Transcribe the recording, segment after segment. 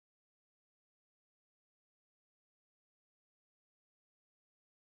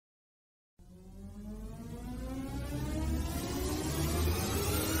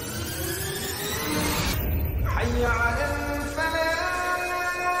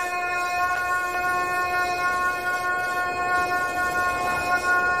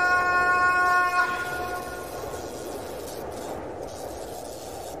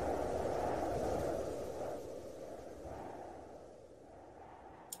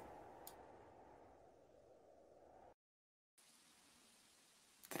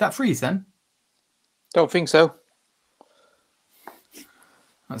that freeze then? Don't think so.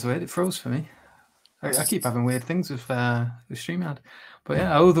 That's weird. It froze for me. I keep having weird things with StreamYard. But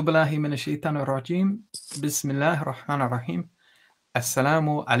yeah, أعوذ بالله من الشيطان الرجيم بسم الله الرحمن الرحيم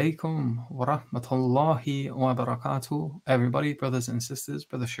Assalamu alaikum wa rahmatullahi wa barakatuh. Everybody, brothers and sisters,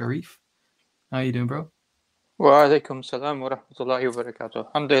 Brother Sharif. How you doing, bro? Wa alaikum salam wa rahmatullahi wa barakatuh.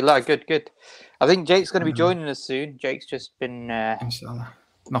 Alhamdulillah, good. I think Jake's going to be joining us soon. Jake's just been Inshallah.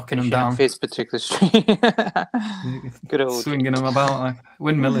 Knocking him finishing down. off his particular stream. Good old swinging him about like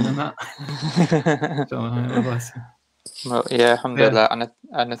windmilling and that. Inshallah, bless you. Well, yeah, alhamdulillah. Yeah.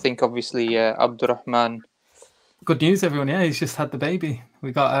 And I think obviously Abdurrahman. Good news, everyone. Yeah, he's just had the baby.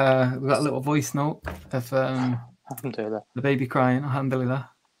 We got a little voice note of alhamdulillah. The baby crying. Alhamdulillah.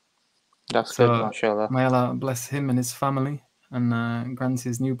 That's good, mashallah. May Allah bless him and his family and grant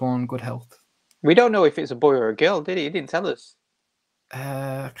his newborn good health. We don't know if it's a boy or a girl, did he? He didn't tell us.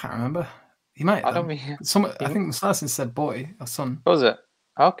 I can't remember. He might have. I think Muslasin said boy or son. Was it?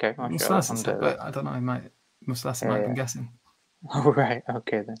 Okay. Muslasin said, but I don't know. Muslasin might have been guessing. Oh, right.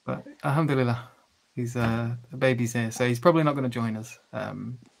 Okay, then. But alhamdulillah, he's the baby's here. So he's probably not going to join us,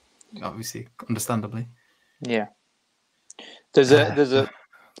 obviously, understandably. Yeah. There's a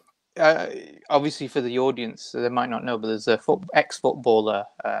obviously for the audience, they might not know, but there's a ex-footballer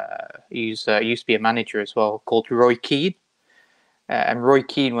who's used to be a manager as well, called Roy Keane. And Roy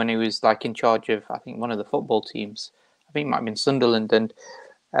Keane, when he was like in charge of, I think, one of the football teams, I think it might have been Sunderland, and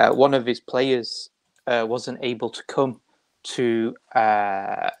one of his players wasn't able to come to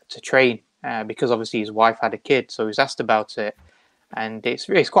train because obviously his wife had a kid. So he was asked about it, and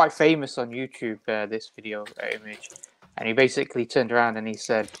it's quite famous on YouTube, this video image. And he basically turned around and he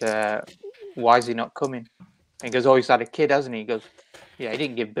said, "Why is he not coming?" And he goes, "Oh, he's had a kid, hasn't he?" He goes, "Yeah, he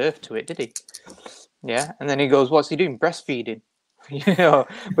didn't give birth to it, did he?" Yeah, and then he goes, "What's he doing? Breastfeeding."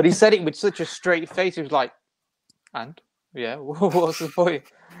 But he said it with such a straight face. He was like, "And yeah, what's the point?"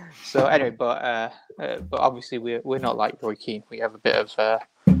 So anyway, but obviously we're not like Roy Keane. We have a bit of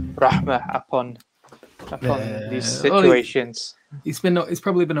rahmah upon these situations. He's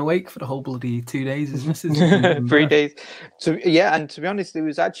probably been awake for the whole bloody 2 days. His missus 3 days. So yeah, and to be honest, it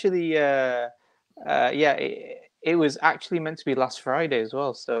was actually it was actually meant to be last Friday as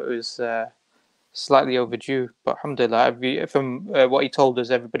well. So it was slightly overdue. But alhamdulillah, from what he told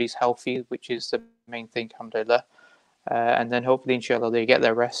us, everybody's healthy, which is the main thing. Alhamdulillah. And then hopefully, inshallah, they get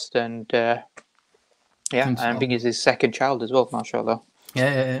their rest and and I think it's his second child as well, mashallah.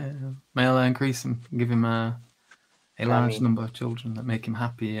 Yeah. May Allah increase him, give him a large number of children that make him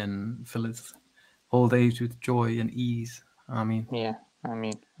happy and fill his old age with joy and ease. I mean, yeah, I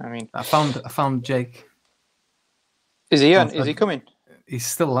mean. I found Jake. Is he on? Is he coming? He's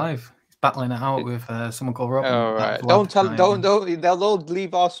still alive. He's battling it out with someone called Robin. Oh, right. Don't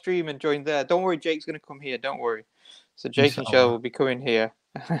leave our stream and join there. Don't worry, Jake's going to come here. Don't worry. So Jake inshallah will be coming here.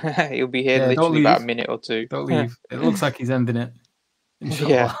 He'll be here literally about a minute or two. Don't leave. It looks like he's ending it.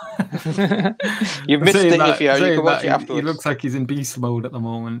 Inshallah. Yeah. You've missed it if you can watch it afterwards. He looks like he's in beast mode at the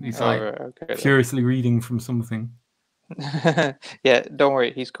moment. He's furiously reading from something. Yeah, don't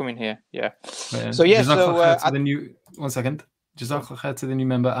worry, he's coming here. Yeah. So one second. Jazakallah khair to the new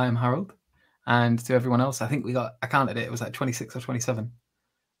member, I am Harold. And to everyone else, I think I counted it was like 26 or 27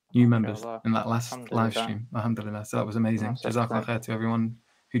 new members in that last live stream. Alhamdulillah. So that was amazing. Jazakallah khair to everyone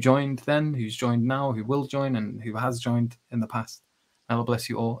who joined then, who's joined now, who will join, and who has joined in the past. Allah bless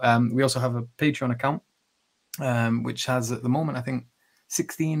you all. We also have a Patreon account, which has at the moment, I think,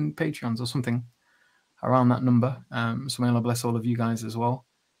 16 Patreons or something around that number. So may Allah bless all of you guys as well.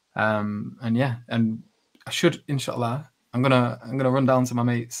 And I should, inshallah, I'm gonna run down to my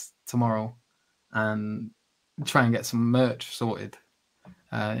mates tomorrow and try and get some merch sorted,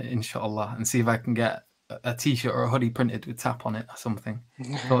 inshallah, and see if I can get a t-shirt or a hoodie printed with tap on it or something.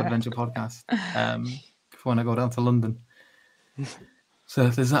 Thought Adventure Podcast. When I go down to London. So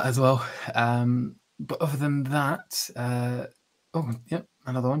there's that as well. But other than that,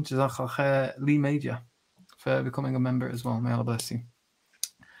 another one. Jazakallah khair, Lee Major, for becoming a member as well. May Allah bless you.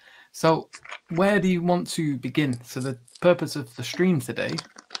 So where do you want to begin? So the purpose of the stream today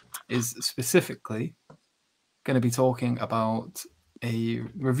is specifically going to be talking about a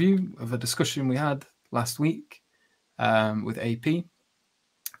review of a discussion we had last week with AP.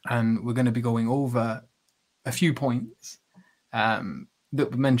 And we're going to be going over a few points that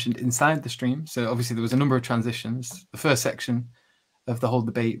were mentioned inside the stream. So obviously there was a number of transitions. The first section of the whole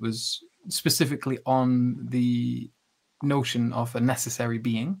debate was specifically on the notion of a necessary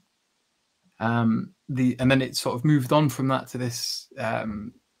being. And then it sort of moved on from that to this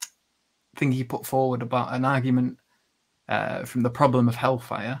thing he put forward about an argument from the problem of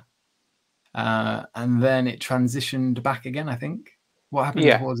hellfire, and then it transitioned back again. I think what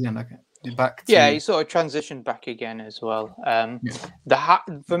happened towards the end. Okay. Back to... Yeah, he sort of transitioned back again as well.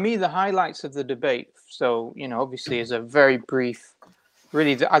 For me, the highlights of the debate. So obviously, is a very brief.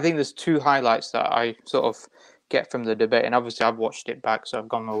 Really, I think there's two highlights that I sort of get from the debate, and obviously I've watched it back, so I've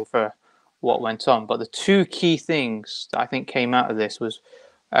gone over what went on. But the two key things that I think came out of this was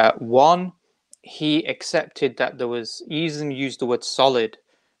one, he accepted that there was. He even used the word solid,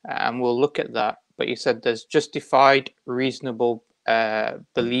 and we'll look at that. But he said there's justified, reasonable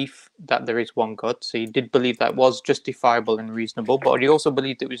belief that there is one God. So he did believe that was justifiable and reasonable, but he also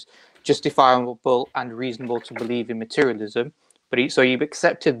believed it was justifiable and reasonable to believe in materialism. But he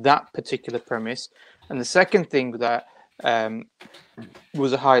accepted that particular premise. And the second thing that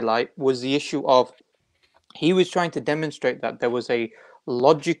was a highlight was the issue of he was trying to demonstrate that there was a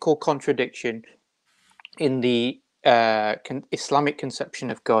logical contradiction in the Islamic conception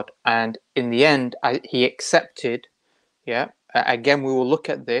of God. And in the end, he accepted, again, we will look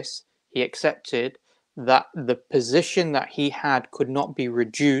at this. He accepted that the position that he had could not be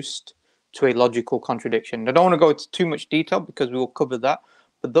reduced to a logical contradiction. I don't want to go into too much detail because we will cover that,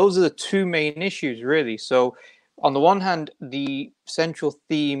 but those are the two main issues, really. So, on the one hand, the central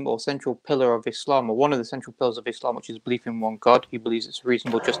theme or central pillar of Islam, or one of the central pillars of Islam, which is belief in one God, he believes it's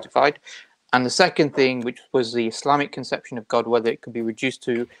reasonable, justified. And the second thing, which was the Islamic conception of God, whether it could be reduced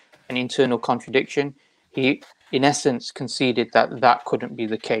to an internal contradiction, he, in essence, conceded that that couldn't be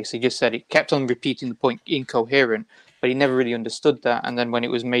the case. He just said it kept on repeating the point incoherent, but he never really understood that. And then when it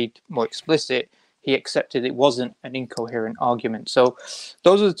was made more explicit, he accepted it wasn't an incoherent argument. So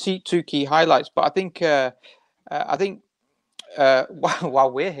those are the two key highlights. But I think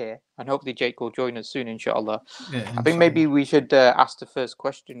while we're here, and hopefully Jake will join us soon, inshallah, I think maybe we should ask the first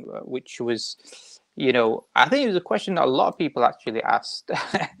question, which was, I think it was a question that a lot of people actually asked.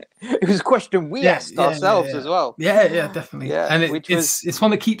 It was a question we asked ourselves as well. Yeah, definitely. Yeah, and it's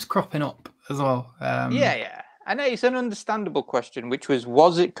one that keeps cropping up as well. I know it's an understandable question, which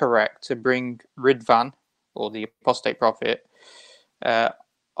was it correct to bring Ridvan, or the apostate prophet,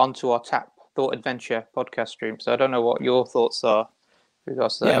 onto our Tap Thought Adventure podcast stream? So I don't know what your thoughts are with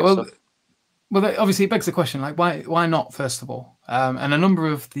regards to that. Well, obviously it begs the question, like, why not, first of all? And a number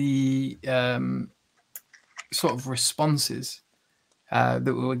of the sort of responses that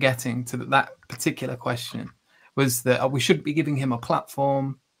we were getting to that particular question was that we shouldn't be giving him a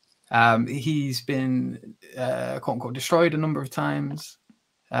platform. He's been quote unquote destroyed a number of times.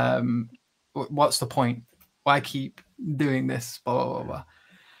 What's the point? Why keep doing this? Blah, blah, blah, blah.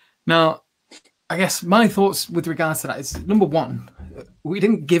 Now, I guess my thoughts with regards to that is, number one, we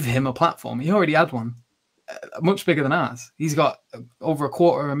didn't give him a platform. He already had one, much bigger than ours. He's got over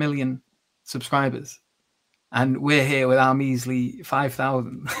 250,000 subscribers, and we're here with our measly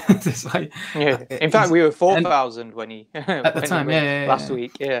 5,000. It's like, in fact, we were 4,000 when he at the time, last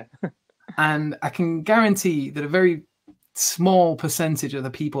week, And I can guarantee that a very small percentage of the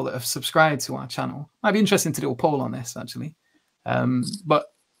people that have subscribed to our channel, might be interesting to do a poll on this actually, but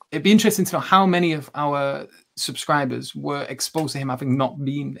it'd be interesting to know how many of our subscribers were exposed to him having not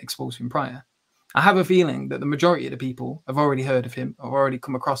been exposed to him prior. I have a feeling that the majority of the people have already heard of him, or already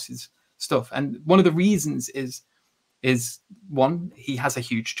come across his stuff. And one of the reasons is one, he has a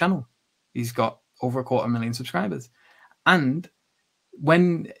huge channel. He's got over 250,000 subscribers. And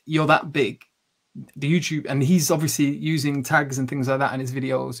when you're that big, the YouTube, and he's obviously using tags and things like that in his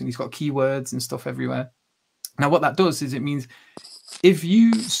videos, and he's got keywords and stuff everywhere. Now, what that does is it means if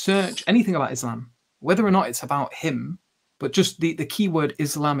you search anything about Islam, whether or not it's about him, but just the keyword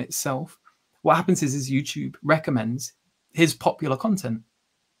Islam itself, what happens is YouTube recommends his popular content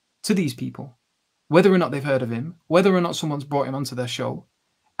to these people, whether or not they've heard of him, whether or not someone's brought him onto their show.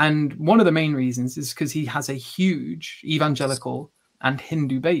 And one of the main reasons is because he has a huge evangelical and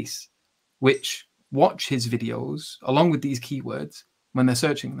Hindu base, which watch his videos along with these keywords when they're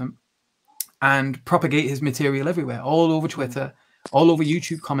searching them, and propagate his material everywhere, all over Twitter, all over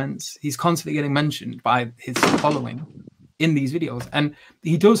YouTube comments. He's constantly getting mentioned by his following in these videos. And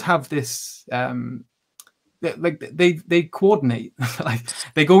he does have this, like they coordinate, like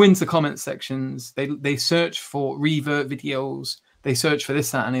they go into comment sections, they search for revert videos, they search for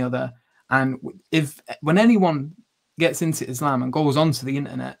this, that, and the other. And when anyone gets into Islam and goes onto the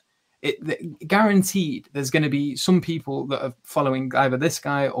internet, it guaranteed there's going to be some people that are following either this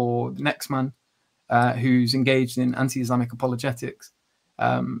guy or the next man who's engaged in anti-Islamic apologetics,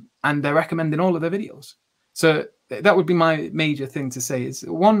 and they're recommending all of their videos. So that would be my major thing to say is,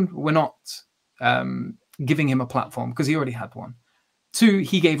 one, we're not giving him a platform because he already had one. Two,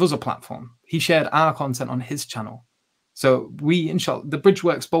 he gave us a platform. He shared our content on his channel. So inshallah, the bridge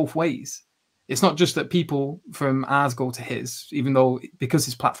works both ways. It's not just that people from ours go to his, even though because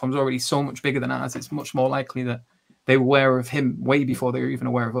his platform's already so much bigger than ours, it's much more likely that they were aware of him way before they were even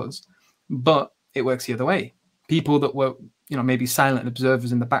aware of us. But it works the other way. People that were, maybe silent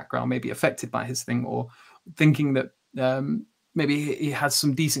observers in the background, maybe affected by his thing, or thinking that maybe he has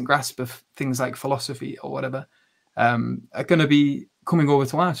some decent grasp of things like philosophy or whatever, are going to be coming over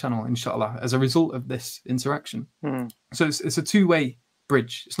to our channel, inshallah, as a result of this interaction. So it's a two-way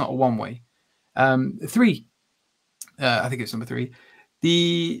bridge. It's not a one-way. 3, I think it's number 3.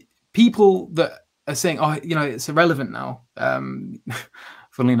 The people that are saying, "Oh, it's irrelevant now."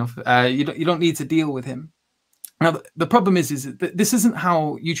 Funnily enough, you don't need to deal with him. Now, the problem is that this isn't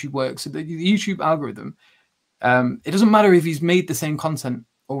how YouTube works. The YouTube algorithm, it doesn't matter if he's made the same content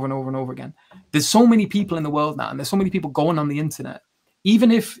over and over and over again. There's so many people in the world now, and there's so many people going on the internet.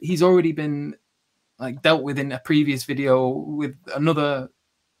 Even if he's already been dealt with in a previous video with another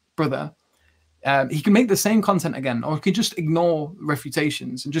brother, he can make the same content again, or he can just ignore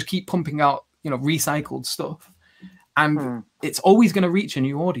refutations and just keep pumping out, recycled stuff. And it's always going to reach a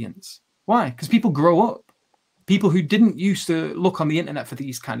new audience. Why? Because people grow up. People who didn't used to look on the internet for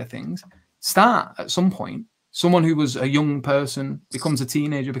these kind of things start at some point. Someone who was a young person becomes a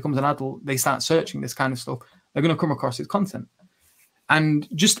teenager, becomes an adult. They start searching this kind of stuff. They're going to come across his content. And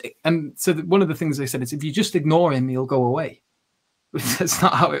so one of the things they said is if you just ignore him, he'll go away. That's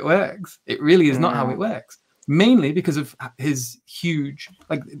not how it works. It really is not how it works. Mainly because of his huge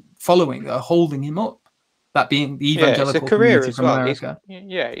following holding him up. That being the evangelical career as well. America.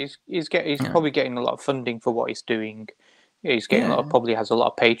 He's probably getting a lot of funding for what he's doing. He's getting probably has a lot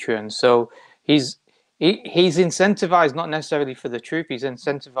of Patreon. So he's incentivized not necessarily for the truth. He's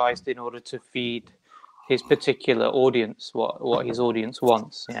incentivized in order to feed his particular audience what his audience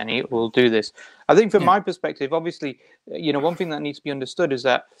wants, and he will do this. I think from my perspective, obviously, one thing that needs to be understood is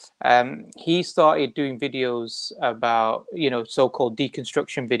that he started doing videos about so-called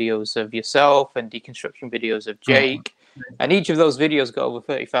deconstruction videos of yourself and deconstruction videos of Jake, and each of those videos got over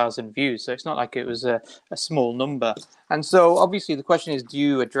 30,000 views, so it's not like it was a small number. And so obviously the question is, do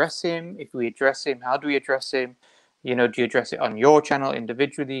you address him? If we address him, how do we address him? Do you address it on your channel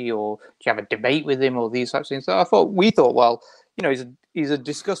individually, or do you have a debate with him, or these types of things? So we thought, well, he's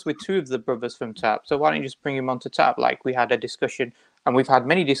discussed with 2 of the brothers from TAP, so why don't you just bring him onto TAP? Like we had a discussion, and we've had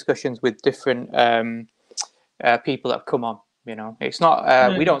many discussions with different people that have come on. It's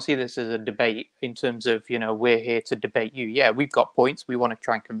not we don't see this as a debate in terms of we're here to debate you. Yeah, we've got points, we want to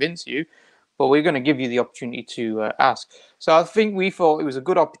try and convince you, but we're going to give you the opportunity to ask. So I think we thought it was a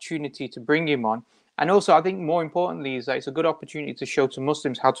good opportunity to bring him on. And also, I think more importantly is that it's a good opportunity to show to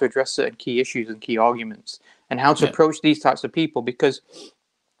Muslims how to address certain key issues and key arguments, and how to approach these types of people. Because,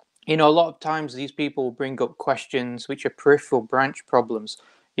 a lot of times these people bring up questions which are peripheral branch problems.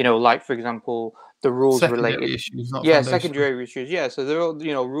 Like, for example, the rules related issues, secondary issues. Yeah, so they're all,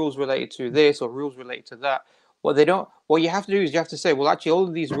 rules related to this or rules related to that. What you have to do is you have to say, well, actually, all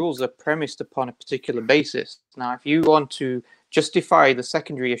of these rules are premised upon a particular basis. Now, if you want to justify the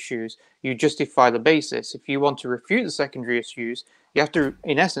secondary issues, you justify the basis. If you want to refute the secondary issues, you have to,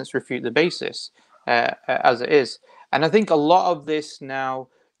 in essence, refute the basis as it is. And I think a lot of this now,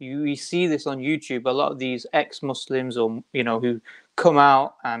 you see this on YouTube, a lot of these ex-Muslims or, who come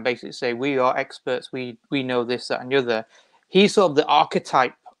out and basically say, we are experts, we know this, that, and the other. He's sort of the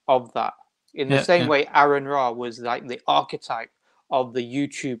archetype of that. In the same way Aaron Ra was like the archetype of the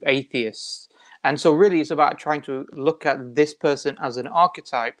YouTube atheists. And so really it's about trying to look at this person as an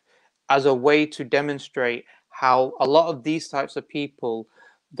archetype, as a way to demonstrate how a lot of these types of people,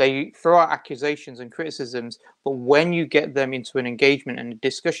 they throw out accusations and criticisms, but when you get them into an engagement and a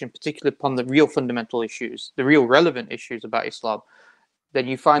discussion, particularly upon the real fundamental issues, the real relevant issues about Islam, then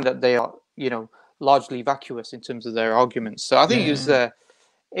you find that they are, largely vacuous in terms of their arguments. So I think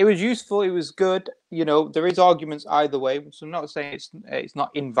it was useful, it was good. There is arguments either way, so I'm not saying it's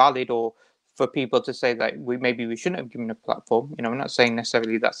not invalid or for people to say that maybe we shouldn't have given a platform. I'm not saying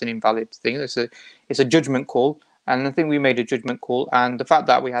necessarily that's an invalid thing. It's a judgment call, and I think we made a judgment call. And the fact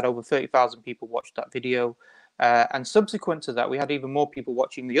that we had over 30,000 people watch that video, and subsequent to that, we had even more people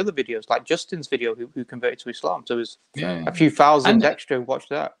watching the other videos, like Justin's video, who converted to Islam. So it was a few thousand extra who watched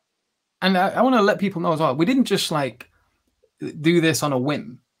that. And I want to let people know as well, we didn't just do this on a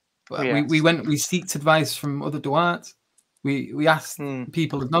whim. We seeked advice from other du'at. We asked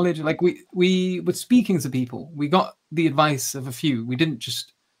people of knowledge. We were speaking to people. We got the advice of a few. We didn't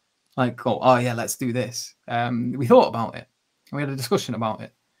just go, oh yeah, let's do this. We thought about it. We had a discussion about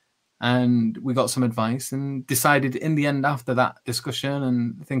it, and we got some advice and decided in the end after that discussion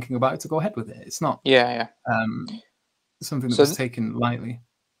and thinking about it to go ahead with it. It's not. something that was taken lightly.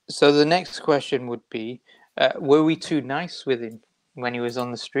 So the next question would be, were we too nice with him when he was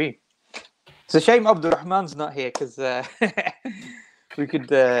on the stream? It's a shame Abdurrahman's not here because we could,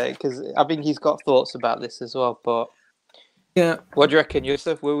 because I think he's got thoughts about this as well. But yeah, what do you reckon,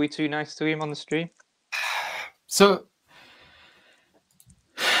 Yusuf? Were we too nice to him on the stream? So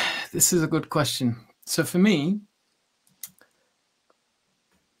this is a good question. So for me,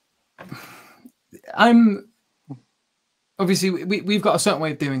 I'm obviously we've got a certain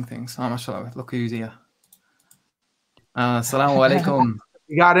way of doing things. Oh, mashallah, look who's here. Assalamu alaikum.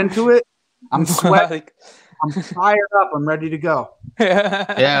 You got into it? I'm sweating. I'm fired up. I'm ready to go.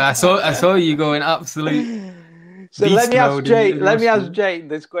 Yeah, I saw you going absolute. So let me ask Jay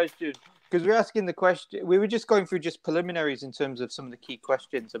this question, because we're asking the question. We were just going through just preliminaries in terms of some of the key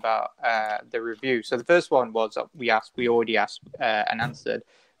questions about the review. So the first one was we already asked and answered.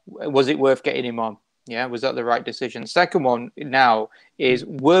 Was it worth getting him on? Yeah, was that the right decision? Second one now is,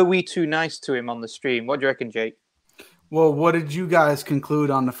 were we too nice to him on the stream? What do you reckon, Jake? Well, what did you guys conclude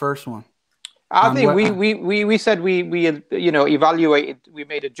on the first one? I think we said we evaluated. We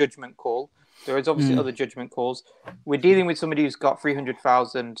made a judgment call. There is obviously other judgment calls. We're dealing with somebody who's got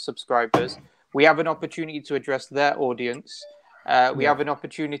 300,000 subscribers. We have an opportunity to address their audience. We have an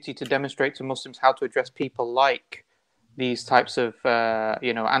opportunity to demonstrate to Muslims how to address people like these types of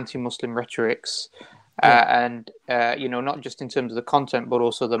anti-Muslim rhetorics, and not just in terms of the content but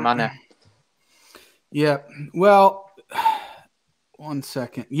also the manner. Yeah. Well. 1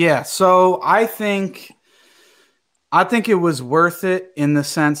 second. Yeah. So I think it was worth it in the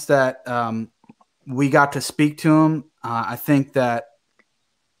sense that we got to speak to him. I think that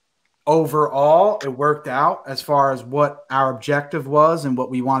overall it worked out as far as what our objective was and what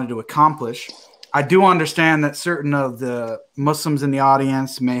we wanted to accomplish. I do understand that certain of the Muslims in the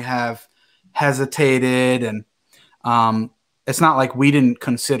audience may have hesitated, and it's not like we didn't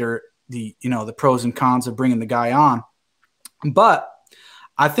consider the pros and cons of bringing the guy on. But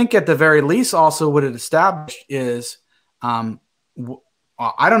I think at the very least, also what it established is, I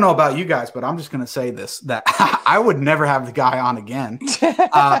don't know about you guys, but I'm just going to say this, that I would never have the guy on again.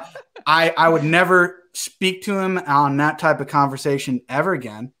 I would never speak to him on that type of conversation ever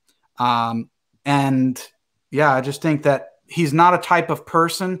again. And yeah, I just think that he's not a type of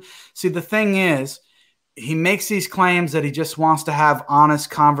person. See, the thing is, he makes these claims that he just wants to have honest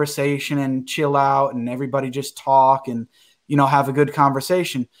conversation and chill out and everybody just talk and, have a good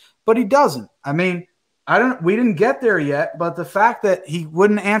conversation, but he doesn't. I mean, we didn't get there yet, but the fact that he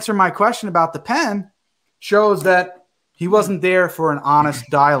wouldn't answer my question about the pen shows that he wasn't there for an honest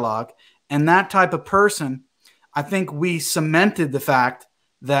dialogue. And that type of person, I think we cemented the fact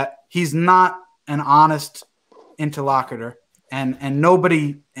that he's not an honest interlocutor, and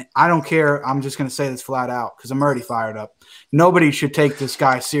nobody, I don't care. I'm just going to say this flat out because I'm already fired up. Nobody should take this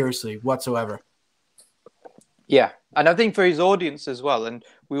guy seriously whatsoever. Yeah. And I think for his audience as well, and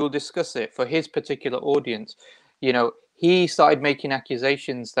we will discuss it, for his particular audience, he started making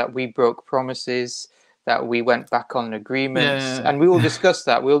accusations that we broke promises, that we went back on agreements, and we will discuss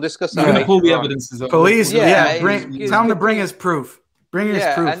that. We'll discuss that. We're going to pull the evidence as well. Police, tell him to bring his proof. Bring his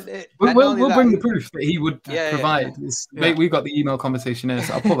proof. We'll bring the proof that he would provide. We've got the email conversation here,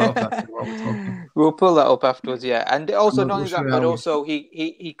 so I'll pull that up after what we're talking. We'll pull that up afterwards, yeah. And also, not only that, but also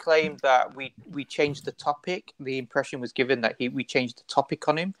he claimed that we changed the topic. The impression was given that we changed the topic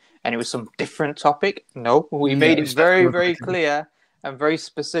on him, and it was some different topic. No, we made it very, very clear and very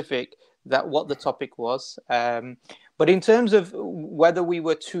specific that what the topic was. But in terms of whether we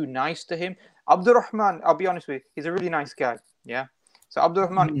were too nice to him, Abdurrahman, I'll be honest with you, he's a really nice guy, yeah? So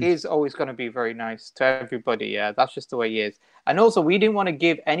Abdurrahman is always going to be very nice to everybody. Yeah, that's just the way he is. And also, we didn't want to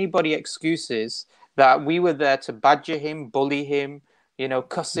give anybody excuses that we were there to badger him, bully him,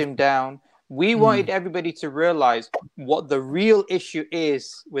 cuss him down. We wanted everybody to realize what the real issue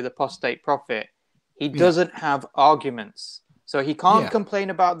is with Apostate Prophet. He doesn't have arguments. So he can't complain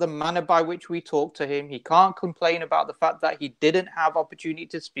about the manner by which we talk to him. He can't complain about the fact that he didn't have opportunity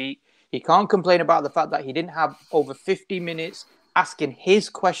to speak. He can't complain about the fact that he didn't have over 50 minutes asking his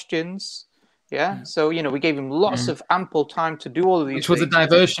questions. So we gave him lots of ample time to do all of these which was a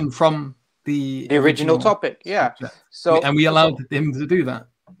diversion from the original topic. And we allowed him to do that.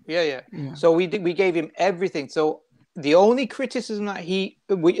 So we gave him everything. So the only criticism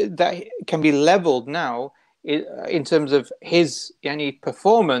that can be leveled now in terms of his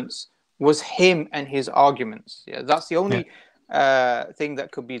performance was him and his arguments. That's the only thing that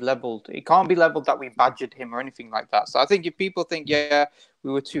could be leveled. It can't be leveled that we badgered him or anything like that. So I think if people think,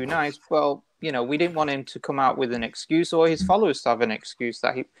 we were too nice, well, we didn't want him to come out with an excuse, or his followers to have an excuse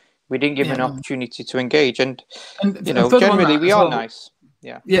that We didn't give an opportunity to engage, and further generally we are nice.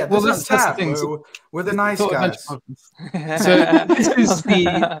 Yeah. Well, that's the thing. We're the nice guys. So this is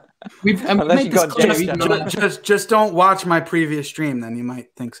we've made this clear. Just don't watch my previous stream, then you might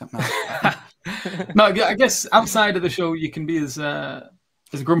think something else. No, I guess outside of the show you can be as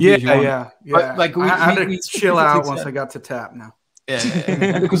grumpy as you want. Yeah. But, like I had to chill out once I got to tap now.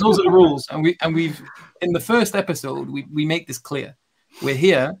 Yeah. Because those are the rules, and we've in the first episode we make this clear. We're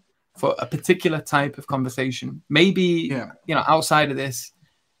here for a particular type of conversation. Maybe outside of this,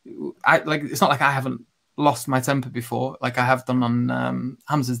 it's not like I haven't lost my temper before, like I have done on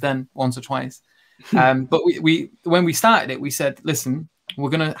Hamza's Den once or twice. But we when we started it, we said, listen, we're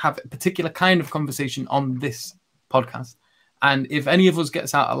going to have a particular kind of conversation on this podcast, and if any of us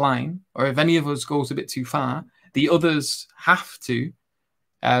gets out of line or if any of us goes a bit too far, the others have to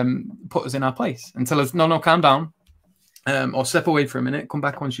put us in our place and tell us, no, calm down. Or step away for a minute, come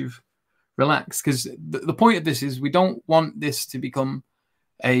back once you've relaxed. Because the point of this is we don't want this to become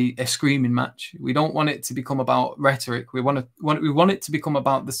a screaming match. We don't want it to become about rhetoric. We want it to become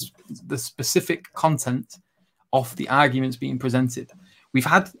about the specific content of the arguments being presented. We've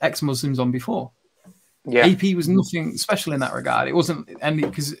had ex-Muslims on before. Yeah. AP was nothing special in that regard. It wasn't, and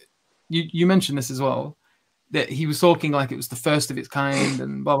because you mentioned this as well, that he was talking like it was the first of its kind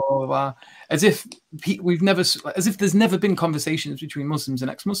and blah, blah, blah, blah. As if there's never been conversations between Muslims and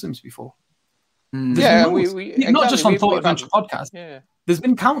ex-Muslims before. Not just on Thought Adventure podcast. Yeah. There's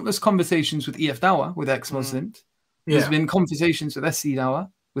been countless conversations with EF Dawah with ex-Muslims. There's been conversations with SC Dawah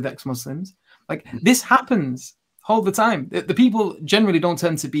with ex-Muslims. Like this happens all the time. The people generally don't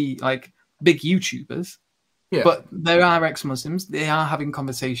tend to be like big YouTubers, but there are ex-Muslims. They are having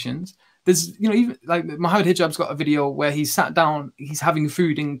conversations. There's, even like Mohammed Hijab's got a video where he sat down, he's having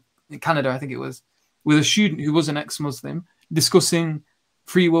food in Canada, I think it was, with a student who was an ex-Muslim discussing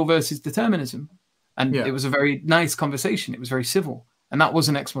free will versus determinism. And it was a very nice conversation. It was very civil. And that was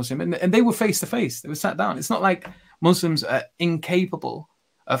an ex-Muslim. And they were face to face. They were sat down. It's not like Muslims are incapable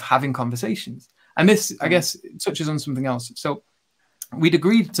of having conversations. And this, I guess, touches on something else. So we'd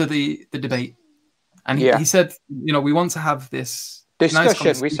agreed to the debate. And he said, we want to have this discussion.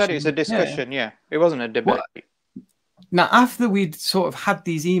 Nice we said it was a discussion. Yeah. It wasn't a debate. Well, now, after we'd sort of had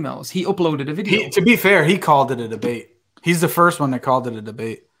these emails, he uploaded a video. To be fair, he called it a debate. He's the first one that called it a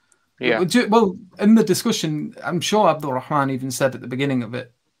debate. Yeah. Well, in the discussion, I'm sure Abdul Rahman even said at the beginning of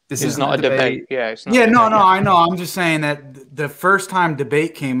it, this is not a debate. Yeah, it's not. Yeah, no, I know. I'm just saying that the first time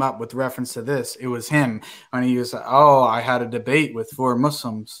debate came up with reference to this, it was him. And he was like, I had a debate with 4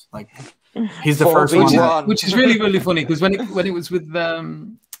 Muslims. Like, he's the first one. Which is really, really funny, because when it was with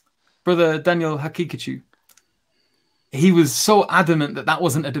brother Daniel Hakikachu, he was so adamant that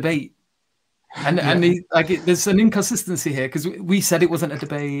wasn't a debate. And there's an inconsistency here, because we said it wasn't a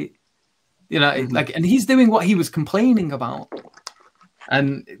debate. And he's doing what he was complaining about.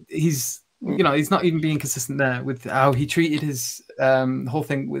 And he's not even being consistent there with how he treated his whole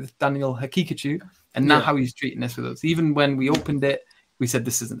thing with Daniel Hakikachu, and now how he's treating this with us. Even when we opened it, we said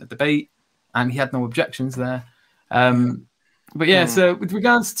this isn't a debate, and he had no objections there. So with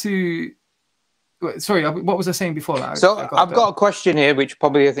regards to, sorry, what was I saying before that? I've got a question here, which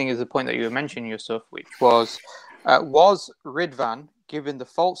probably I think is the point that you were mentioning yourself, which was Ridvan given the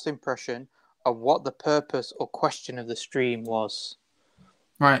false impression of what the purpose or question of the stream was?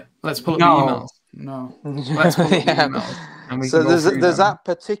 Right, let's pull up the emails. No. Let's pull up the emails. And so there's that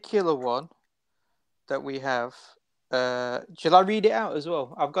particular one that we have. Shall I read it out as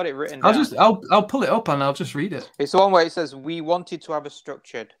well? I've got it written down. I'll pull it up and I'll just read it. It's the one where it says, we wanted to have a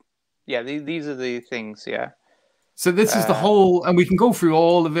structured. Yeah, these are the things, yeah. So this is the whole, and we can go through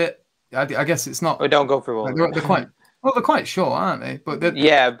all of it. I guess it's not... We don't go through all of it. They're quite short, aren't they? But they're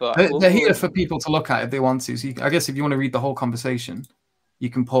here for people to look at if they want to. So I guess if you want to read the whole conversation, you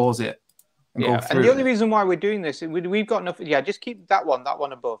can pause it and go through. And the only reason why we're doing this, we've got enough. Yeah, just keep that one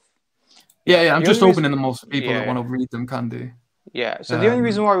above. Yeah. I'm just opening them up so people that want to read them can do. Yeah. So the only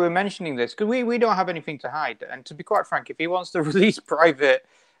reason why we're mentioning this, because we don't have anything to hide. And to be quite frank, if he wants to release private,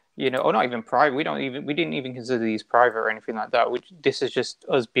 or not even private, we didn't even consider these private or anything like that. This is just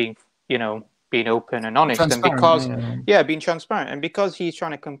us being, being open and honest, and because being transparent, and because he's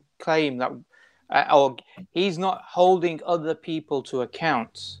trying to claim that, or he's not holding other people to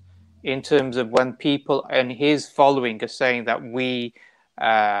account in terms of when people and his following are saying that we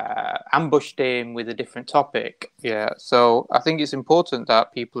ambushed him with a different topic. Yeah, so I think it's important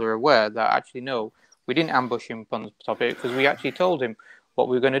that people are aware that actually no, we didn't ambush him on the topic, because we actually told him what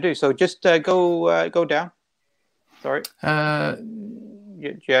we were going to do. So just go down. Sorry. So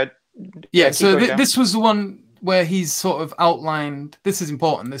this was the one where he's sort of outlined. This is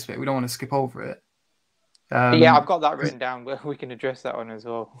important. This bit we don't want to skip over it. Yeah, I've got that written down. We can address that one as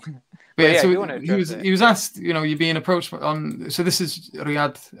well. But yeah, so he was asked, you're being approached on. So this is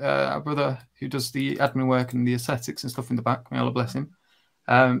Riyadh, our brother who does the admin work and the aesthetics and stuff in the back. May Allah bless him.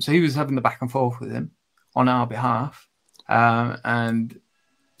 So he was having the back and forth with him on our behalf, and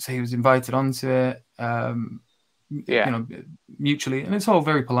so he was invited onto it, mutually, and it's all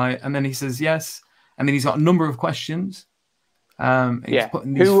very polite. And then he says yes, and then he's got a number of questions. Who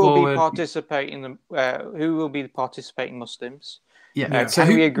will be participating? Who will be the participating Muslims? So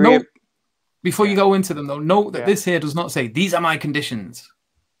we agree? Before you go into them, though, note that this here does not say these are my conditions.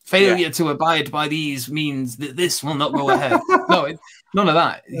 Failure to abide by these means that this will not go ahead. No, none of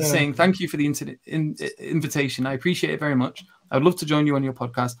that. He's saying thank you for the invitation. I appreciate it very much. I would love to join you on your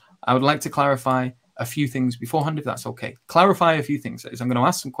podcast. I would like to clarify a few things beforehand, if that's okay. Clarify a few things. I'm going to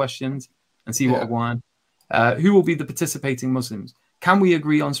ask some questions and see what will go on. Who will be the participating Muslims? Can we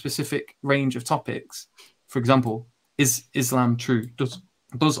agree on specific range of topics? For example, is Islam true?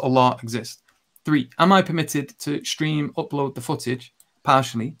 Does Allah exist? 3, am I permitted to upload the footage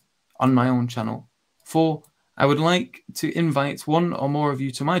partially on my own channel? 4, I would like to invite one or more of you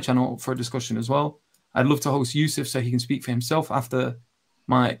to my channel for a discussion as well. I'd love to host Yusuf so he can speak for himself after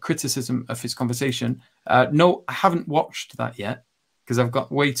my criticism of his conversation. No, I haven't watched that yet because I've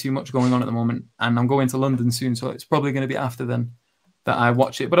got way too much going on at the moment, and I'm going to London soon, so it's probably going to be after then that I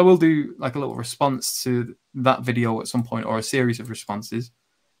watch it. But I will do like a little response to that video at some point, or a series of responses,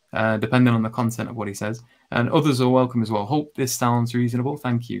 depending on the content of what he says. And others are welcome as well. Hope this sounds reasonable.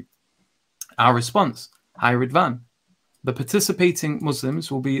 Thank you. Our response: Hi Ridvan. The participating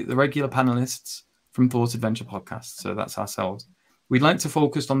Muslims will be the regular panelists from Thought Adventure Podcast. So that's ourselves. We'd like to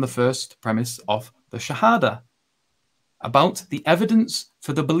focus on the first premise of the Shahada, about the evidence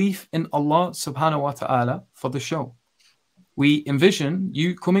for the belief in Allah subhanahu wa ta'ala for the show. We envision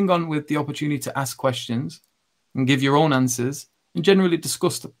you coming on with the opportunity to ask questions and give your own answers, and generally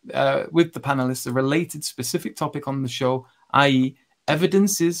discuss with the panelists a related specific topic on the show, i.e.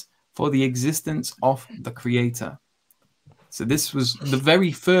 evidences for the existence of the Creator. So this was the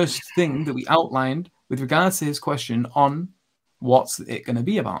very first thing that we outlined with regards to his question on what's it going to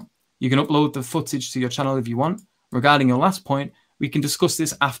be about. You can upload the footage to your channel if you want. Regarding your last point, we can discuss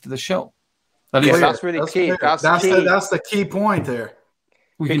this after the show. That's really key. That's the key point there.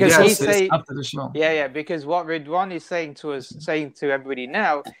 We can discuss this after the show. Yeah, because what Ridwan is saying to everybody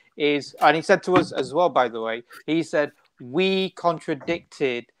now is, and he said to us as well, by the way, he said, we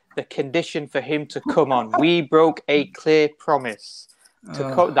contradicted the condition for him to come on. We broke a clear promise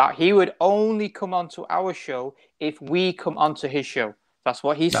that he would only come onto our show if we come onto his show. That's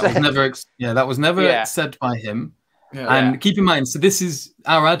what he said. That was never said by him. Yeah. And keep in mind, so this is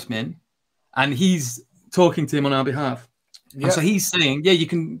our admin, and he's talking to him on our behalf. Yeah. And so he's saying, you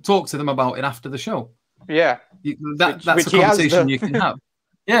can talk to them about it after the show. Yeah. That's a conversation you can have.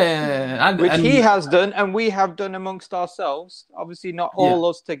 Yeah. And he has done, and we have done amongst ourselves. Obviously, not all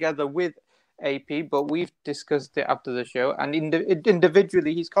us together with AP, but we've discussed it after the show. And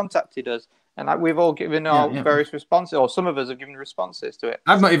individually, he's contacted us. And we've all given our various responses, or some of us have given responses to it.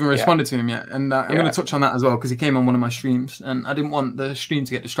 I've not even responded to him yet. And I'm going to touch on that as well, because he came on one of my streams. And I didn't want the stream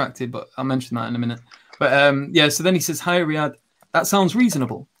to get distracted, but I'll mention that in a minute. But so then he says, hi, Riyadh. That sounds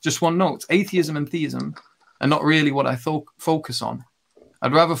reasonable. Just one note. Atheism and theism are not really what I focus on.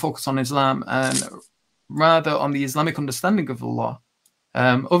 I'd rather focus on Islam and rather on the Islamic understanding of Allah.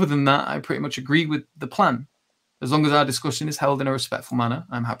 Other than that, I pretty much agree with the plan. As long as our discussion is held in a respectful manner,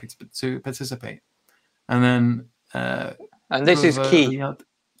 I'm happy to participate. And then... and this is key,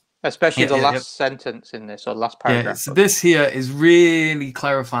 especially the last sentence in this, or last paragraph. So this here is really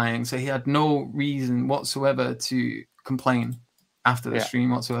clarifying. So he had no reason whatsoever to complain after the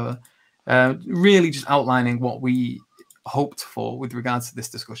stream whatsoever. Really just outlining what we hoped for with regards to this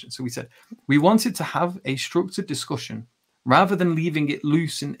discussion. So we said, we wanted to have a structured discussion rather than leaving it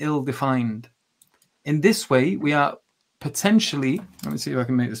loose and ill-defined. In this way, we are potentially... Let me see if I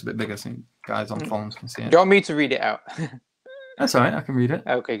can make this a bit bigger so guys on phones can see it. Do you want me to read it out? That's all right, I can read it.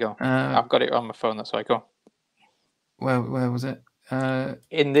 Okay, go. I've got it on my phone, that's why I go. Where was it?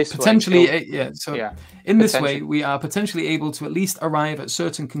 In this potentially, way. In this way, we are potentially able to at least arrive at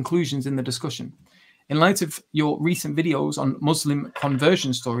certain conclusions in the discussion. In light of your recent videos on Muslim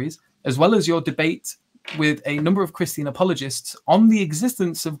conversion stories, as well as your debate with a number of Christian apologists on the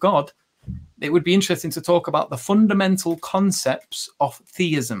existence of God, it would be interesting to talk about the fundamental concepts of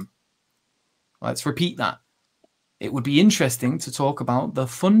theism. Let's repeat that. It would be interesting to talk about the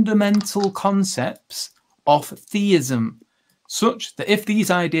fundamental concepts of theism, such that if these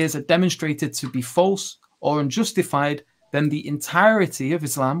ideas are demonstrated to be false or unjustified, then the entirety of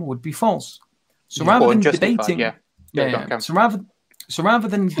Islam would be false. So rather than debating, so rather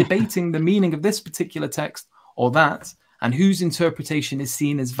than debating the meaning of this particular text or that, and whose interpretation is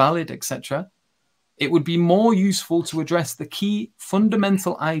seen as valid, etc., it would be more useful to address the key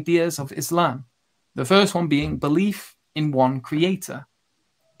fundamental ideas of Islam. The first one being belief in one creator.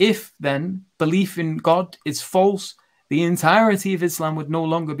 If then belief in God is false, the entirety of Islam would no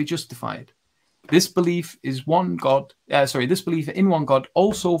longer be justified. This belief is one God. This belief in one God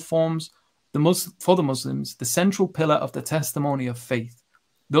also forms for the Muslims the central pillar of the testimony of faith.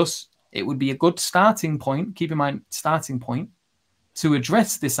 Thus, it would be a good starting point. Keep in mind, starting point to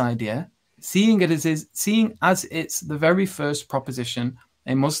address this idea, seeing as it's the very first proposition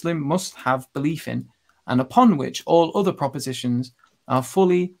a Muslim must have belief in, and upon which all other propositions are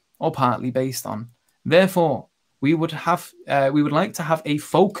fully or partly based on. Therefore, we would like to have a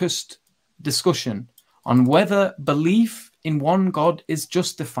focused discussion on whether belief in one God is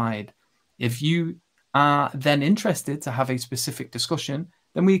justified. If you are then interested to have a specific discussion,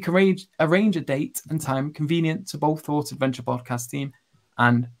 then we can arrange a date and time convenient to both Thought Adventure podcast team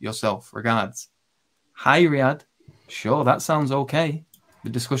and yourself. Regards. Hi, Riyadh. Sure, that sounds okay. The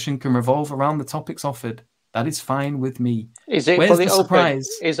discussion can revolve around the topics offered. That is fine with me. Is it fully open? Surprise?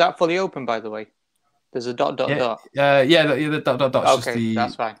 Is that fully open, by the way? There's a dot. The dot. Okay,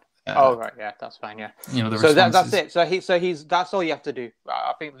 that's fine. Right, yeah, that's fine. Yeah. So that's it. So he's that's all you have to do.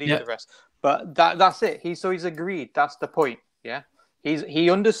 I think leave the rest. But that's it. He's agreed. That's the point. Yeah. He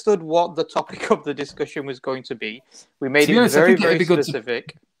understood what the topic of the discussion was going to be. We made it very, very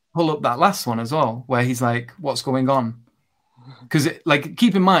specific. Pull up that last one as well, where he's like, "What's going on?" Because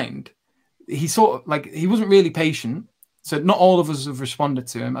keep in mind, he wasn't really patient. So not all of us have responded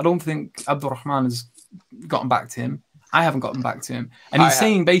to him. I don't think Abdul Rahman has gotten back to him. I haven't gotten back to him. And he's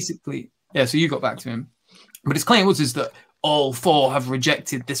saying basically, so you got back to him. But his claim is that all four have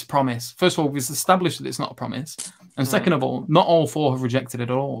rejected this promise. First of all, we've established that it's not a promise. And second of all, not all four have rejected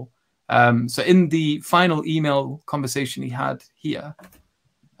it at all. So in the final email conversation he had here,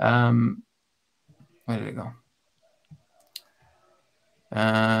 where did it go?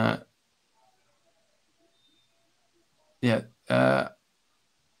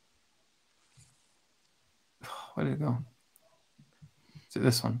 Where did it go? Is it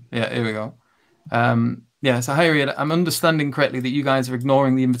this one? Yeah, here we go. So hi, Riyadh. I'm understanding correctly that you guys are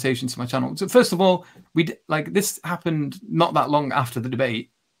ignoring the invitation to my channel. So first of all, this happened not that long after the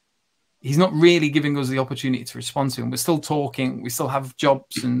debate. He's not really giving us the opportunity to respond to him. We're still talking. We still have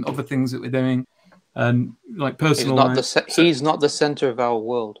jobs and other things that we're doing, and personal. He's not the center of our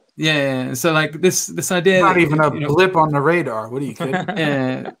world. Yeah. So this idea. Not even a blip on the radar. What are you kidding?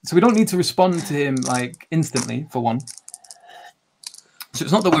 Yeah. So we don't need to respond to him instantly, for one. So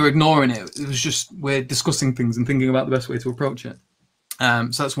it's not that we're ignoring it. It was just we're discussing things and thinking about the best way to approach it.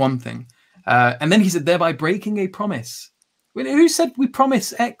 So that's one thing. And then he said, thereby breaking a promise. Who said we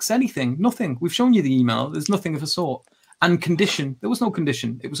promise X anything? Nothing. We've shown you the email. There's nothing of a sort. And condition. There was no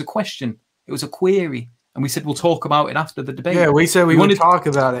condition. It was a question. It was a query. And we said we'll talk about it after the debate. Yeah, we said we would talk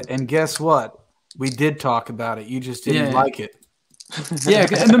about it. And guess what? We did talk about it. You just didn't like it. Yeah,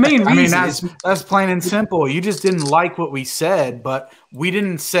 and the main reason that's plain and simple. You just didn't like what we said, but we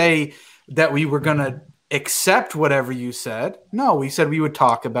didn't say that we were going to accept whatever you said. No, we said we would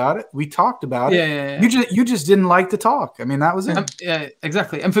talk about it. We talked about it. Yeah. You just didn't like the talk. I mean, that was it. Yeah,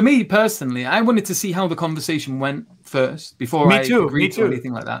 exactly. And for me personally, I wanted to see how the conversation went first before I agreed to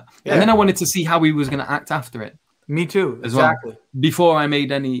anything like that. Yeah. And then I wanted to see how he was going to act after it. Me too. Exactly. Well, before I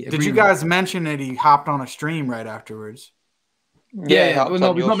made any agreement. Did you guys mention that he hopped on a stream right afterwards? Yeah. Well,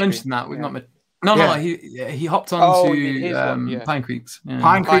 no, we've not mentioned that. We've not. No. He hopped on to Pine Creek's. Yeah.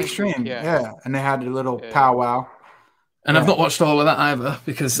 Pine Creek stream. Yeah. And they had a little powwow. And I've not watched all of that either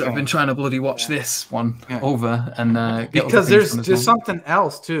because I've been trying to bloody watch this one over and because there's something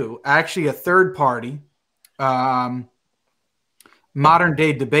else too. Actually, a third party, Modern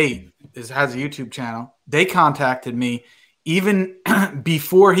Day Debate has a YouTube channel. They contacted me even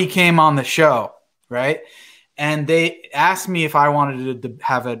before he came on the show, right? And they asked me if I wanted to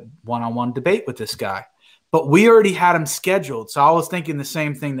have a one-on-one debate with this guy. But we already had him scheduled. So I was thinking the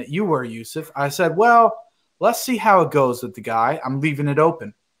same thing that you were, Yusuf. I said, well, let's see how it goes with the guy. I'm leaving it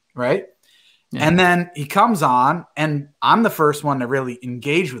open, right? Yeah. And then he comes on, and I'm the first one to really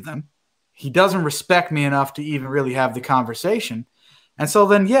engage with him. He doesn't respect me enough to even really have the conversation. And so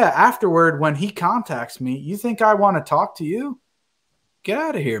then, afterward, when he contacts me, you think I want to talk to you? Get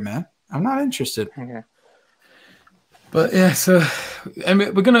out of here, man. I'm not interested. Okay. But so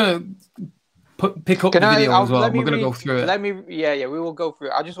we're going to pick up the video as well. We're going to go through it. We will go through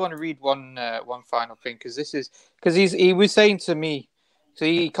it. I just want to read one final thing because he was saying to me, so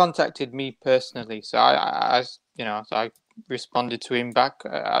he contacted me personally. So I responded to him back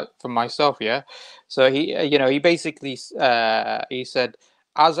for myself. Yeah. So he basically he said,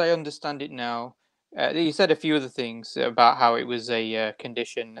 as I understand it now. He said a few other things about how it was a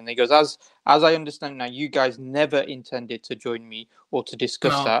condition, and he goes, as I understand now, you guys never intended to join me or to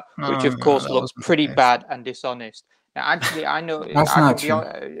discuss that, which of course looks pretty bad and dishonest. Now, actually, I know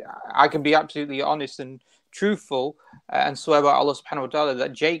I can be absolutely honest and truthful and swear by Allah Subhanahu wa Taala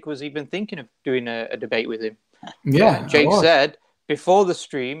that Jake was even thinking of doing a debate with him. Yeah, Jake said before the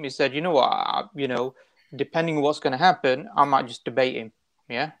stream, he said, you know what, depending on what's going to happen, I might just debate him.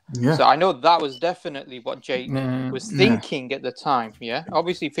 Yeah. So I know that was definitely what Jake was thinking at the time. Yeah.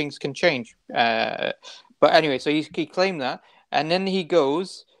 Obviously, things can change. But anyway, so he claimed that. And then he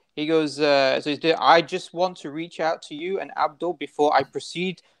goes, I just want to reach out to you and Abdul before I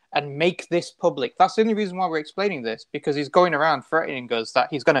proceed and make this public. That's the only reason why we're explaining this, because he's going around threatening us that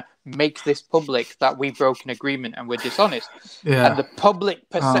he's going to make this public, that we broke an agreement and we're dishonest. Yeah. And the public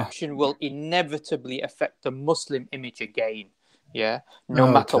perception will inevitably affect the Muslim image again. Yeah,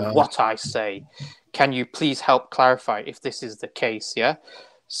 no matter what I say, can you please help clarify if this is the case? Yeah,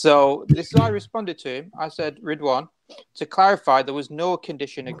 so this is how I responded to him. I said, Ridwan, to clarify, there was no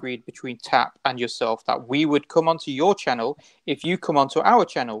condition agreed between TAP and yourself that we would come onto your channel if you come onto our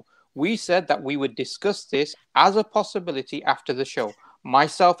channel. We said that we would discuss this as a possibility after the show.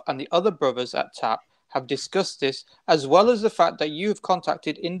 Myself and the other brothers at TAP have discussed this, as well as the fact that you have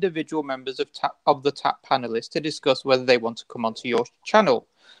contacted individual members of the TAP panelists to discuss whether they want to come onto your channel.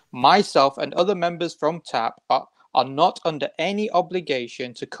 Myself and other members from TAP are not under any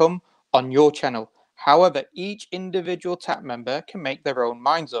obligation to come on your channel. However, each individual TAP member can make their own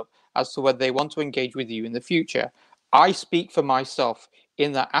minds up as to whether they want to engage with you in the future. I speak for myself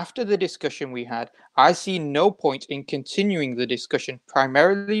in that after the discussion we had, I see no point in continuing the discussion,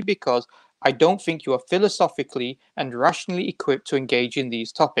 primarily because I don't think you are philosophically and rationally equipped to engage in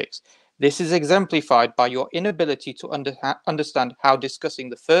these topics. This is exemplified by your inability to understand how discussing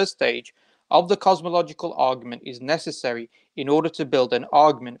the first stage of the cosmological argument is necessary in order to build an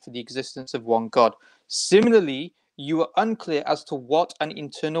argument for the existence of one God. Similarly, you are unclear as to what an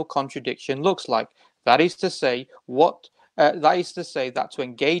internal contradiction looks like. That is to say, that to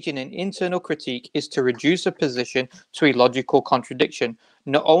engage in an internal critique is to reduce a position to a logical contradiction.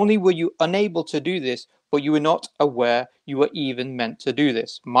 Not only were you unable to do this, but you were not aware you were even meant to do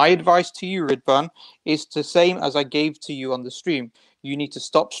this. My advice to you, Ridwan, is the same as I gave to you on the stream. You need to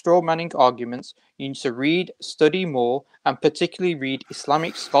stop straw-manning arguments. You need to read, study more, and particularly read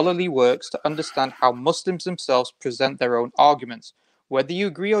Islamic scholarly works to understand how Muslims themselves present their own arguments. Whether you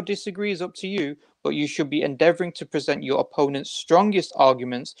agree or disagree is up to you, but you should be endeavoring to present your opponent's strongest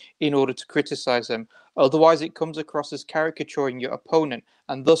arguments in order to criticize them. Otherwise, it comes across as caricaturing your opponent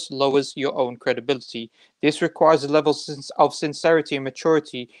and thus lowers your own credibility. This requires a level of sincerity and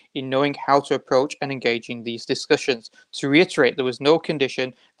maturity in knowing how to approach and engage in these discussions. To reiterate, there was no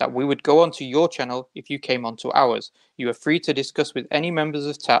condition that we would go onto your channel if you came onto ours. You are free to discuss with any members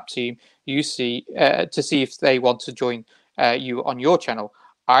of TAP team you see to see if they want to join you on your channel.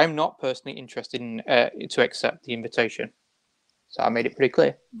 I'm not personally interested in to accept the invitation. So I made it pretty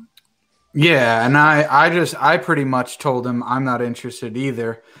clear. Yeah, and I pretty much told him I'm not interested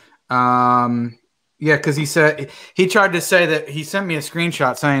either. Yeah, because he tried to say that he sent me a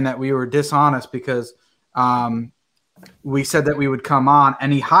screenshot saying that we were dishonest because we said that we would come on,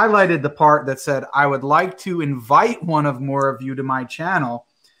 and he highlighted the part that said I would like to invite one or more of you to my channel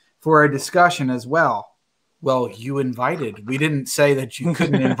for a discussion as well. Well, you invited. We didn't say that you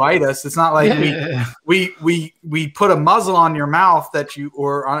couldn't invite us. It's not like we put a muzzle on your mouth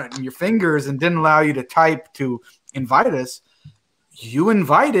or on your fingers and didn't allow you to type to invite us. You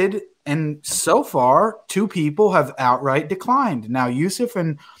invited, and so far 2 people have outright declined. Now, Yusuf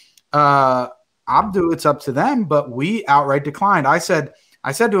and Abdu, it's up to them, but we outright declined. I said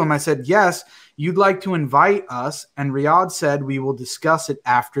to him, yes, you'd like to invite us, and Riyadh said we will discuss it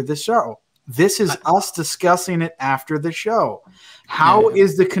after the show. This is us discussing it after the show. How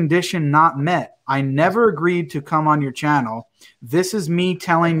is the condition not met? I never agreed to come on your channel. This is me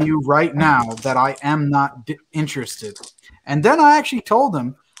telling you right now that I am not interested. And then I actually told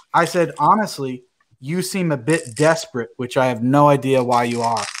him, I said, honestly, you seem a bit desperate, which I have no idea why you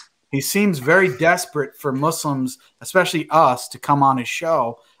are. He seems very desperate for Muslims, especially us, to come on his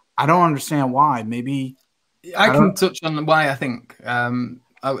show. I don't understand why. Maybe I can touch on why I think.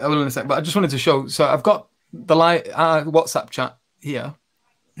 I will in a second, but I just wanted to show. So I've got the WhatsApp chat here.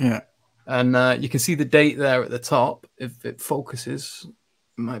 Yeah. And you can see the date there at the top. If it focuses,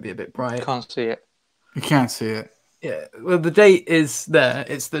 it might be a bit bright. Can't see it. You can't see it. Yeah, well, the date is there.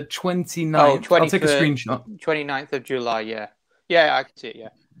 It's the 29th. I'll take a screenshot. 29th of July, yeah. Yeah, I can see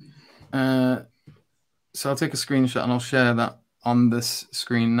it, yeah. So I'll take a screenshot and I'll share that on this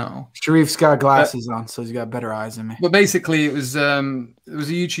screen now. Sharif's got glasses on, so he's got better eyes than me. But basically, it was a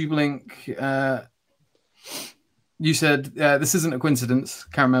YouTube link. You said this isn't a coincidence.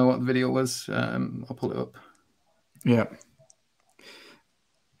 Can't remember what the video was. I'll pull it up. Yeah.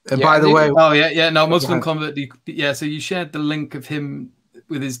 By the way, no, Muslim convert. So you shared the link of him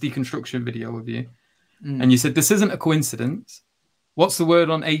with his deconstruction video with you, and you said this isn't a coincidence. What's the word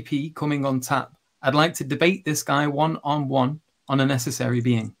on AP coming on tap? I'd like to debate this guy one-on-one on a necessary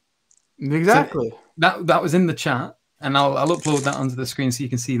being. Exactly. So that was in the chat, and I'll upload that onto the screen so you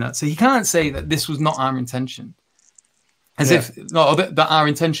can see that. So he can't say that this was not our intention, that our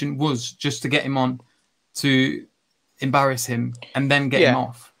intention was just to get him on to embarrass him and then get him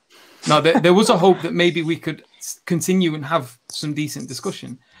off. No, there was a hope that maybe we could continue and have some decent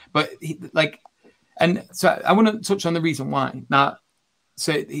discussion, but and so I want to touch on the reason why. Now,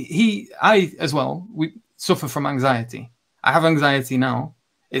 so I as well, we suffer from anxiety. I have anxiety now.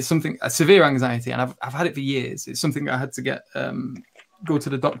 It's a severe anxiety, and I've had it for years. It's something I had to get go to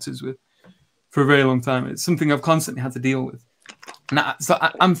the doctors with for a very long time. It's something I've constantly had to deal with. So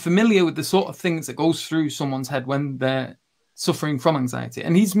I'm familiar with the sort of things that goes through someone's head when they're suffering from anxiety,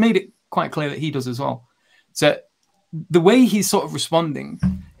 and he's made it quite clear that he does as well. So the way he's sort of responding,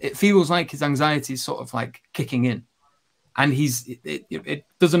 it feels like his anxiety is sort of like kicking in, and it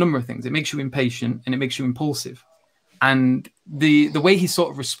does a number of things. It makes you impatient and it makes you impulsive, and the way he's sort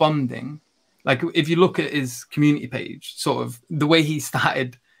of responding, like if you look at his community page, sort of the way he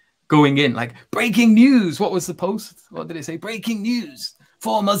started going in, like breaking news. What was the post? What did it say? Breaking news: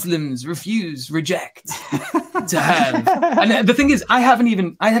 4 Muslims reject to have. And the thing is, I hadn't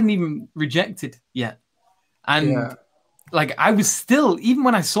even rejected yet, and like I was still, even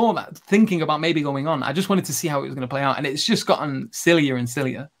when I saw that, thinking about maybe going on. I just wanted to see how it was going to play out, and it's just gotten sillier and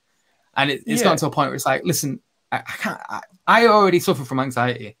sillier, and it's gotten to a point where it's like, listen, I can't. I already suffer from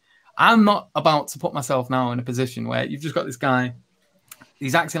anxiety. I'm not about to put myself now in a position where you've just got this guy.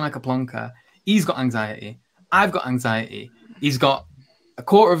 He's acting like a plonker. He's got anxiety. I've got anxiety. He's got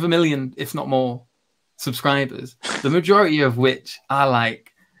 250,000, if not more, subscribers. The majority of which are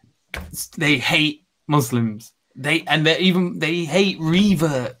like, they hate Muslims. They hate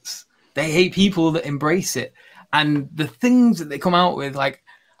reverts. They hate people that embrace it. And the things that they come out with, like,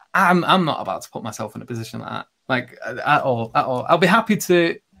 I'm not about to put myself in a position like that, like at all. I'll be happy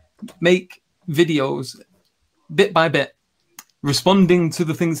to make videos bit by bit, responding to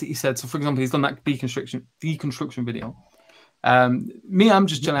the things that he said. So, for example, he's done that deconstruction video. I'm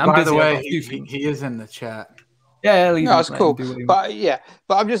just chilling. By the way, he is in the chat. Yeah, no, that's cool. But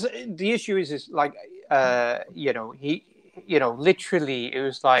I'm just, the issue is like, literally, it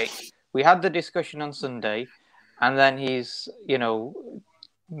was like we had the discussion on Sunday, and then he's,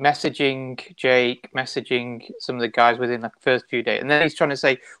 messaging Jake, messaging some of the guys within the first few days, and then he's trying to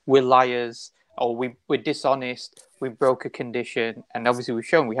say we're liars or we're dishonest. We broke a condition, and obviously we've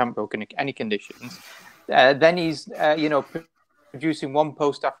shown we haven't broken any conditions. Then he's, producing one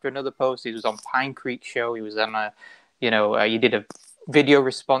post after another post. He was on Pine Creek Show. He was on he did a video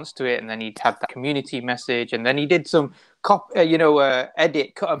response to it, and then he had that community message, and then he did some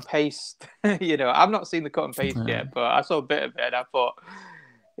edit, cut and paste. I've not seen the cut and paste yet, but I saw a bit of it, and I thought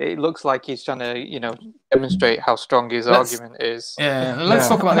it looks like he's trying to, demonstrate how strong his argument is. Yeah, let's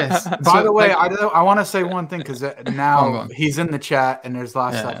talk about this. By the way, I want to say one thing, because now he's in the chat and there's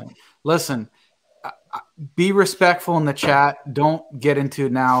lots of stuff. Listen, be respectful in the chat. Don't get into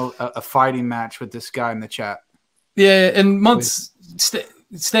now a fighting match with this guy in the chat. Yeah, and mods,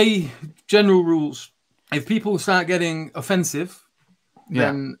 stay general rules. If people start getting offensive,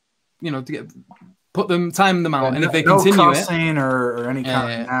 then, time them out. And if they continue cussing or any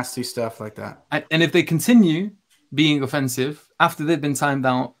kind of nasty stuff like that. And if they continue being offensive after they've been timed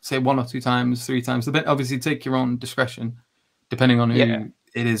out, say 1 or 2 times, 3 times, then obviously take your own discretion, depending on who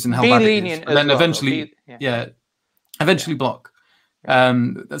it is and how bad it is. And then eventually, eventually block.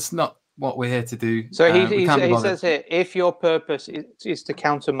 That's not what we're here to do. So he says here, if your purpose is to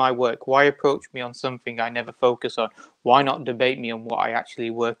counter my work, why approach me on something I never focus on? Why not debate me on what I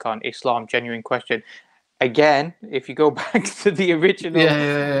actually work on? Islam, genuine question. Again, if you go back to the original,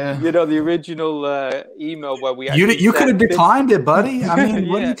 the original email where we you could have declined it, buddy. I mean,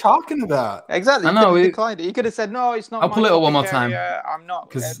 what are you talking about? Exactly. I know. Declined it. You could have said, no, it's not. I'll pull it up one more time. I'm not,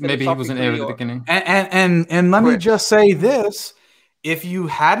 because maybe he wasn't here at the beginning. And let me just say this. if you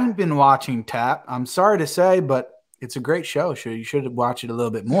hadn't been watching TAP, I'm sorry to say, but it's a great show. Sure, you should watch it a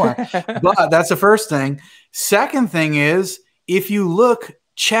little bit more. But that's the first thing. Second thing is, if you look,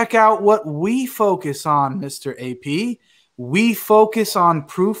 check out what we focus on, Mr. AP. We focus on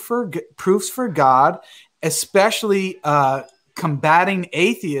proofs for God, especially combating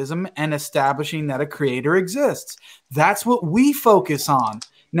atheism and establishing that a creator exists. That's what we focus on.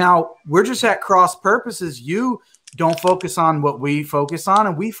 Now, we're just at cross purposes. You don't focus on what we focus on,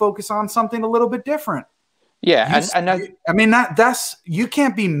 and we focus on something a little bit different. Yeah, I mean that's you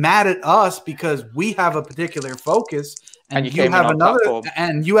can't be mad at us because we have a particular focus and you have another platform.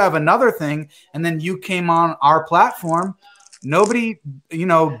 And you have another thing, and then you came on our platform. Nobody,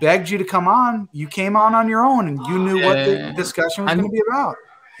 begged you to come on. You came on your own, and you knew what the discussion was going to be about.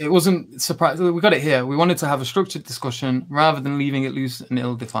 It wasn't surprising. We got it here. We wanted to have a structured discussion rather than leaving it loose and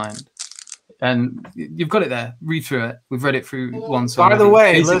ill-defined. And you've got it there. Read through it. We've read it through once. By the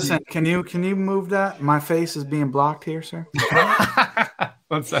way, listen. Can you move that? My face is being blocked here, sir.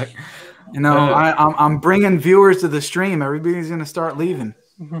 1 sec. I'm bringing viewers to the stream. Everybody's going to start leaving.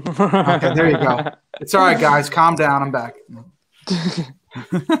 Okay, there you go. It's all right, guys. Calm down. I'm back.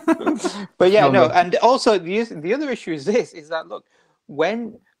 But yeah, no. And also the other issue is this: is that look,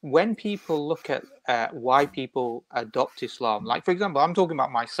 when people look at why people adopt Islam, like for example, I'm talking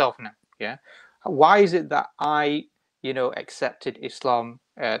about myself now. Yeah, why is it that I, accepted Islam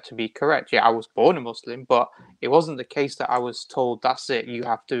to be correct? Yeah, I was born a Muslim, but it wasn't the case that I was told that's it. You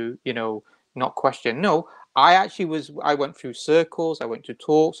have to, not question. No, I went through circles, I went to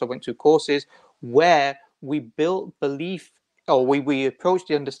talks, I went to courses where we built belief, or we approached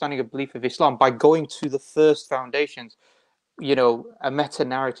the understanding of belief of Islam by going to the first foundations. A meta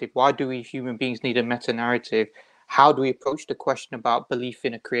narrative. Why do we human beings need a meta narrative? How do we approach the question about belief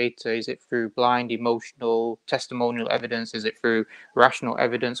in a creator? Is it through blind, emotional, testimonial evidence? Is it through rational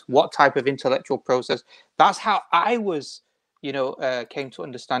evidence? What type of intellectual process? That's how I was, came to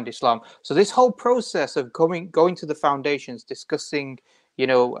understand Islam. So this whole process of going to the foundations, discussing,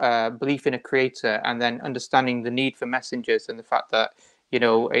 belief in a creator, and then understanding the need for messengers and the fact that,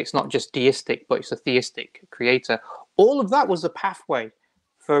 it's not just deistic, but it's a theistic creator. All of that was a pathway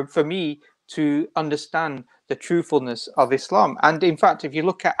for me to understand the truthfulness of Islam. And in fact, if you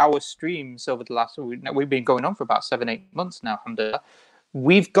look at our streams over the last, we've been going on for about 7-8 months now, alhamdulillah.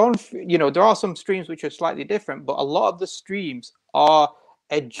 We've gone, there are some streams which are slightly different, but a lot of the streams are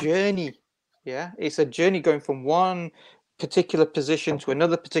a journey. Yeah, it's a journey going from one particular position to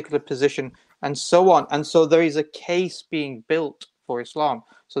another particular position and so on. And so there is a case being built for Islam.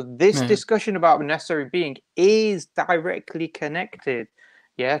 So this discussion about necessary being is directly connected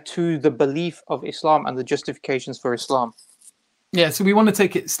to the belief of Islam and the justifications for Islam. Yeah, so we want to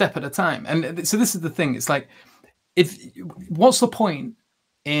take it step at a time. And so this is the thing. It's like, what's the point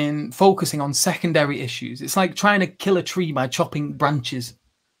in focusing on secondary issues? It's like trying to kill a tree by chopping branches.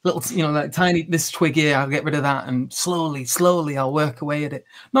 Little, like tiny, this twig here, I'll get rid of that. And slowly, I'll work away at it.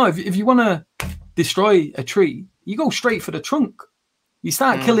 No, if you want to destroy a tree, you go straight for the trunk. You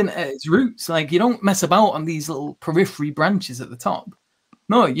start killing it at its roots. Like, you don't mess about on these little periphery branches at the top.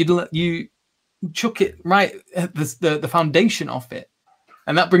 No, you chuck it right at the foundation of it,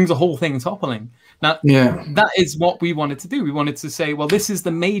 and that brings the whole thing toppling. Now, that is what we wanted to do. We wanted to say, well, this is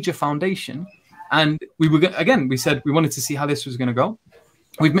the major foundation, and we said we wanted to see how this was going to go.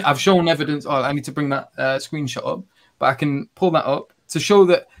 I've shown evidence. Oh, I need to bring that screenshot up, but I can pull that up to show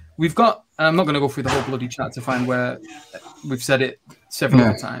that we've got. I'm not going to go through the whole bloody chat to find where we've said it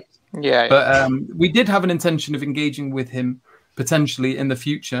several times. Yeah, but we did have an intention of engaging with him potentially in the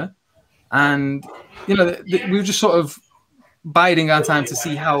future, and we were just sort of biding our time to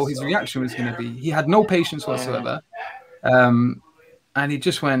see how his reaction was going to be. He had no patience whatsoever, and he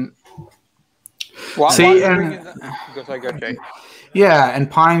just went. Yeah, and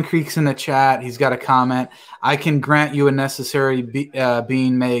Pine Creek's in the chat. He's got a comment. I can grant you a necessary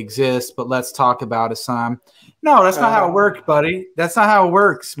being may exist, but let's talk about Islam. No, that's not how it works, buddy. That's not how it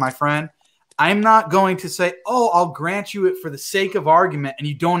works, my friend. I'm not going to say, I'll grant you it for the sake of argument, and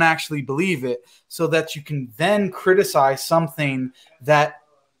you don't actually believe it, so that you can then criticize something that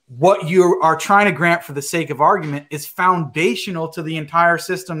what you are trying to grant for the sake of argument is foundational to the entire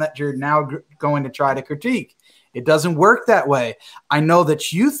system that you're now going to try to critique. It doesn't work that way. I know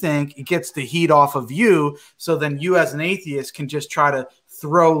that you think it gets the heat off of you, so then you as an atheist can just try to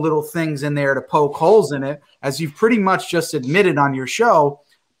throw little things in there to poke holes in it, as you've pretty much just admitted on your show.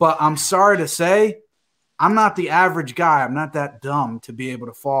 But I'm sorry to say, I'm not the average guy. I'm not that dumb to be able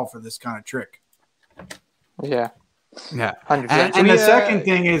to fall for this kind of trick. Yeah. 100%. And the second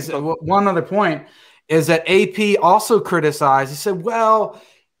thing is, one other point is that AP also criticized. He said, well,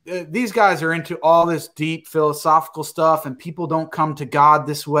 these guys are into all this deep philosophical stuff, and people don't come to God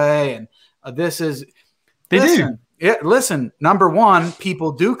this way. And this is they listen, do. Listen, number one,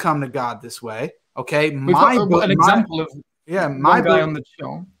 people do come to God this way. Okay, We've got an example of my guy on the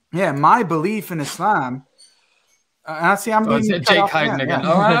show. Yeah, my belief in Islam. I see. I'm being Jake Hayden again.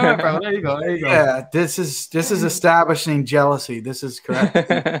 All right, bro. There you go. Yeah, this is establishing jealousy. This is correct.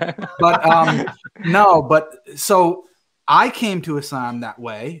 But so I came to Islam that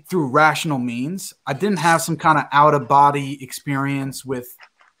way through rational means. I didn't have some kind of out of body experience with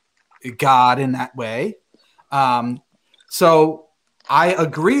God in that way. So I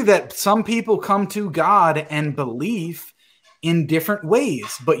agree that some people come to God and belief in different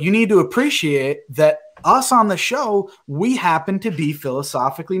ways, but you need to appreciate that us on the show, we happen to be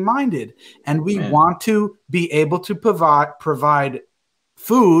philosophically minded, and we want to be able to provide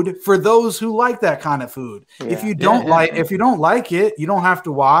food for those who like that kind of food. If you don't like it, you don't have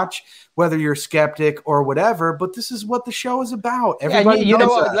to watch, whether you're skeptic or whatever. But this is what the show is about. Everybody, you know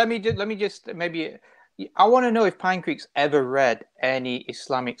what? Let me just maybe. I want to know if Pine Creek's ever read any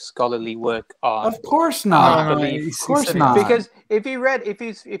Islamic scholarly work on. Of course not. Of course not. Because if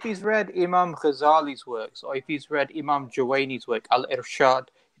he's read Imam Ghazali's works, or if he's read Imam Juwayni's work, Al-Irshad,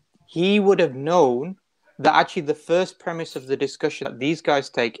 he would have known that actually the first premise of the discussion that these guys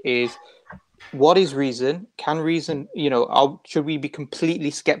take is, what is reason? Can reason, should we be completely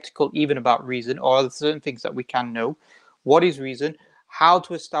skeptical even about reason, or are there certain things that we can know? What is reason? How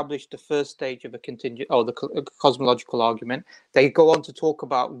to establish the first stage of the cosmological argument. They go on to talk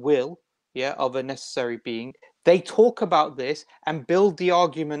about will, of a necessary being. They talk about this and build the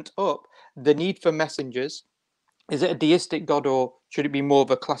argument up. The need for messengers. Is it a deistic God, or should it be more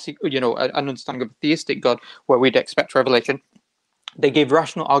of a classic, an understanding of a theistic God where we'd expect revelation? They give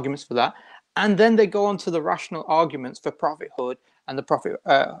rational arguments for that. And then they go on to the rational arguments for prophethood and the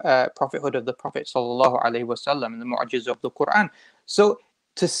prophethood of the Prophet sallallahu alaihi wasallam and the mu'jiz of the Quran. So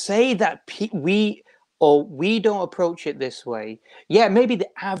to say that we don't approach it this way, maybe the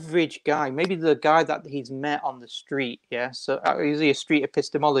average guy, maybe the guy that he's met on the street, so is he a street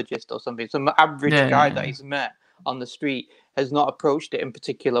epistemologist or something? Some average guy that he's met on the street has not approached it in a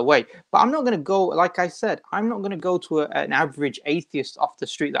particular way. But I'm not going to go, like I said, I'm not going to go to an average atheist off the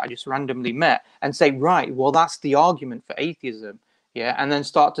street that I just randomly met and say, right, well, that's the argument for atheism. And then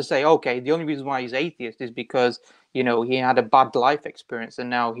start to say, okay, the only reason why he's atheist is because, he had a bad life experience and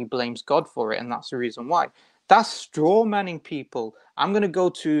now he blames God for it. And that's the reason why. That's straw manning people. I'm going to go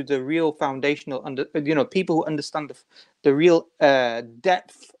to the real foundational, people who understand the real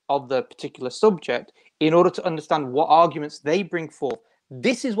depth of the particular subject in order to understand what arguments they bring forth.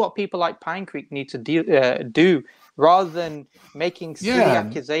 This is what people like Pine Creek need to do, rather than making silly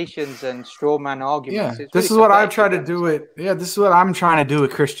accusations and straw man arguments. Yeah. This is what I try to do it. Yeah, this is what I'm trying to do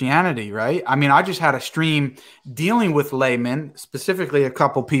with Christianity, right? I mean, I just had a stream dealing with laymen, specifically a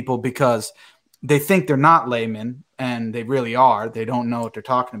couple people, because they think they're not laymen, and they really are. They don't know what they're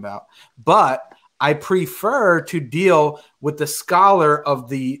talking about. But I prefer to deal with the scholar of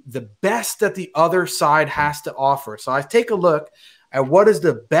the best that the other side has to offer. So I take a look at what is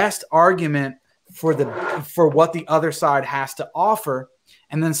the best argument for what the other side has to offer,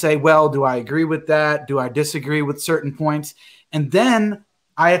 and then say, well, do I agree with that? Do I disagree with certain points? And then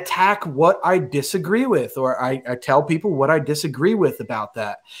I attack what I disagree with, or I tell people what I disagree with about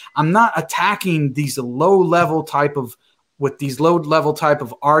that. I'm not attacking these low-level type of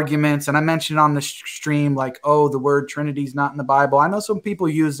arguments. And I mentioned on the stream, like, oh, the word Trinity is not in the Bible. I know some people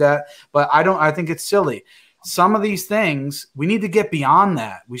use that, but I think it's silly. Some of these things, we need to get beyond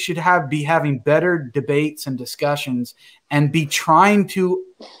that. We should be having better debates and discussions and be trying to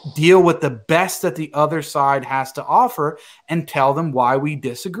deal with the best that the other side has to offer and tell them why we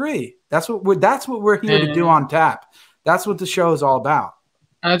disagree. That's what we're here to do on Tap. That's what the show is all about.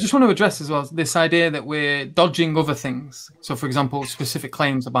 And I just want to address as well this idea that we're dodging other things. So, for example, specific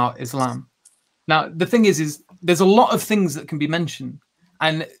claims about Islam. Now, the thing is there's a lot of things that can be mentioned.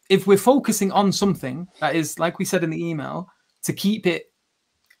 And if we're focusing on something that is, like we said in the email, to keep it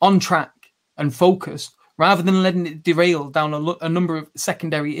on track and focused, rather than letting it derail down a number of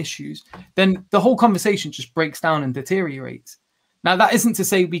secondary issues, then the whole conversation just breaks down and deteriorates. Now, that isn't to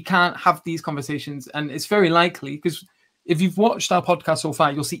say we can't have these conversations. And it's very likely, because if you've watched our podcast so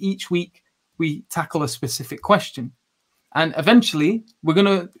far, you'll see each week we tackle a specific question. And eventually, we're going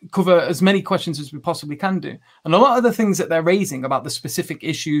to cover as many questions as we possibly can do. And a lot of the things that they're raising about the specific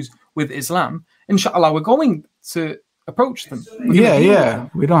issues with Islam, inshallah, we're going to approach them. We don't have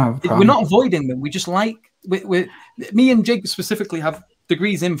a problem. We're not avoiding them. We just me and Jake specifically have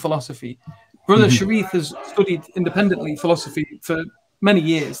degrees in philosophy. Brother Sharif has studied independently philosophy for many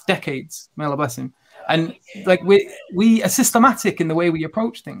years, decades, may Allah bless him. And like we are systematic in the way we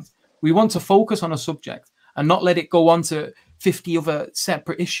approach things. We want to focus on a subject and not let it go on to 50 other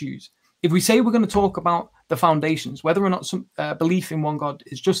separate issues. If we say we're going to talk about the foundations, whether or not some belief in one God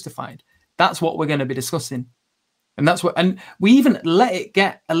is justified, that's what we're going to be discussing. And that's what, and we even let it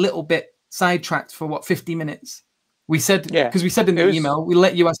get a little bit sidetracked for 50 minutes. We said, because we said in the email, we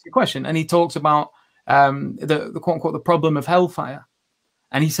let you ask a question, and he talks about the quote unquote the problem of hellfire,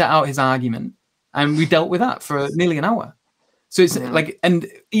 and he set out his argument, and we dealt with that for nearly an hour. So it's like, and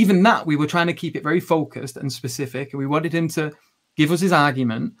even that, we were trying to keep it very focused and specific, and we wanted him to give us his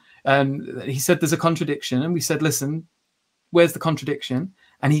argument. And he said there's a contradiction, and we said, listen, where's the contradiction?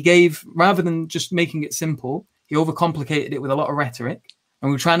 And he gave, rather than just making it simple, he overcomplicated it with a lot of rhetoric. And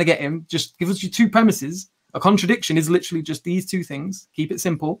we were trying to get him, just give us your two premises. A contradiction is literally just these two things. Keep it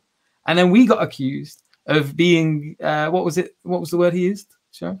simple. And then we got accused of being, what was it? What was the word he used?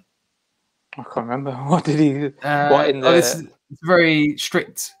 Sure. I can't remember. What did he? What in the? It's very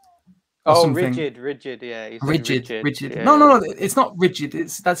strict. Rigid. Yeah. Rigid. Yeah. No. It's not rigid.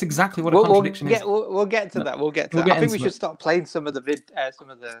 That's exactly what a contradiction is. We'll get to that. We'll get to that. I think we should start playing some of the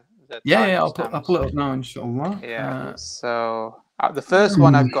I'll pull it up now, inshallah. Yeah. So the first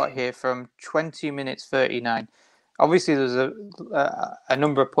one I've got here from 20 minutes 39. Obviously, there's a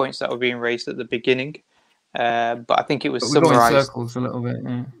number of points that were being raised at the beginning, but I think it was summarized. In circles a little bit.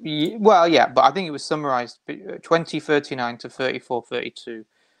 Yeah. But I think it was summarized 2039 to 34:32.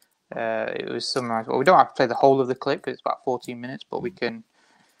 It was summarized. Well, we don't have to play the whole of the clip because it's about 14 minutes, but we can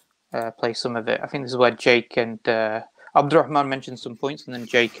play some of it. I think this is where Jake and Abdurrahman mentioned some points, and then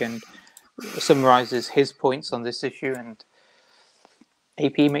Jake summarizes his points on this issue, and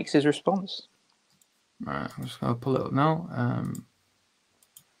AP makes his response. All right, I'm just going to pull it up now.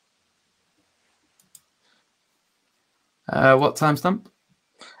 What timestamp?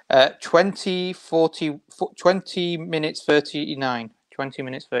 20 minutes 39. 20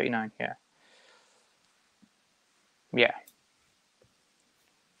 minutes 39, yeah. Yeah.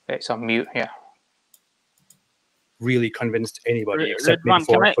 It's on mute, yeah. Really convinced anybody except maybe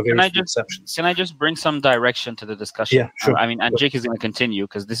for various exceptions. Can I just bring some direction to the discussion? Yeah, sure. I mean, and Jake is going to continue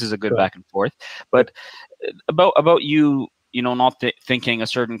because this is a good back and forth. But about you not thinking a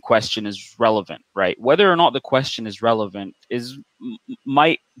certain question is relevant, right? Whether or not the question is relevant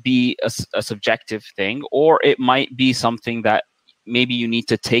might be a subjective thing, or it might be something that maybe you need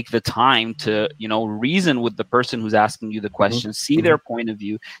to take the time to, reason with the person who's asking you the question, see their point of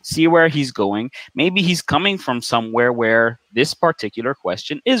view, see where he's going. Maybe he's coming from somewhere where this particular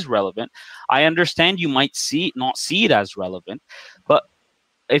question is relevant. I understand you might not see it as relevant, but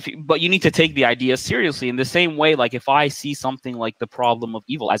you need to take the idea seriously in the same way. Like if I see something like the problem of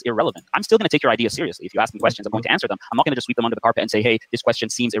evil as irrelevant, I'm still going to take your idea seriously. If you ask me questions, I'm going to answer them. I'm not going to just sweep them under the carpet and say, hey, this question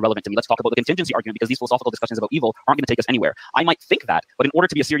seems irrelevant to me. Let's talk about the contingency argument, because these philosophical discussions about evil aren't going to take us anywhere. I might think that, but in order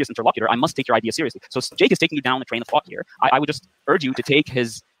to be a serious interlocutor, I must take your idea seriously. So Jake is taking you down the train of thought here. I would just urge you to take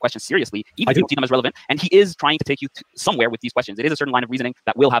his questions seriously, even if you don't see them as relevant. And he is trying to take you somewhere with these questions. It is a certain line of reasoning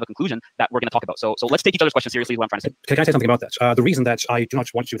that will have a conclusion that we're going to talk about. So let's take each other's questions seriously is what I'm trying to say. Can I say something about that? The reason that I do not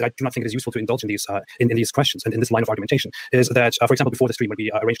think it is useful to indulge in these questions and in this line of argumentation is that, for example, before the stream when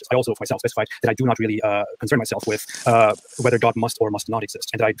we arranged this, I also for myself specified that I do not really concern myself with whether God must or must not exist,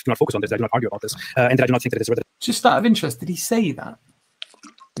 and that I do not focus on this, I do not argue about this, and that I do not think that it is relevant. Just out of interest, did he say that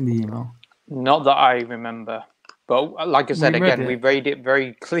in the email? Not that I remember. But like I said, again, we made it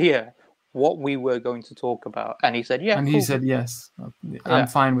very clear what we were going to talk about. And he said, he said, yes. I'm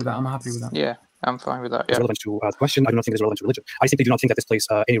fine with that. I'm happy with that. Yeah, I'm fine with that. It's relevant to the question. I do not think it's relevant to religion. I simply do not think that this plays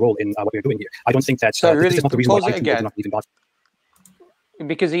any role in what we're doing here. I don't think that this is not the reason why I do not believe in God.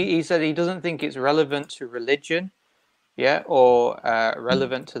 Because he said he doesn't think it's relevant to religion, or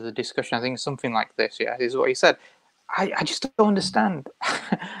relevant to the discussion. I think something like this, is what he said. I just don't understand.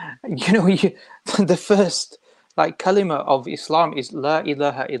 The first kalima of Islam is La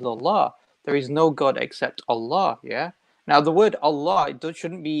ilaha illallah. There is no God except Allah. Now the word Allah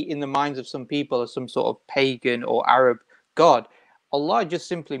shouldn't be in the minds of some people as some sort of pagan or Arab God. Allah just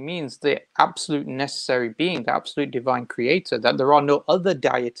simply means the absolute necessary being, the absolute divine creator, that there are no other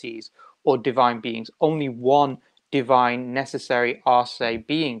deities or divine beings, only one divine necessary arse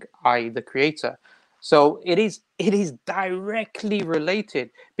being, i.e. the creator. So it is directly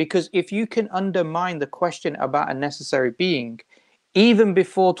related, because if you can undermine the question about a necessary being, even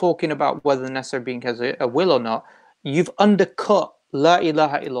before talking about whether the necessary being has a will or not, you've undercut La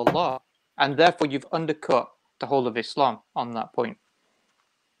ilaha illallah, and therefore you've undercut the whole of Islam on that point.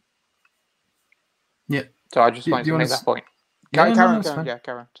 Yeah. So I just wanted to make that point. Karen,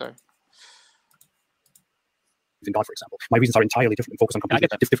 sorry. in God, for example. My reasons are entirely different and focus on completely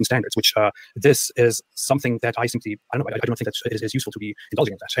different standards, which this is something that I simply, I don't think that it is useful to be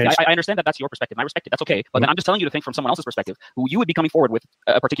indulging in that. I understand that that's your perspective, and I respect it. That's okay. But then I'm just telling you to think from someone else's perspective, who you would be coming forward with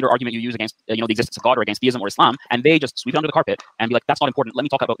a particular argument you use against, the existence of God or against theism or Islam, and they just sweep it under the carpet and be like, that's not important. Let me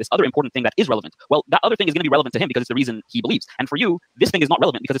talk about this other important thing that is relevant. Well, that other thing is going to be relevant to him because it's the reason he believes. And for you, this thing is not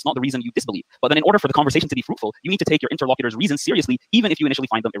relevant because it's not the reason you disbelieve. But then in order for the conversation to be fruitful, you need to take your interlocutor's reasons seriously, even if you initially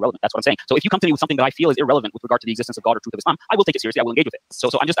find them irrelevant. That's what I'm saying. So if you come to me with something that I feel is irrelevant with regard to the existence of God or truth of Islam, I will take it seriously. I will engage with it. So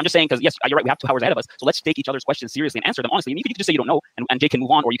I'm just saying, because yes, you're right. We have 2 hours ahead of us. So let's take each other's questions seriously and answer them honestly. And you can just say you don't know, and Jake can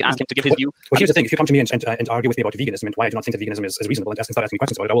move on, or you can ask him to give his view. Well, here's the thing: if you come to me and argue with me about veganism and why I do not think that veganism is reasonable, and start asking me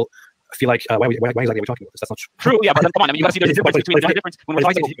questions about it, I will feel like why exactly are we talking about this? That's not true. Yeah, but then come on. I mean, you got to see there's a difference between the difference when we're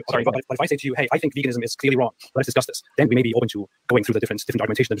talking. But if I say to you, hey, I think veganism is clearly wrong, let's discuss this, then we may be open to going through the different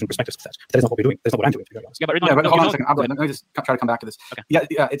argumentation, the different perspectives of that. That is not what we're doing. That's not what I'm doing. Yeah, but hold on a second. Let me just try to come back to this. Okay.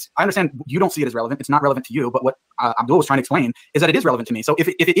 Yeah, I understand you don't see it as relevant. It's not relevant to you, but what Abdul was trying to explain is that it is relevant to me. So if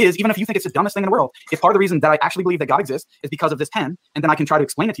it is, even if you think it's the dumbest thing in the world, if part of the reason that I actually believe that God exists is because of this pen, and then I can try to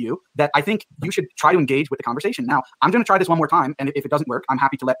explain it to you, that I think you should try to engage with the conversation. Now, I'm going to try this one more time, and if it doesn't work, I'm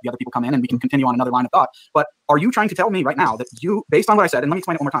happy to let the other people come in and we can continue on another line of thought. But are you trying to tell me right now that you, based on what I said, and let me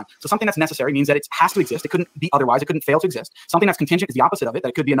explain it one more time. So something that's necessary means that it has to exist. It couldn't be otherwise. It couldn't fail to exist. Something that's contingent is the opposite of it, that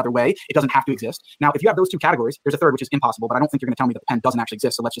it could be another way. It doesn't have to exist. Now, if you have those 2 categories, there's a third, which is impossible, but I don't think you're going to tell me that the pen doesn't actually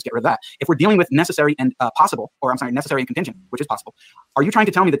exist. So let's just get rid of that. If we're dealing with necessary and necessary and contingent, which is possible, are you trying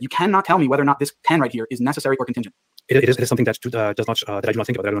to tell me that you cannot tell me whether or not this pen right here is necessary or contingent? It is something that does not that I do not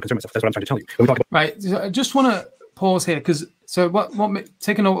think about, that I don't concern myself. That's what I'm trying to tell you. When we talk about right. So I just want to pause here because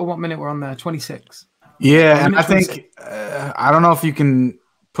take a note of what minute we're on there. 26. Yeah, and I think I don't know if you can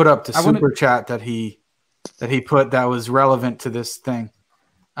put up the super chat that he put that was relevant to this thing,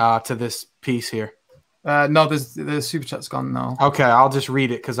 to this piece here. No, the super chat's gone now. Okay, I'll just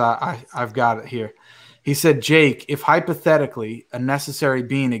read it because I've got it here. He said, Jake, if hypothetically a necessary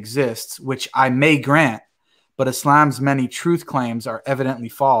being exists, which I may grant, but Islam's many truth claims are evidently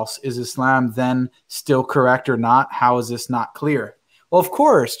false, is Islam then still correct or not? How is this not clear? Well, of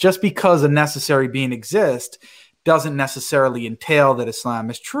course, just because a necessary being exists doesn't necessarily entail that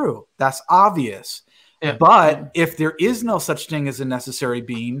Islam is true. That's obvious. Yeah. But if there is no such thing as a necessary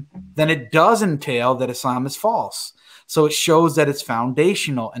being, then it does entail that Islam is false. So it shows that it's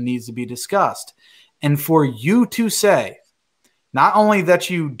foundational and needs to be discussed. And for you to say, not only that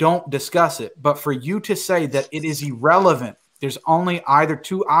you don't discuss it, but for you to say that it is irrelevant, there's only either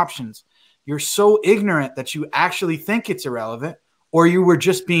 2 options. You're so ignorant that you actually think it's irrelevant, or you were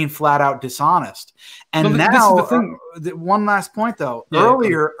just being flat out dishonest. And now, this is the thing. One last point, though. Yeah,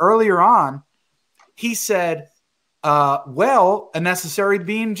 earlier on, he said, well, a necessary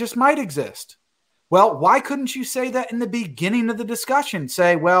being just might exist. Well, why couldn't you say that in the beginning of the discussion?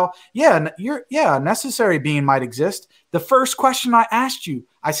 Say, well, a necessary being might exist. The first question I asked you,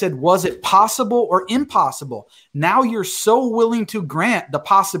 I said, was it possible or impossible? Now you're so willing to grant the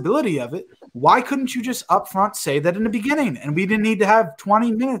possibility of it. Why couldn't you just upfront say that in the beginning? And we didn't need to have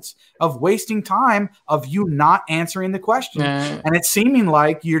 20 minutes of wasting time of you not answering the question. And it's seeming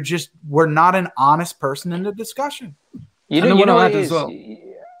like we're not an honest person in the discussion. You know what as well.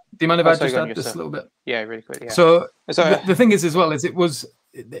 Do you mind if I just add this a little bit? Yeah, really quick. Yeah. So the thing is, as well, is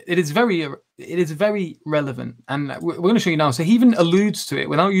it is very relevant, and we're going to show you now. So he even alludes to it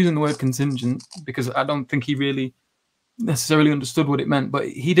without using the word contingent, because I don't think he really necessarily understood what it meant, but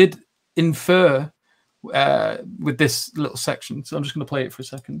he did infer with this little section. So I'm just going to play it for a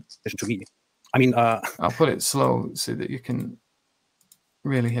second. I mean, I'll put it slow so that you can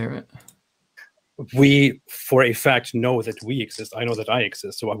really hear it. We, for a fact, know that we exist. I know that I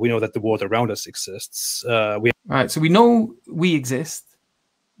exist. So we know that the world around us exists. Right. So we know we exist.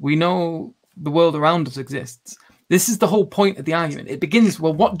 We know the world around us exists. This is the whole point of the argument. It begins,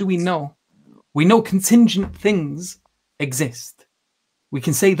 well, what do we know? We know contingent things exist. We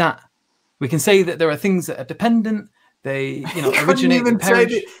can say that. We can say that there are things that are dependent. They, originate and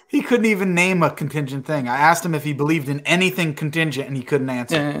perish. He couldn't even name a contingent thing. I asked him if he believed in anything contingent, and he couldn't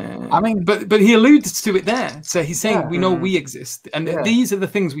answer. I mean, but he alludes to it there. So he's saying we know we exist, and these are the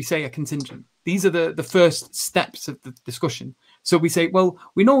things we say are contingent. These are the first steps of the discussion. So we say, well,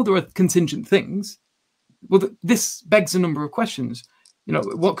 we know there are contingent things. Well, this begs a number of questions.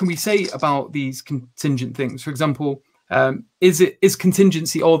 What can we say about these contingent things? For example, is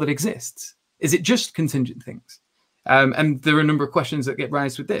contingency all that exists? Is it just contingent things? And there are a number of questions that get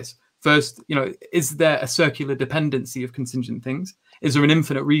raised with this. First, is there a circular dependency of contingent things? Is there an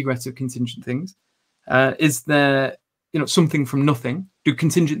infinite regress of contingent things? Is there, something from nothing? Do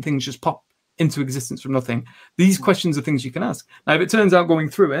contingent things just pop into existence from nothing? These questions are things you can ask. Now, if it turns out going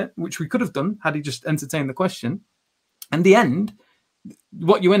through it, which we could have done had he just entertained the question, In the end,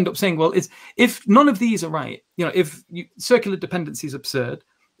 what you end up saying, well, is if none of these are right, if circular dependency is absurd,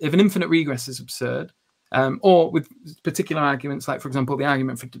 if an infinite regress is absurd, or with particular arguments, like, for example, the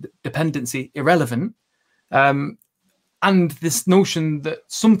argument for dependency irrelevant, and this notion that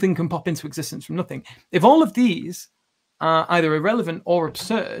something can pop into existence from nothing, if all of these are either irrelevant or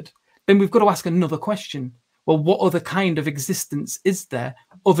absurd, then we've got to ask another question. Well, what other kind of existence is there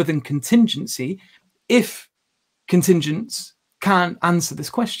other than contingency, if contingents can't answer this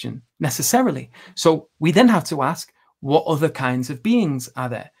question necessarily? So we then have to ask, what other kinds of beings are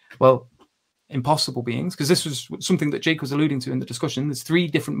there? Well, impossible beings, because this was something that Jake was alluding to in the discussion. There's 3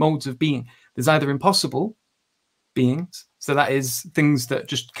 different modes of being. There's either impossible beings, so that is things that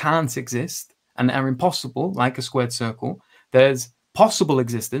just can't exist and are impossible, like a squared circle. There's possible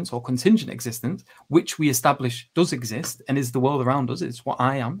existence or contingent existence, which we establish does exist and is the world around us. It's what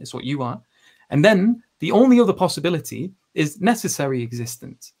I am, it's what you are. And then the only other possibility is necessary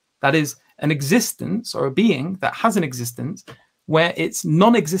existence. That is an existence or a being that has an existence where its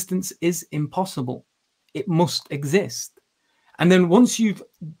non-existence is impossible. It must exist. And then once you've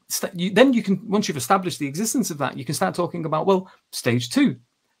established the existence of that, you can start talking about, well, stage 2.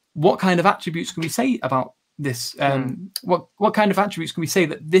 What kind of attributes can we say about this? What kind of attributes can we say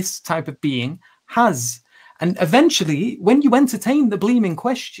that this type of being has? And eventually, when you entertain the Bleeming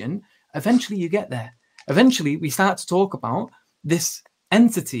question, eventually you get there. Eventually, we start to talk about this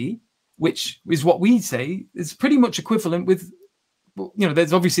entity, which is what we say is pretty much equivalent with,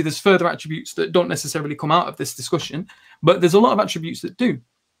 there's further attributes that don't necessarily come out of this discussion, but there's a lot of attributes that do.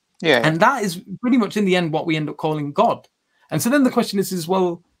 Yeah. And that is pretty much in the end what we end up calling God. And so then the question is,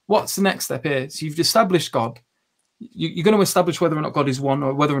 well, what's the next step here? So you've established God. You're going to establish whether or not God is one,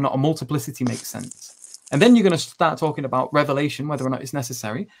 or whether or not a multiplicity makes sense. And then you're going to start talking about revelation, whether or not it's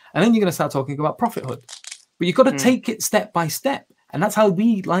necessary. And then you're going to start talking about prophethood. But you've got to take it step by step. And that's how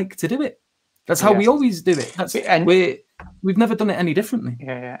we like to do it. That's how we always do it. We've never done it any differently.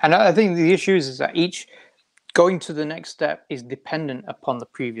 Yeah. And I think the issue is that each going to the next step is dependent upon the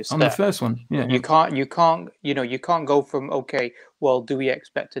previous step. On the first one. Yeah. You can't go from, okay, well, do we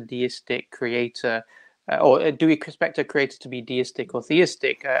expect a deistic creator, or do we expect a creator to be deistic or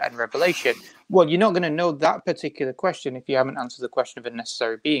theistic and revelation? Well, you're not going to know that particular question if you haven't answered the question of a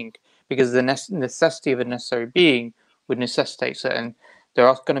necessary being, because the necessity of a necessary being would necessitate there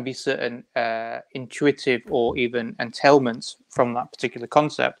are going to be certain intuitive or even entailments from that particular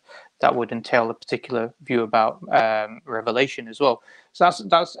concept that would entail a particular view about revelation as well. So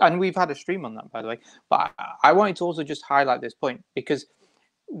that's, and we've had a stream on that, by the way. But I wanted to also just highlight this point, because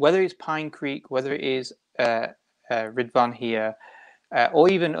whether it's Pine Creek, whether it is Ridvan here, or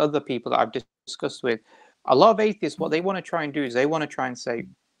even other people that I've discussed with, a lot of atheists, what they want to try and do is they want to try and say,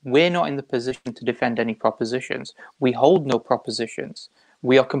 we're not in the position to defend any propositions. We hold no propositions.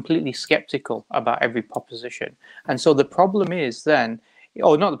 We are completely skeptical about every proposition. And so the problem is then,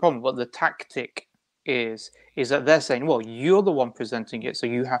 or not the problem, but the tactic is that they're saying, well, you're the one presenting it, so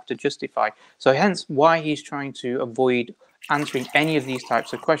you have to justify. So hence why he's trying to avoid answering any of these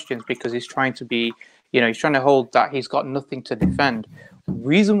types of questions, because he's trying to be, he's trying to hold that he's got nothing to defend.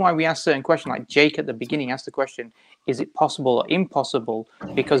 Reason why we ask certain questions, like Jake at the beginning asked the question, is it possible or impossible?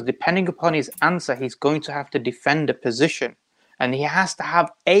 Because depending upon his answer, he's going to have to defend a position, and he has to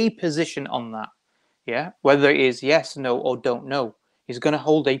have a position on that. Yeah, whether it is yes, no, or don't know, he's going to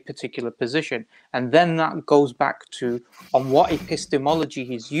hold a particular position, and then that goes back to on what epistemology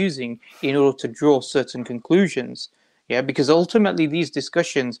he's using in order to draw certain conclusions. Yeah, because ultimately these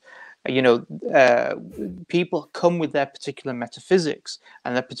discussions, people come with their particular metaphysics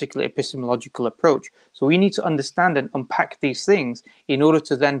and their particular epistemological approach. So we need to understand and unpack these things in order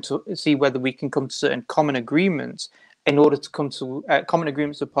to then to see whether we can come to certain common agreements, in order to come to common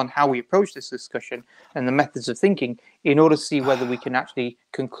agreements upon how we approach this discussion and the methods of thinking, in order to see whether we can actually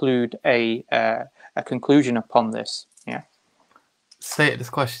conclude a conclusion upon this. Yeah. State this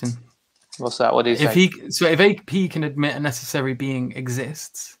question. What's that? What is if AP can admit a necessary being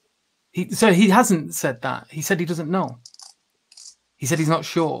exists, he hasn't said that. He said he doesn't know. He said he's not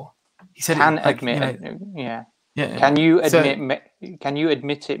sure. He said can admit. Yeah. Can you admit? Can you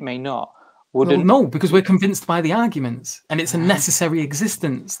admit it may not? Well, no, because we're convinced by the arguments, and it's a necessary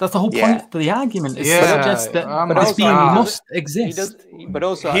existence. That's the whole point of the argument. Is to suggest that this being must exist.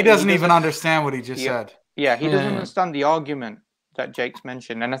 He doesn't even understand what he just said. Yeah, he doesn't understand the argument that Jake's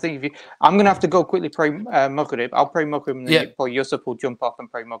mentioned. And I think I'm going to have to go quickly pray Maghrib. I'll pray Maghrib, and then Yusuf will jump off and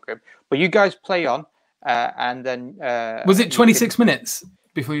pray Maghrib. But you guys play on, and then was it 26 minutes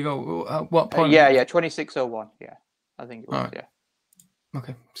before you go? What point? 26:01. Yeah, I think it was. Right. Yeah.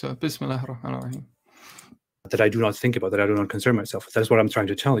 Okay, so Bismillah ar-Rahman ar-Rahim. that I do not think about, that I do not concern myself with. That's what I'm trying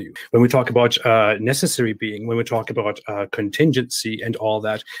to tell you. When we talk about necessary being, when we talk about contingency and all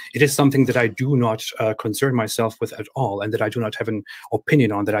that, it is something that I do not concern myself with at all, and that I do not have an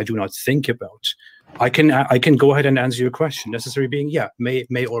opinion on, that I do not think about. I can go ahead and answer your question. Necessary being, yeah,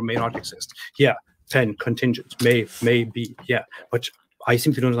 may or may not exist. Yeah, 10 contingent, may be, yeah. But I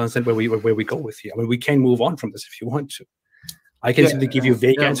simply don't understand where we go with here. I mean, we can move on from this if you want to. I can simply give you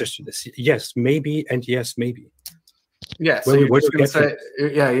vague answers to this. Yes, maybe, and yes, maybe. Yeah, so you're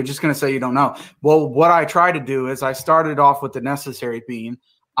just going to say you don't know. Well, what I tried to do is I started off with the necessary being.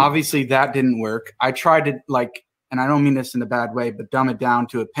 Obviously, that didn't work. I tried to, like, and I don't mean this in a bad way, but dumb it down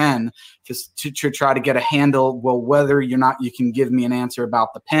to a pen just to try to get a handle, well, whether or not you can give me an answer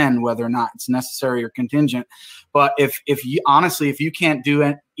about the pen, whether or not it's necessary or contingent. But if you honestly, if you can't do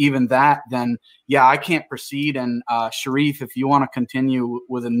it, even that, then yeah, I can't proceed. And Sharif, if you want to continue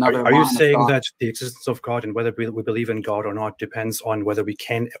with another, are you saying that the existence of God and whether we believe in God or not depends on whether we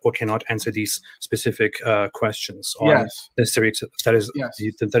can or cannot answer these specific questions? Yes. Necessary. That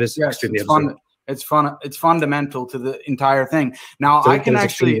is extremely absurd. It's fundamental to the entire thing. Now, I can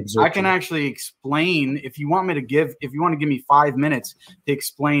actually explain, if you want to give me 5 minutes to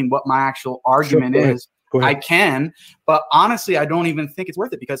explain what my actual argument is. I can, but honestly, I don't even think it's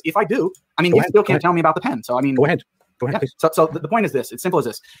worth it, because if I do, I mean, you still can't tell me about the pen. So I mean, go ahead. Yeah. So the point is this. It's simple as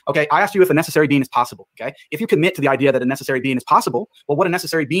this. Okay, I asked you if a necessary being is possible. Okay, if you commit to the idea that a necessary being is possible, well, what a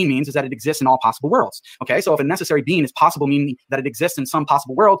necessary being means is that it exists in all possible worlds. Okay, so if a necessary being is possible, meaning that it exists in some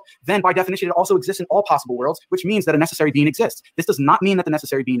possible world, then by definition, it also exists in all possible worlds, which means that a necessary being exists. This does not mean that the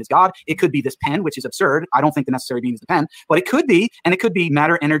necessary being is God. It could be this pen, which is absurd. I don't think the necessary being is the pen, but it could be, and it could be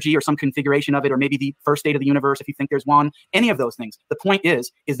matter, energy, or some configuration of it, or maybe the first state of the universe, if you think there's one, any of those things. The point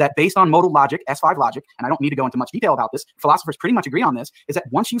is that based on modal logic, S5 logic, and I don't need to go into much detail about this, philosophers pretty much agree on this, is that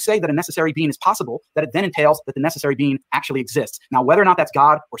once you say that a necessary being is possible, that it then entails that the necessary being actually exists. Now, whether or not that's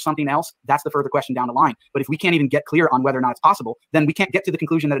God or something else, that's the further question down the line. But if we can't even get clear on whether or not it's possible, then we can't get to the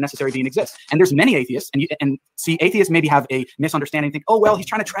conclusion that a necessary being exists. And there's many atheists, and see, atheists maybe have a misunderstanding, think, oh, well, he's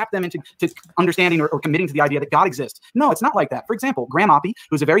trying to trap them into understanding or committing to the idea that God exists. No, it's not like that. For example, Graham Oppy,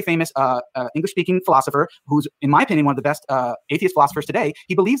 who's a very famous English-speaking philosopher, who's, in my opinion, one of the best atheist philosophers today,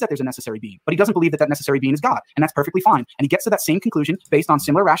 he believes that there's a necessary being, but he doesn't believe that that necessary being is God, and that's perfectly fine. And he gets to that same conclusion based on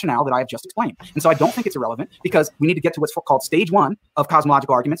similar rationale that I have just explained. And so I don't think it's irrelevant, because we need to get to what's called stage one of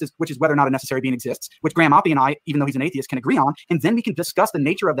cosmological arguments, which is whether or not a necessary being exists, which Graham Oppy and I, even though he's an atheist, can agree on, and then we can discuss the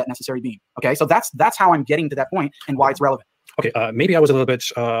nature of that necessary being. Okay, so that's how I'm getting to that point and why it's relevant. Okay, maybe I was a little bit,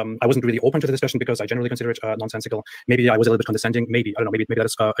 I wasn't really open to the discussion because I generally consider it nonsensical. Maybe I was a little bit condescending. Maybe, I don't know, maybe that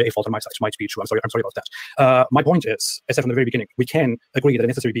is a fault on my side. It might be true. I'm sorry about that. My point is, as I said from the very beginning, we can agree that a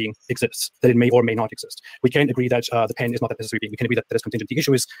necessary being exists, that it may or may not exist. We can agree that the pen is not that necessary being. We can agree that that is contingent. The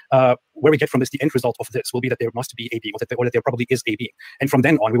issue is where we get from this, the end result of this will be that there must be a being, or that there probably is a being. And from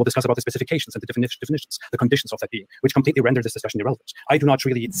then on, we will discuss about the specifications and the definitions, the conditions of that being, which completely render this discussion irrelevant. I do not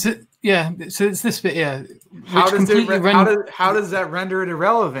really... So it's this bit, yeah. How does that render it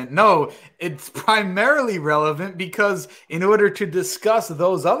irrelevant? No, it's primarily relevant because in order to discuss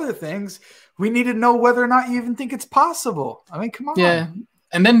those other things, we need to know whether or not you even think it's possible. I mean, come on. Yeah.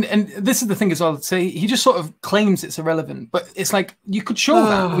 And this is the thing as well. Say he just sort of claims it's irrelevant, but it's like you could show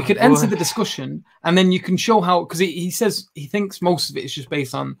that. We could enter the discussion, and then you can show how, because he says he thinks most of it is just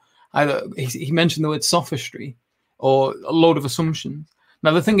based on either he mentioned the word sophistry or a load of assumptions.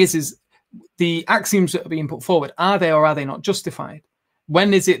 Now the thing is the axioms that are being put forward, are they or are they not justified?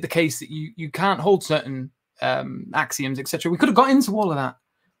 When is it the case that you can't hold certain axioms, etc.? We could have got into all of that.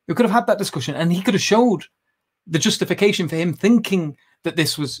 We could have had that discussion, and he could have showed the justification for him thinking that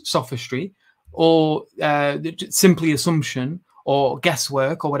this was sophistry or simply assumption or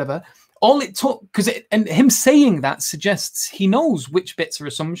guesswork or whatever. All it took, and him saying that suggests he knows which bits are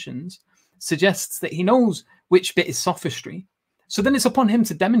assumptions, suggests that he knows which bit is sophistry. So then it's upon him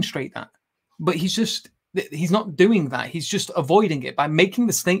to demonstrate that. But he's not doing that. He's just avoiding it by making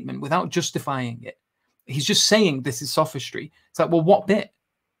the statement without justifying it. He's just saying this is sophistry. It's like, well, what bit?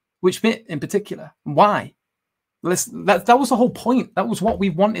 Which bit in particular? Why? That was the whole point. That was what we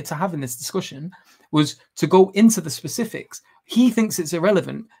wanted to have in this discussion, was to go into the specifics. He thinks it's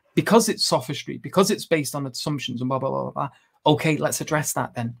irrelevant because it's sophistry, because it's based on assumptions and blah, blah, blah, blah. Okay, let's address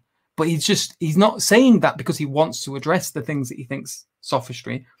that then. But he's not saying that because he wants to address the things that he thinks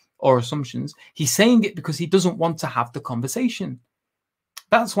sophistry or assumptions. He's saying it because he doesn't want to have the conversation.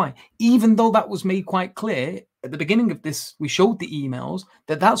 That's why, even though that was made quite clear at the beginning of this, we showed the emails,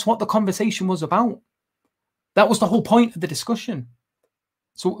 that's what the conversation was about. That was the whole point of the discussion.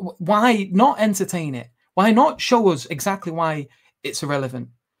 So why not entertain it? Why not show us exactly why it's irrelevant?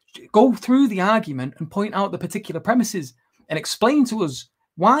 go through the argument and point out the particular premises and explain to us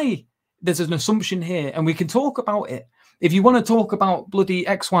why there's an assumption here, and we can talk about it. If you want to talk about bloody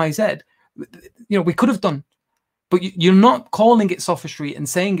XYZ, we could have done, but you're not calling it sophistry and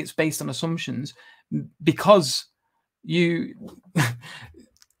saying it's based on assumptions because you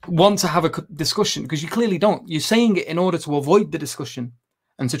want to have a discussion, because you clearly don't. You're saying it in order to avoid the discussion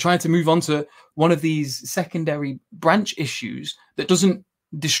and to try to move on to one of these secondary branch issues that doesn't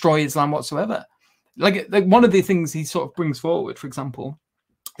destroy Islam whatsoever. Like one of the things he sort of brings forward, for example,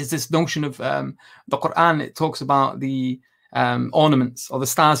 is this notion of the Quran. It talks about the ornaments, or the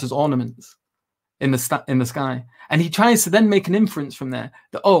stars as ornaments in the sky, and he tries to then make an inference from there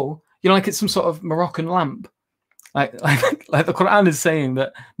that like it's some sort of Moroccan lamp. Like the Quran is saying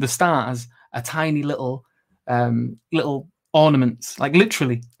that the stars are tiny little ornaments, like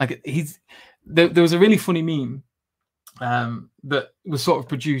literally. Like there was a really funny meme that was sort of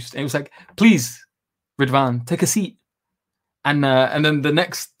produced, and it was like, "Please, Ridvan, take a seat," and then the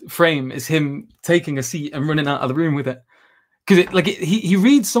next frame is him taking a seat and running out of the room with it, because he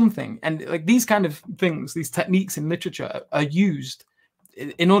reads something, and like these kind of things, these techniques in literature are used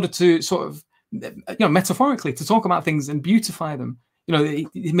in order to sort of, metaphorically, to talk about things and beautify them.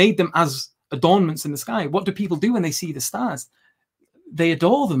 He made them as adornments in the sky. What do people do when they see the stars? They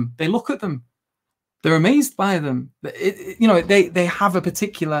adore them. They look at them. They're amazed by them. They have a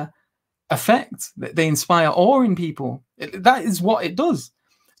particular effect. They inspire awe in people. That is what it does.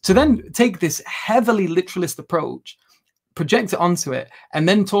 To then take this heavily literalist approach, project it onto it, and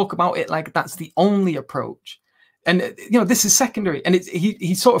then talk about it like that's the only approach. And this is secondary. And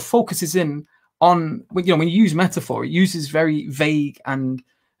he sort of focuses in on, when you use metaphor, it uses very vague and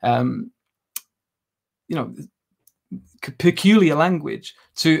peculiar language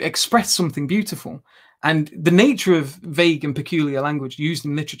to express something beautiful. And the nature of vague and peculiar language used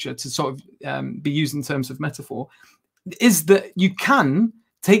in literature to sort of be used in terms of metaphor is that you can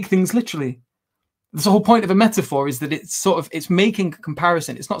take things literally. The whole point of a metaphor is that it's making a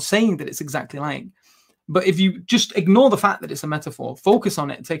comparison. It's not saying that it's exactly like. But if you just ignore the fact that it's a metaphor, focus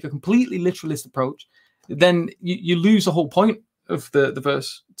on it, and take a completely literalist approach, then you lose the whole point of the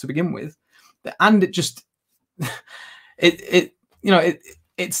verse to begin with. And it just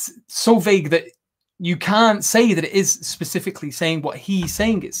it's so vague that you can't say that it is specifically saying what he's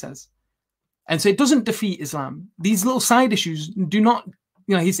saying it says. And so it doesn't defeat Islam. These little side issues do not,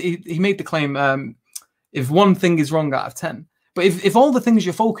 he made the claim, if one thing is wrong out of 10. But if all the things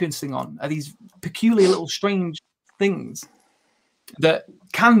you're focusing on are these peculiar little strange things that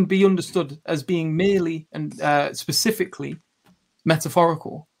can be understood as being merely and specifically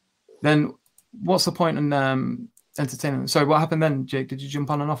metaphorical, then what's the point in entertaining them? Sorry, what happened then, Jake? Did you jump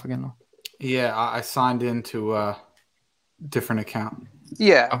on and off again? Or? Yeah, I signed into a different account.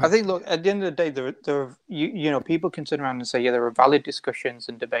 Yeah, okay. I think, look, at the end of the day, there are people can turn around and say, there are valid discussions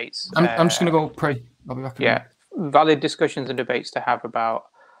and debates. I'm just going to go pray. I'll be back. Yeah, valid discussions and debates to have about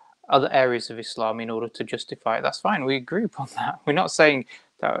other areas of Islam in order to justify it. That's fine. We agree upon that. We're not saying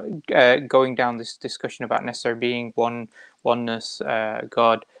that going down this discussion about necessarily being oneness,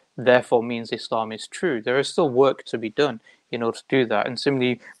 God, therefore means Islam is true. There is still work to be done in order to do that, and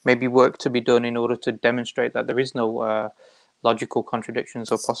similarly, maybe work to be done in order to demonstrate that there is no logical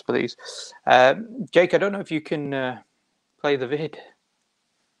contradictions or possibilities. Jake, I don't know if you can play the vid.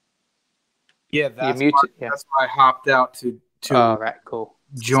 Yeah, that's why I hopped out to all right, cool.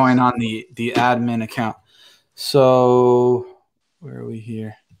 Join on the admin account. So where are we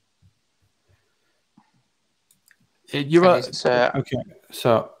here? You're okay.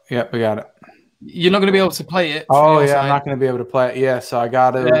 So yeah, we got it. You're not going to be able to play it. Oh yeah, I'm not going to be able to play it. Yeah, so I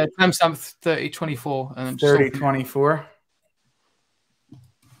got to timestamp 3024 and 3024.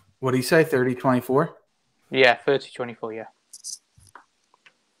 What do you say? 3024? Yeah, 3024. Yeah.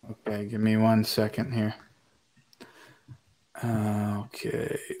 Okay, give me 1 second here.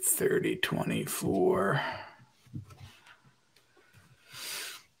 Okay, 3024.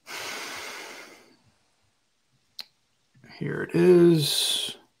 Here it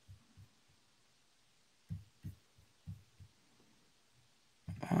is.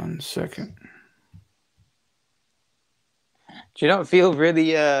 One second. Do you not feel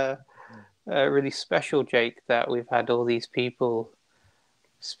really, really special, Jake, that we've had all these people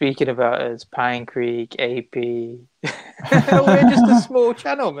speaking about us, Pine Creek, AP? We're just a small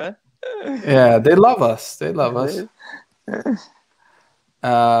channel, man. Yeah, they love us. They love us.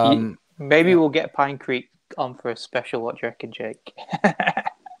 Maybe we'll get Pine Creek on for a special. What do you reckon, Jake?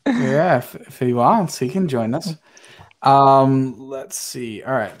 Yeah, if he wants, he can join us. Let's see.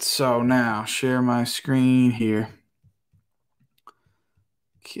 All right, so now share my screen here.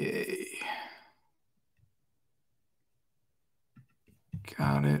 Okay.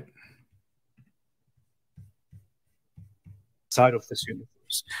 Got it. Side of this universe.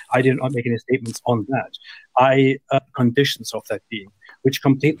 I did not make any statements on that. I conditions of that being, which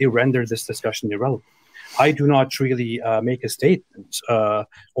completely render this discussion irrelevant. I do not really make a statement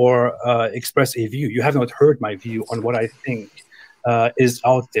or express a view. You have not heard my view on what I think is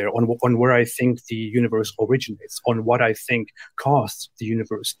out there, on where I think the universe originates, on what I think caused the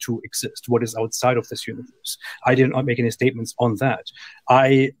universe to exist, what is outside of this universe. I did not make any statements on that.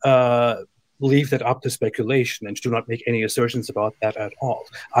 I leave that up to speculation and do not make any assertions about that at all.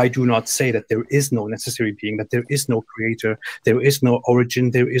 I do not say that there is no necessary being, that there is no creator, there is no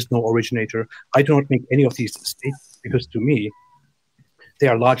origin, there is no originator. I do not make any of these statements because to me, they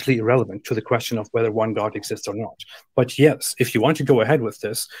are largely irrelevant to the question of whether one God exists or not. But yes, if you want to go ahead with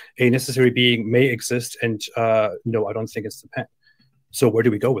this, a necessary being may exist, and no, I don't think it's the pen. So where do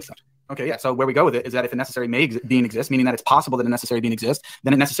we go with that? Okay, yeah. So where we go with it is that if a necessary being exists, meaning that it's possible that a necessary being exists,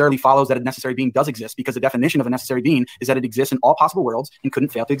 then it necessarily follows that a necessary being does exist, because the definition of a necessary being is that it exists in all possible worlds and couldn't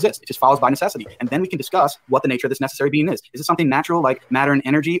fail to exist. It just follows by necessity. And then we can discuss what the nature of this necessary being is. Is it something natural like matter and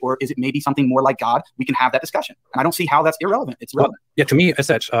energy, or is it maybe something more like God? We can have that discussion. And I don't see how that's irrelevant. It's relevant. Well, yeah, to me, as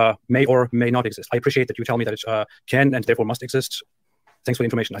such, may or may not exist. I appreciate that you tell me that it can and therefore must exist. Thanks for the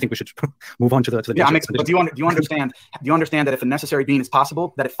information. I think we should move on to the yeah. But do you understand? Do you understand that if a necessary being is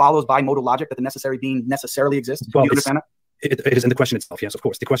possible, that it follows by modal logic that the necessary being necessarily exists? Well, do you understand that? It is in the question itself, yes, of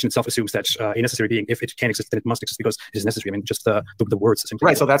course. The question itself assumes that a necessary being, if it can exist, then it must exist because it is necessary. I mean, just the words simply.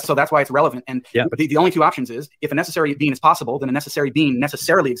 Right. So that's why it's relevant. And yeah, but the only two options is if a necessary being is possible, then a necessary being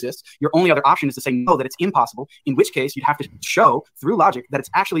necessarily exists. Your only other option is to say no, that it's impossible. In which case, you'd have to show through logic that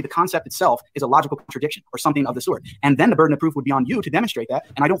it's actually the concept itself is a logical contradiction or something of the sort. And then the burden of proof would be on you to demonstrate that.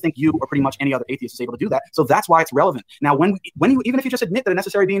 And I don't think you or pretty much any other atheist is able to do that. So that's why it's relevant. Now, when you even if you just admit that a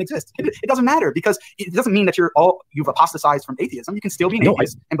necessary being exists, it doesn't matter, because it doesn't mean that you've apostatized from atheism. You can still be an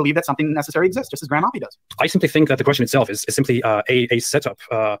atheist and believe that something necessary exists, just as Graham Oppy does. I simply think that the question itself is simply a setup.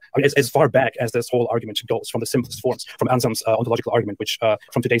 I mean, as far back as this whole argument goes, from the simplest forms, from Anselm's ontological argument, which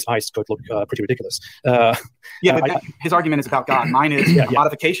from today's eyes could look pretty ridiculous. But his argument is about God. Mine is a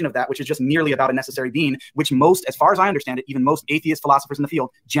modification of that, which is just merely about a necessary being, which most, as far as I understand it, even most atheist philosophers in the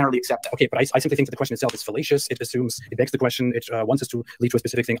field generally accept that. Okay, but I simply think that the question itself is fallacious. It assumes, it begs the question, it wants us to lead to a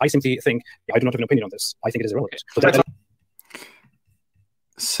specific thing. I simply think, I do not have an opinion on this. I think it is irrelevant. Okay. So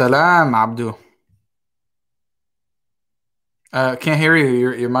Salam, Abdu. Can't hear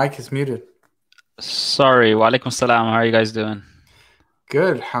you. Your mic is muted. Sorry. Wa alaikum salam. How are you guys doing?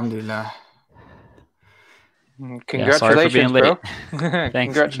 Good, alhamdulillah. Congratulations, sorry for being late.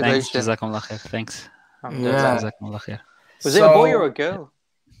 Thanks. Congratulations. Jazakumullah khair. Thanks. Yeah. Jazakumullah khair. Was it a boy or a girl?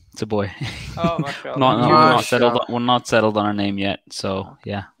 It's a boy. Oh, mashallah. We're not settled on our name yet, so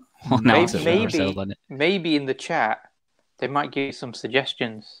yeah. Maybe in the chat they might give you some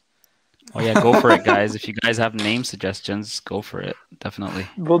suggestions. Oh yeah, go for it, guys. If you guys have name suggestions, go for it. Definitely.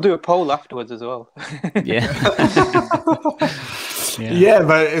 We'll do a poll afterwards as well. Yeah. Yeah,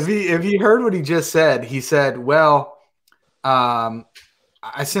 but if he heard what he just said, he said, well, I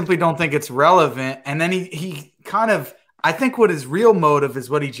simply don't think it's relevant. And then he kind of, I think what his real motive is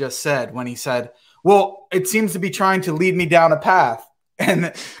what he just said when he said, well, it seems to be trying to lead me down a path.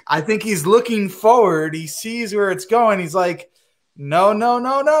 And I think he's looking forward. He sees where it's going. He's like, no.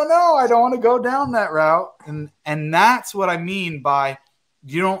 I don't want to go down that route. And that's what I mean by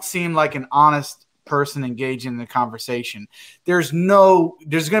you don't seem like an honest person engaging in the conversation. There's going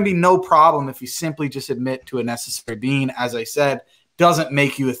to be no problem if you simply just admit to a necessary being. As I said, doesn't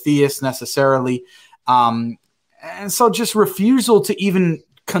make you a theist necessarily. And so just refusal to even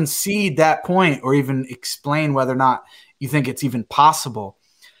concede that point or even explain whether or not you think it's even possible,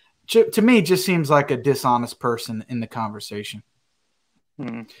 to me, just seems like a dishonest person in the conversation.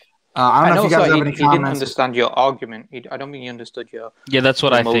 I don't know if you guys have any comments. He didn't understand your argument. I don't think he understood your. Yeah, that's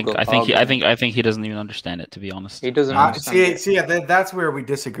what I think. I think he doesn't even understand it, to be honest. He doesn't understand it. That's where we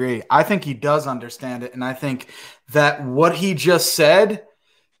disagree. I think he does understand it, and I think that what he just said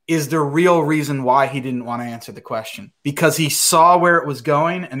is the real reason why he didn't want to answer the question, because he saw where it was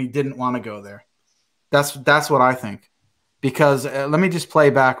going and he didn't want to go there. That's what I think. Because let me just play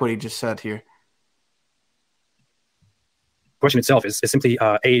back what he just said here. The question itself is simply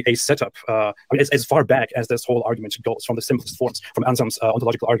a setup. I mean, as far back as this whole argument goes, from the simplest forms, from Anselm's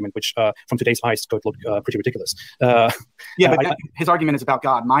ontological argument, which from today's eyes could look pretty ridiculous. But his argument is about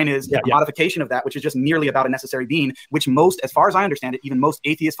God. Mine is a modification of that, which is just merely about a necessary being, which most, as far as I understand it, even most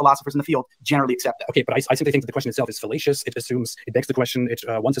atheist philosophers in the field generally accept that. Okay, but I simply think that the question itself is fallacious. It assumes, it begs the question, it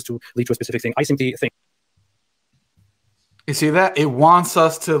wants us to lead to a specific thing. I simply think. You see that? It wants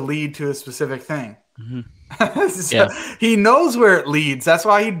us to lead to a specific thing. Mm-hmm. So yeah. He knows where it leads. That's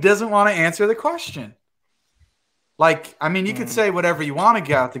why he doesn't want to answer the question. Like, I mean, you could say whatever you want to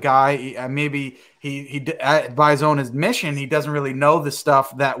get the guy. Maybe he by his own admission, he doesn't really know the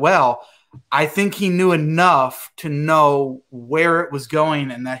stuff that well. I think he knew enough to know where it was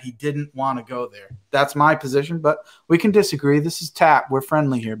going and that he didn't want to go there. That's my position, but we can disagree. This is TAP. We're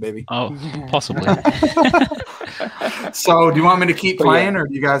friendly here, baby. Oh, possibly. So do you want me to keep playing or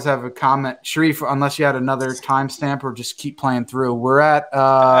do you guys have a comment? Sharif, unless you had another timestamp or just keep playing through. We're at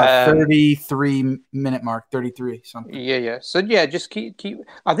 33-minute mark, 33 something. Yeah. So yeah, just keep.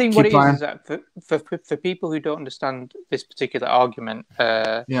 I think what it is that for people who don't understand this particular argument,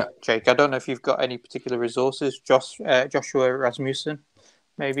 Jake, I don't know if you've got any particular resources. Joshua Rasmussen,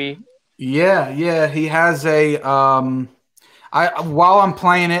 maybe. Yeah. He has a. While I'm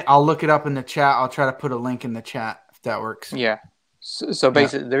playing it, I'll look it up in the chat. I'll try to put a link in the chat if that works. Yeah. So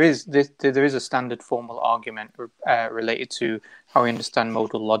basically, there is a standard formal argument related to how we understand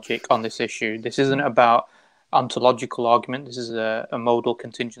modal logic on this issue. This isn't about ontological argument. This is a modal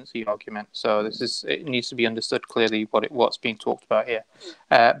contingency argument. So it needs to be understood clearly what's being talked about here.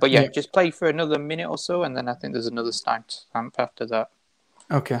 But yeah, just play for another minute or so, and then I think there's another timestamp after that.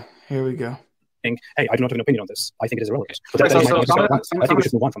 Okay, here we go. Hey, I do not have an opinion on this. I think it is irrelevant. I think we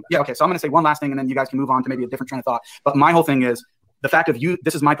should move on from that. Yeah, okay, so I'm going to say one last thing, and then you guys can move on to maybe a different train of thought. But my whole thing is, the fact of you,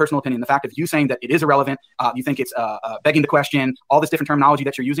 this is my personal opinion, the fact of you saying that it is irrelevant, you think it's begging the question, all this different terminology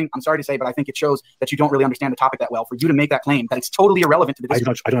that you're using, I'm sorry to say, but I think it shows that you don't really understand the topic that well. For you to make that claim, that it's totally irrelevant to the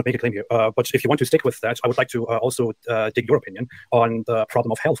discussion. I do not make a claim here. But if you want to stick with that, I would like to also dig your opinion on the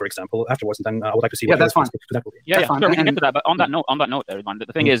problem of hell, for example, afterwards, and then I would like to see what that's fine. That will be. Yeah, sure, we can get to that. But on that note, everyone, the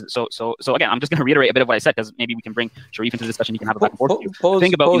thing is, so again, I'm just going to reiterate a bit of what I said, because maybe we can bring Sharif into the discussion. He can have a back and forth. The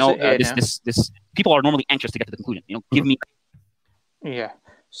thing about this people are normally anxious to get to the conclusion. Give me. Yeah.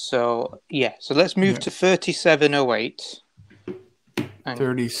 So let's move to 3708.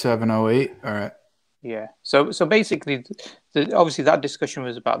 3708. All right. Yeah. So basically, obviously that discussion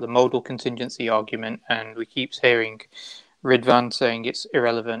was about the modal contingency argument, and we keep hearing Ridvan saying it's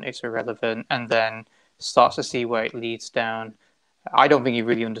irrelevant, and then starts to see where it leads down. I don't think he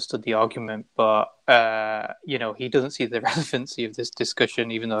really understood the argument, but he doesn't see the relevancy of this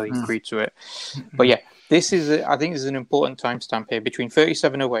discussion, even though he agreed to it. But yeah, I think this is an important timestamp here between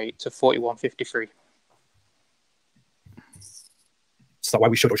 3708 to 4153. It's not why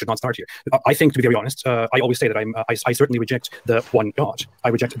we should or should not start here. I think, to be very honest, I always say that I certainly reject the one God. I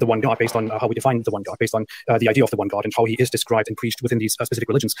reject the one God based on how we define the one God, based on the idea of the one God and how he is described and preached within these specific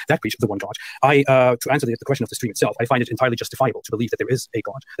religions that preach the one God. To answer the question of the stream itself, I find it entirely justifiable to believe that there is a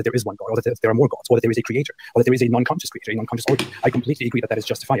God, that there is one God, or that there are more gods, or that there is a creator, or that there is a non-conscious creator, a non-conscious origin. I completely agree that is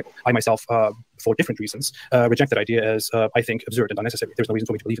justifiable. I myself, for different reasons, reject that idea as, I think, absurd and unnecessary. There's no reason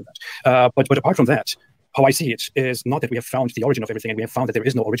for me to believe in that. But apart from that, how I see it is not that we have found the origin of everything and we have found that there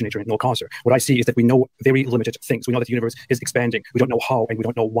is no originator and no causer. What I see is that we know very limited things. We know that the universe is expanding. We don't know how and we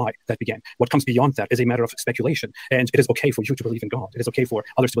don't know why that began. What comes beyond that is a matter of speculation. And it is okay for you to believe in God. It is okay for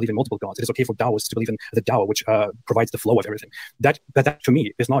others to believe in multiple gods. It is okay for Taoists to believe in the Tao, which provides the flow of everything. That to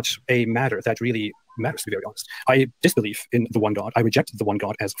me is not a matter that really matters, to be very honest. I disbelieve in the one God. I reject the one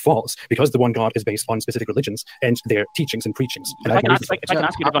God as false because the one God is based on specific religions and their teachings and preachings. And if I can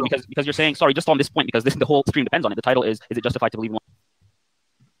ask you, Ridvan, because you're saying, sorry, just on this point, because the whole stream depends on it. The title is it justified to believe in one?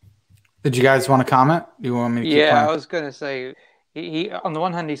 Did you guys want to comment? Do you want me to keep playing? I was going to say, he on the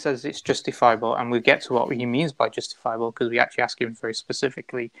one hand, he says it's justifiable, and we get to what he means by justifiable because we actually ask him very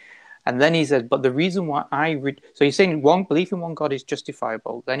specifically. And then he says, but the reason why so he's saying belief in one God is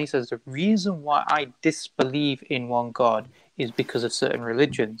justifiable. Then he says, the reason why I disbelieve in one God is because of certain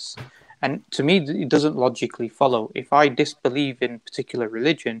religions. And to me, it doesn't logically follow. If I disbelieve in a particular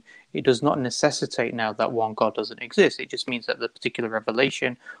religion, it does not necessitate now that one God doesn't exist. It just means that the particular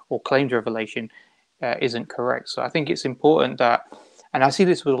revelation or claimed revelation isn't correct. So I think it's important that, and I see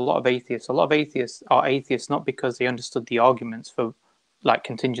this with a lot of atheists. A lot of atheists are atheists not because they understood the arguments for like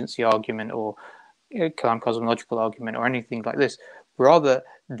contingency argument or Kalam cosmological argument or anything like this. Rather,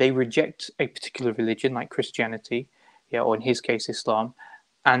 they reject a particular religion like Christianity, or in his case, Islam,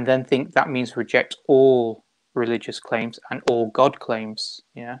 and then think that means reject all religious claims and all God claims.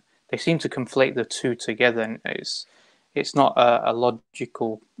 Yeah, they seem to conflate the two together, and it's not a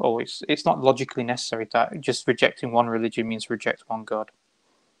logical, or it's not logically necessary that just rejecting one religion means reject one God.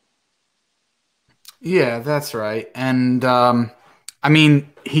 Yeah, that's right. And I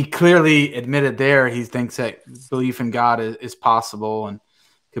mean, he clearly admitted there he thinks that belief in God is possible and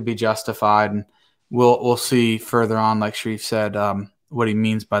could be justified. And we'll see further on, like Sharif said, what he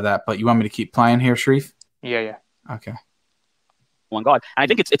means by that. But you want me to keep playing here, Sharif? Yeah. Okay. one God. And I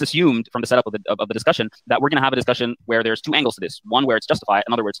think it's assumed from the setup of the discussion that we're going to have a discussion where there's two angles to this: one where it's justified,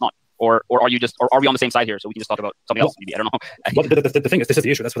 another where it's not. Or are we on the same side here? So we can just talk about something else. Maybe I don't know. Well, the thing is, this is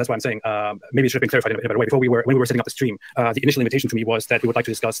the issue. That's why I'm saying maybe it should have been clarified in a better way. When we were setting up the stream, the initial invitation to me was that we would like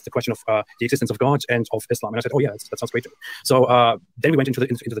to discuss the question of the existence of God and of Islam. And I said, oh yeah, that sounds great to me. So then we went into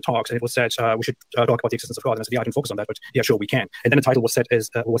the talks, and it was said we should talk about the existence of God. And I said, yeah, I can focus on that, but yeah, sure, we can. And then the title was set as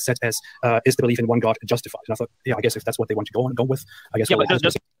is the belief in one God justified? And I thought, yeah, I guess if that's what they want to go with, I guess. Yeah, but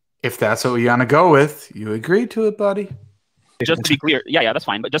if that's what you want to go with, you agree to it, buddy. Just to be clear, yeah, that's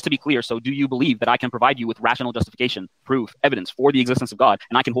fine. But just to be clear, so do you believe that I can provide you with rational justification, proof, evidence for the existence of God,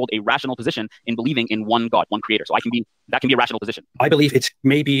 and I can hold a rational position in believing in one God, one creator? So that can be a rational position. I believe it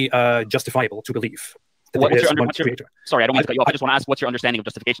may be justifiable to believe. Sorry, I don't mean to cut you off. I just want to ask, what's your understanding of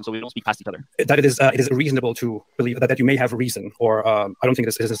justification, so we don't speak past each other? That it is reasonable to believe that you may have reason, or I don't think it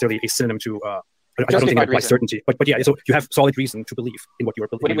is necessarily a synonym to. I don't think it implies certainty, but yeah. So you have solid reason to believe in what you are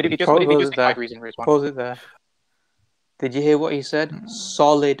believing. Would it be justified reason? Pause it there. Did you hear what he said?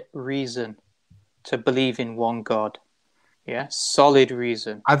 Solid reason to believe in one God. Yeah, solid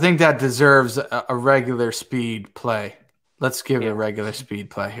reason. I think that deserves a regular speed play. Let's give it a regular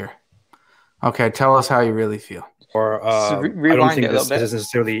speed play here. Okay, tell us how you really feel. Or I don't think this is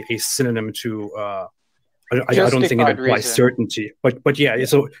necessarily a synonym to. I don't think it implies certainty, but yeah.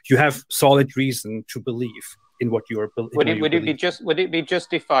 So you have solid reason to believe in what you are believing. Would it be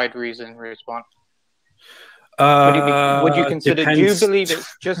justified reason? Response. Would you consider? Depends. Do you believe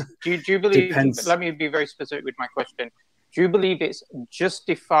it's just? Do you believe? Depends. Let me be very specific with my question. Do you believe it's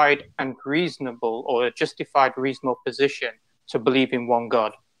justified and reasonable, or a justified, reasonable position to believe in one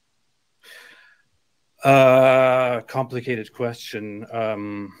God? Complicated question.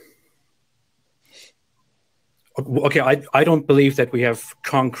 Okay, I don't believe that we have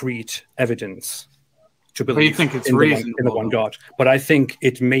concrete evidence to believe you think it's reasonable in the one God, but I think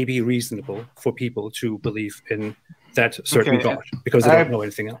it may be reasonable for people to believe in that certain God because they don't know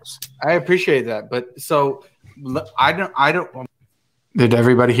anything else. I appreciate that, but so I don't. Did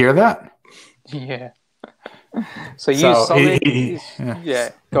everybody hear that? Yeah. So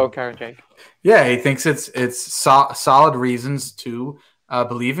go, Karen Jake. Yeah, he thinks it's solid reasons to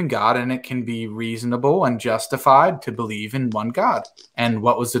believe in God, and it can be reasonable and justified to believe in one God. And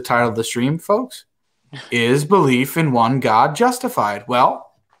what was the title of the stream, folks? Is belief in one God justified?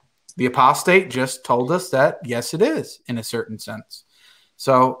 Well, the apostate just told us that, yes, it is, in a certain sense.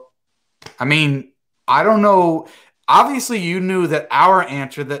 So, I mean, I don't know. Obviously, you knew that our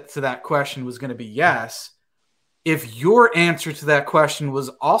answer to that question was going to be yes. If your answer to that question was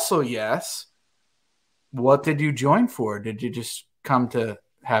also yes, what did you join for? Did you just come to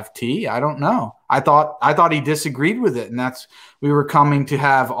have tea? I don't know. I thought he disagreed with it, and we were coming to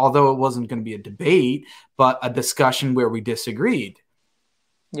have, although it wasn't going to be a debate, but a discussion where we disagreed.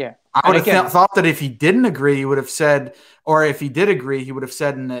 Yeah, I would have thought that if he didn't agree, he would have said, or if he did agree, he would have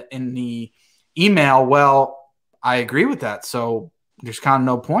said in the email, "Well, I agree with that, so there's kind of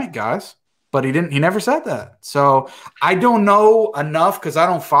no point, guys." But he didn't. He never said that. So I don't know enough because I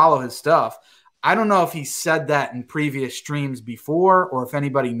don't follow his stuff. I don't know if he said that in previous streams before or if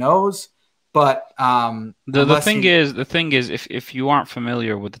anybody knows, but the thing is, if you aren't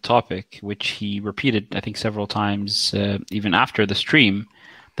familiar with the topic, which he repeated, I think several times, even after the stream,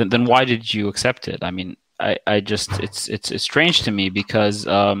 then why did you accept it? I mean, I just it's strange to me because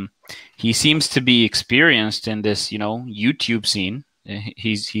he seems to be experienced in this, YouTube scene.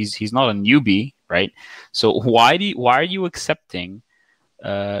 He's not a newbie, right? So why are you accepting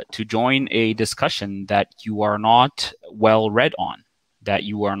to join a discussion that you are not well read on, that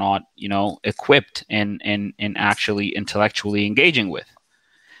you are not, equipped in actually intellectually engaging with?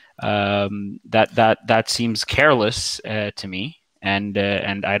 That seems careless to me, and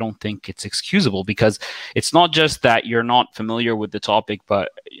I don't think it's excusable, because it's not just that you're not familiar with the topic,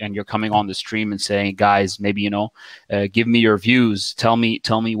 and you're coming on the stream and saying, guys, maybe give me your views, tell me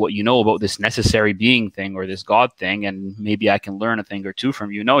what you know about this necessary being thing or this God thing, and maybe I can learn a thing or two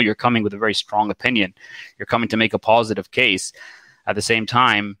from you. No, you're coming with a very strong opinion. You're coming to make a positive case. At the same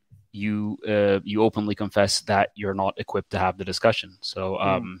time, you openly confess that you're not equipped to have the discussion. So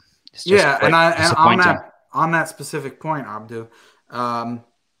it's just on that specific point, Abdu,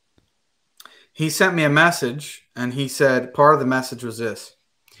 he sent me a message, and he said part of the message was this: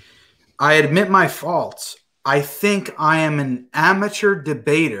 I admit my faults. I think I am an amateur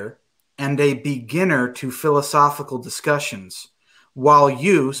debater and a beginner to philosophical discussions, while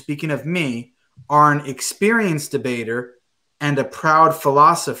you, speaking of me, are an experienced debater and a proud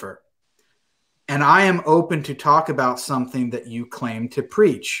philosopher. And I am open to talk about something that you claim to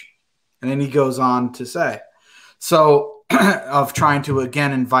preach. And then he goes on to say, so of trying to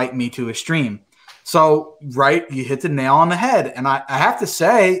again invite me to a stream. So, right, you hit the nail on the head. And I have to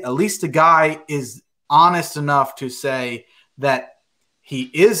say, at least the guy is honest enough to say that he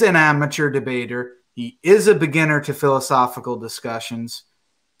is an amateur debater, he is a beginner to philosophical discussions,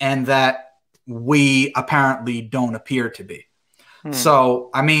 and that we apparently don't appear to be.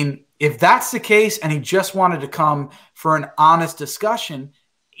 So, I mean, if that's the case and he just wanted to come for an honest discussion,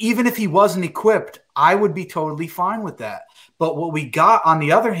 even if he wasn't equipped, I would be totally fine with that. But what we got on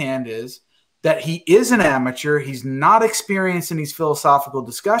the other hand is that he is an amateur. He's not experienced in these philosophical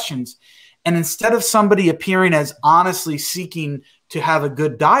discussions. And instead of somebody appearing as honestly seeking to have a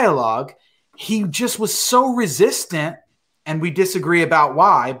good dialogue, he just was so resistant, and we disagree about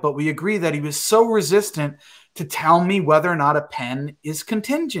why, but we agree that he was so resistant to tell me whether or not a pen is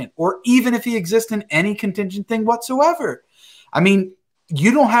contingent, or even if he exists in any contingent thing whatsoever. I mean,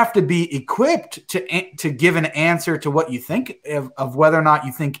 you don't have to be equipped to give an answer to what you think of whether or not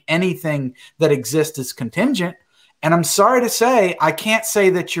you think anything that exists is contingent. And I'm sorry to say, I can't say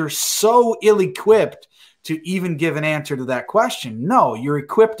that you're so ill-equipped to even give an answer to that question. No, you're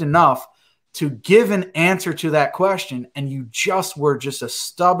equipped enough to give an answer to that question, and you just were just a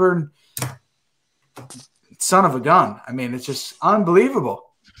stubborn son of a gun. I mean, it's just unbelievable.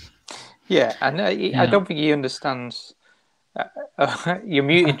 Yeah, and I don't think he understands. You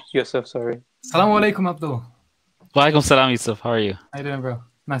muted yourself, sorry. Assalamu alaikum, Abdul. Wa alaikum salam, Yusuf. How are you? How you doing, bro?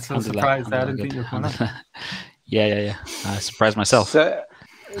 Nice little surprise there. I didn't think you were coming up. Yeah. I surprised myself.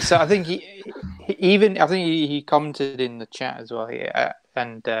 So I think he commented in the chat as well here,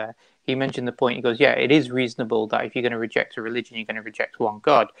 and he mentioned the point. He goes, "Yeah, it is reasonable that if you're going to reject a religion, you're going to reject one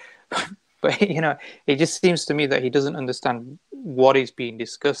God." But it just seems to me that he doesn't understand what is being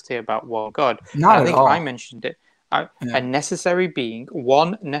discussed here about one God. Not at all. I mentioned it. A necessary being,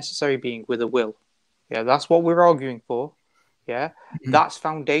 one necessary being with a will. Yeah, that's what we're arguing for. Yeah, that's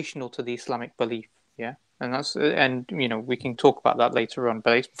foundational to the Islamic belief. Yeah, and we can talk about that later on.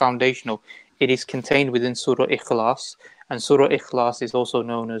 But it's foundational. It is contained within Surah Ikhlas, and Surah Ikhlas is also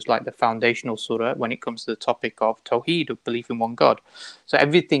known as like the foundational surah when it comes to the topic of Tawheed, of belief in one God. So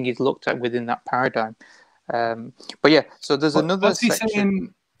everything is looked at within that paradigm. But yeah, so there's another. What's he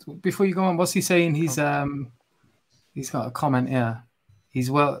saying? Before you go on, what's he saying? He's got a comment here.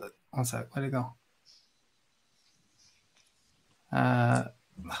 One sec, where'd it go?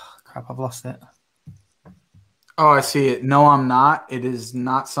 Crap, I've lost it. Oh, I see it. No, I'm not. It is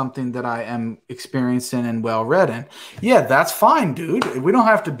not something that I am experienced in and well-read in. Yeah, that's fine, dude. We don't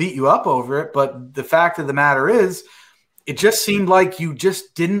have to beat you up over it, but the fact of the matter is, it just seemed like you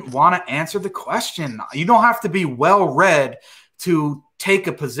just didn't want to answer the question. You don't have to be well-read to take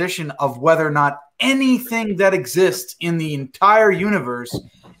a position of whether or not anything that exists in the entire universe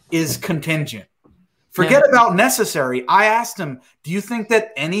is contingent. Forget about necessary. I asked him, do you think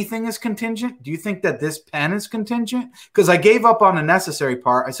that anything is contingent? Do you think that this pen is contingent? Because I gave up on the necessary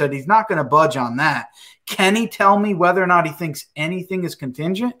part. I said, he's not going to budge on that. Can he tell me whether or not he thinks anything is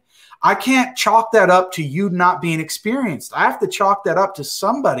contingent? I can't chalk that up to you not being experienced. I have to chalk that up to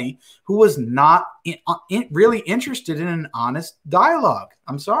somebody who was not really interested in an honest dialogue.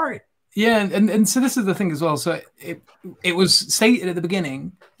 I'm sorry. Yeah, and so this is the thing as well. So it was stated at the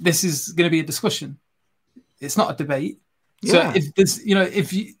beginning, this is going to be a discussion. It's not a debate. Yeah. So if there's,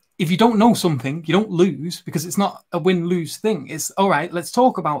 if you don't know something, you don't lose, because it's not a win-lose thing. It's all right, let's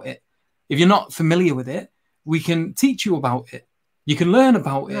talk about it. If you're not familiar with it, we can teach you about it. You can learn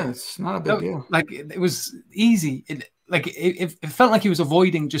about it. It's not a big deal. Like, it was easy. It felt like he was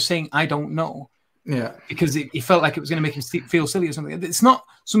avoiding just saying, I don't know. Yeah. Because he felt like it was going to make him feel silly or something. It's not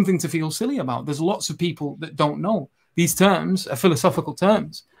something to feel silly about. There's lots of people that don't know. These terms are philosophical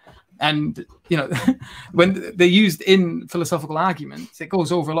terms. And, when they're used in philosophical arguments, it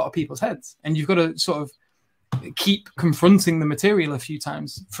goes over a lot of people's heads. And you've got to sort of keep confronting the material a few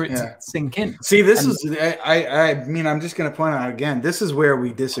times for it to sink in. See, I mean, I'm just going to point out again, this is where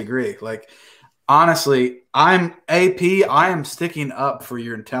we disagree. Like, honestly, I am sticking up for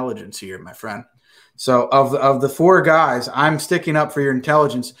your intelligence here, my friend. So of the four guys, I'm sticking up for your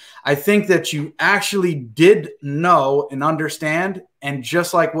intelligence. I think that you actually did know and understand. And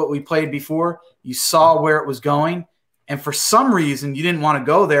just like what we played before, you saw where it was going. And for some reason, you didn't want to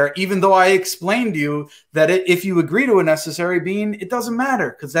go there, even though I explained to you that if you agree to a necessary being, it doesn't matter,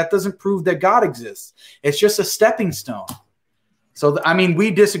 because that doesn't prove that God exists. It's just a stepping stone. So, I mean,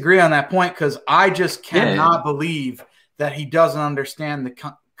 we disagree on that point, because I just cannot believe that he doesn't understand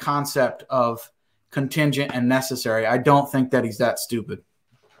the concept of contingent and necessary. I don't think that he's that stupid.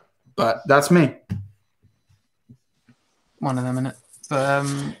 But that's me. One of them, innit?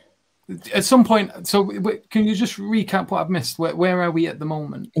 But at some point, so can you just recap what I've missed? Where are we at the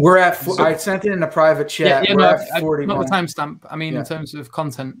moment? We're at. I sent it in a private chat. Yeah, we're no, at 41. not the timestamp. I mean, in terms of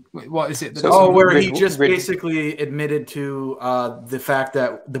content, what is it? Where he just basically admitted to the fact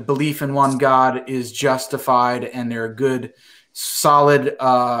that the belief in one God is justified, and there are good, solid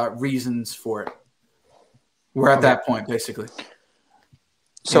reasons for it. We're at that point, basically.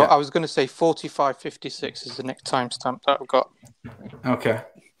 So I was going to say 45:56 is the next timestamp that I've got. Okay.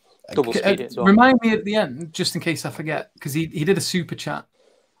 Double speed it as well. Remind me at the end, just in case I forget, because he did a super chat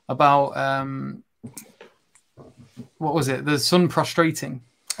about what was it? The sun prostrating.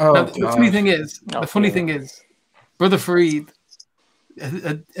 Now, the funny thing is, Brother Farid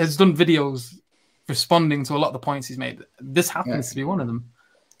has done videos responding to a lot of the points he's made. This happens to be one of them.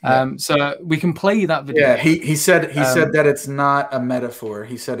 So we can play that video. Yeah, he said that it's not a metaphor.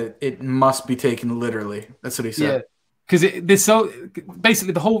 He said it must be taken literally. That's what he said. Yeah, because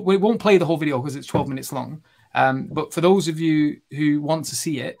basically we won't play the whole video because it's 12 minutes long. But for those of you who want to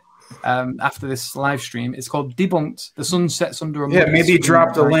see it after this live stream, it's called Debunked. The sun sets under a maybe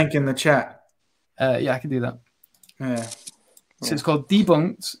drop the link in the chat. Yeah, I can do that. Yeah. So it's called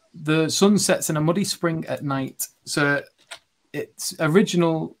Debunked. The sun sets in a muddy spring at night. So it's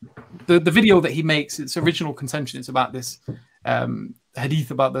original. The video that he makes, its original contention is about this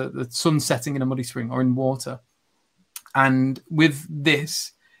hadith about the sun setting in a muddy spring or in water. And with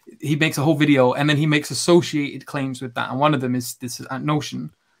this, he makes a whole video, and then he makes associated claims with that. And one of them is this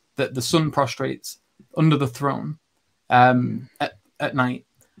notion that the sun prostrates under the throne at night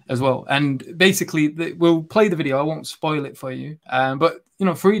as well. And basically, we'll play the video. I won't spoil it for you. But,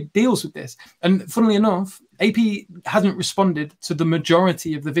 Farid deals with this. And funnily enough, AP hasn't responded to the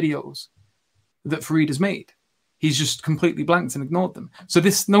majority of the videos that Farid has made. He's just completely blanked and ignored them. So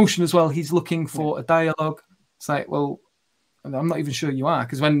this notion as well, he's looking for a dialogue. It's like, well, I'm not even sure you are,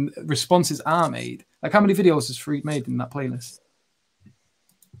 because when responses are made, like how many videos has Farid made in that playlist?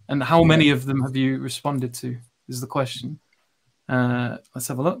 And how many of them have you responded to is the question. Let's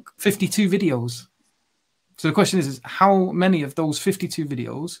have a look. 52 videos. So the question is how many of those 52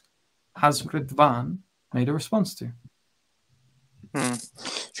 videos has Ridvan made a response to?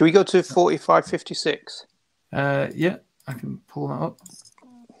 Should we go to 45:56? Yeah, I can pull that up.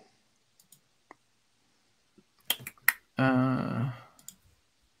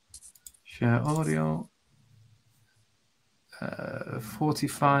 Share audio.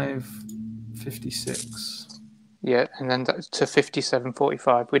 45:56. Yeah, and then to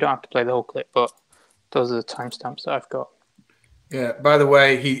 57:45. We don't have to play the whole clip, but those are the timestamps that I've got. Yeah. By the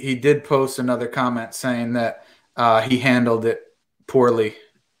way, he did post another comment saying that he handled it poorly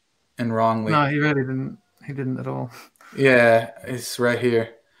and wrongly. No, he really didn't. He didn't at all. Yeah, it's right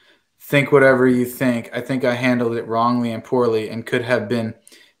here. Think whatever you think. I think I handled it wrongly and poorly and could have been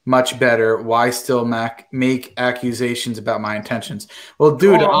much better. Why still make accusations about my intentions? Well,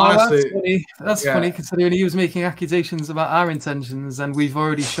 dude, honestly. That's funny considering he was making accusations about our intentions, and we've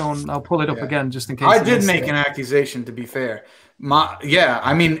already shown. I'll pull it up again just in case. I did make an accusation, to be fair.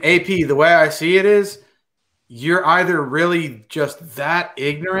 I mean, AP, the way I see it is you're either really just that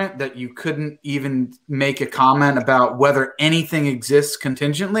ignorant that you couldn't even make a comment about whether anything exists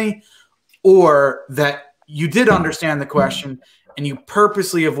contingently, or that you did understand the question and you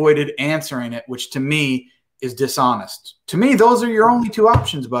purposely avoided answering it, which to me is dishonest. To me, those are your only two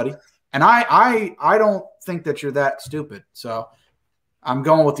options, buddy. And I don't think that you're that stupid. So I'm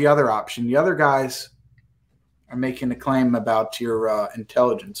going with the other option. The other guys are making a claim about your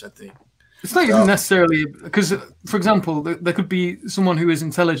intelligence, I think. It's not even necessarily because, for example, there could be someone who is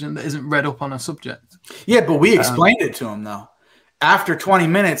intelligent that isn't read up on a subject. Yeah, but we explained it to him, though. After 20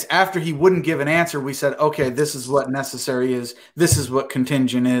 minutes, after he wouldn't give an answer, we said, okay, this is what necessary is. This is what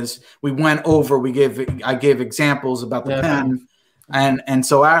contingent is. We went over, I gave examples about the pen. And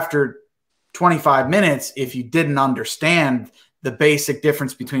so after 25 minutes, if you didn't understand the basic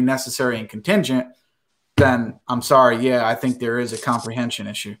difference between necessary and contingent, then I'm sorry. Yeah, I think there is a comprehension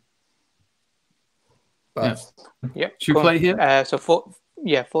issue. But yeah. Should we play here? So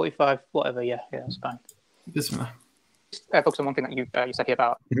 45, whatever. Yeah, that's fine. Bismillah. Focus on one thing that you said here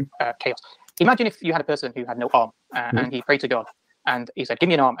about chaos. Imagine if you had a person who had no arm and he prayed to God and he said, give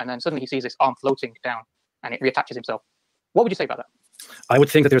me an arm, and then suddenly he sees this arm floating down and it reattaches himself. What would you say about that? I would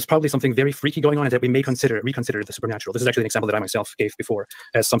think that there's probably something very freaky going on and that we may reconsider the supernatural. This is actually an example that I myself gave before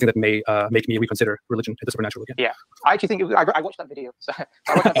as something that may make me reconsider religion and the supernatural again. Yeah, I actually think I watched that video. So I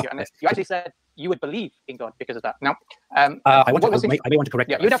watched that video, and you actually said you would believe in God because of that. Now, I may want to correct.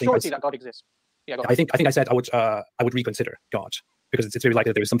 Yeah, you'd have surety that God exists. Yeah, I think I said I would reconsider God. because it's very likely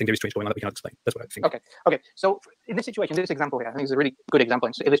that there is something very strange going on that we cannot explain. That's what I think. Okay. So in this situation, this example here, I think is a really good example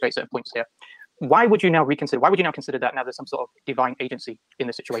and illustrates certain points here. Why would you now reconsider? Why would you now consider that now there's some sort of divine agency in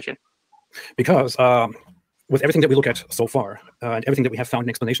this situation? Because with everything that we look at so far, and everything that we have found an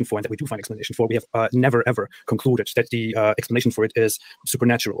explanation for, and that we do find explanation for, we have never ever concluded that the explanation for it is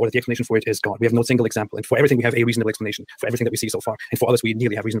supernatural or that the explanation for it is God. We have no single example, and for everything we have a reasonable explanation for everything that we see so far, and for others we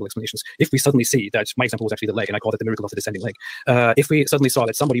nearly have reasonable explanations. If we suddenly see that my example was actually the leg, and I call it the miracle of the descending leg, if we suddenly saw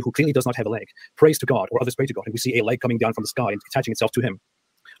that somebody who clearly does not have a leg prays to God, or others pray to God, and we see a leg coming down from the sky and attaching itself to him,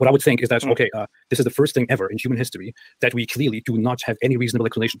 what I would think is that, okay, this is the first thing ever in human history that we clearly do not have any reasonable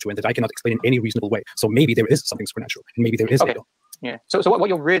explanation to, and that I cannot explain in any reasonable way. So maybe there is something supernatural, and maybe there is a God. Yeah. So what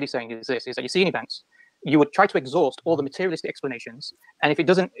you're really saying is this: is that you see an event, you would try to exhaust all the materialistic explanations, and if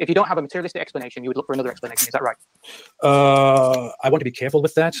you don't have a materialistic explanation, you would look for another explanation. Is that right? I want to be careful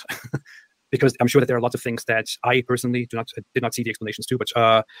with that. Because I'm sure that there are lots of things that I personally did not see the explanations to,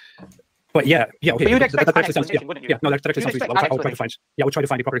 but yeah, okay. But you'd expect that an explanation, wouldn't you? Yeah, no, that actually sounds reasonable. I would try to find. Yeah, I would try to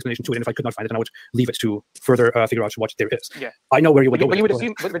find a proper explanation to it, and if I could not find it, then I would leave it to further figure out what there is. Yeah, I know where you would go. But you would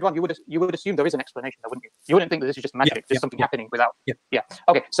assume, Ridwan, you would assume there is an explanation, though, wouldn't you? You wouldn't think that this is just magic, just something happening without. Yeah.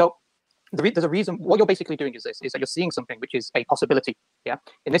 Okay, so there's a reason. What you're basically doing is this: is that you're seeing something which is a possibility. Yeah.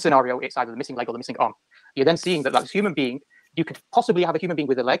 In this scenario, it's either the missing leg or the missing arm. You're then seeing that as a human being, you could possibly have a human being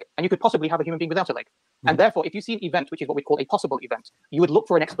with a leg, and you could possibly have a human being without a leg. And therefore, if you see an event, which is what we call a possible event, you would look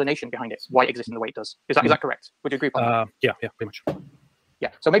for an explanation behind it, why it exists in the way it does. Is that correct? Would you agree with that? Yeah, pretty much. Yeah.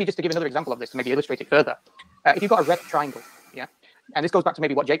 So maybe just to give another example of this, to maybe illustrate it further, if you've got a red triangle, yeah, and this goes back to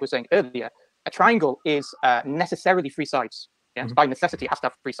maybe what Jake was saying earlier, a triangle is necessarily three sides. Yeah, so by necessity, it has to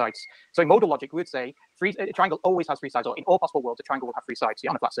have three sides. So in modal logic, we would say a triangle always has three sides, or in all possible worlds, a triangle will have three sides,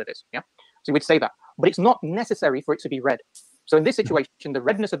 on a flat surface. Yeah, so we'd say that, but it's not necessary for it to be red. So in this situation, the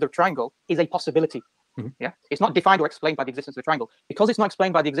redness of the triangle is a possibility. Yeah, it's not defined or explained by the existence of the triangle. Because it's not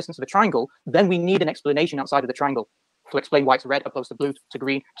explained by the existence of the triangle, then we need an explanation outside of the triangle to explain why it's red opposed to blue to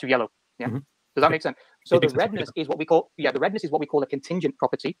green to yellow. Yeah, does that make sense? So the redness is what we call a contingent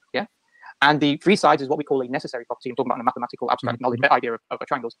property. Yeah. And the three sides is what we call a necessary property. I'm talking about a mathematical abstract knowledge idea of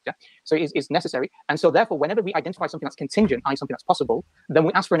triangles. Yeah. So it's necessary. And so therefore, whenever we identify something that's contingent, i.e. something that's possible, then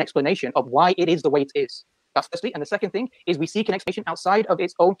we ask for an explanation of why it is the way it is. That's firstly. And the second thing is we seek an explanation outside of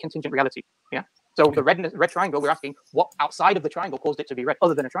its own contingent reality. Yeah. So the red triangle, we're asking what outside of the triangle caused it to be red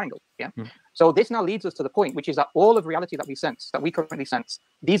other than a triangle. Yeah. So this now leads us to the point, which is that all of reality that we currently sense,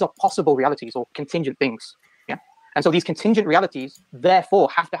 these are possible realities or contingent things. Yeah. And so these contingent realities, therefore,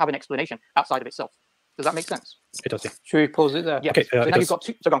 have to have an explanation outside of itself. Does that make sense? It does, yeah. Should we pause it there? Yeah. Okay, so now you've got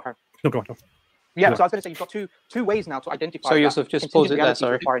two. So go on, Karen. No, go on. Yeah, so I was going to say you've got two ways now to identify. So Yusuf, just pause it there.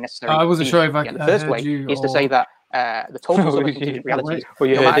 Sorry, I wasn't sure if the first way is to say that the total sum of contingent realities,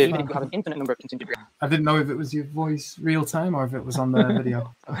 even if you have an infinite number of contingent realities. I didn't know if it was your voice real time or if it was on the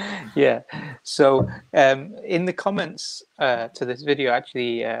video. Yeah. So in the comments to this video,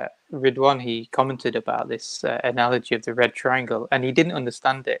 actually, Ridwan, he commented about this analogy of the red triangle, and he didn't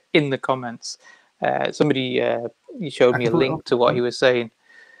understand it in the comments. Somebody showed me a link to what he was saying.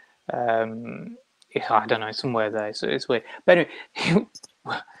 I don't know, somewhere there. So it's weird. But anyway,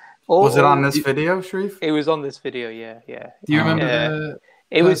 was it on this video, Sharif? It was on this video. Yeah. Do you remember?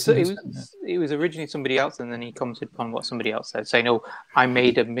 It was originally somebody else, and then he commented upon what somebody else said, saying, "Oh, I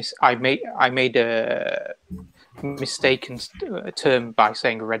made a mistaken term by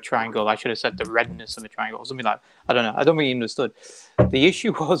saying a red triangle. I should have said the redness of a triangle or something like that." I don't know. I don't think he understood. The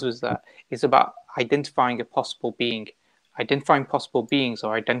issue was that it's about identifying a possible being. Identifying possible beings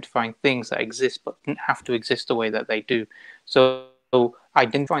or identifying things that exist but don't have to exist the way that they do. So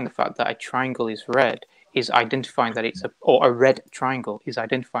identifying the fact that a triangle is red is identifying that a red triangle is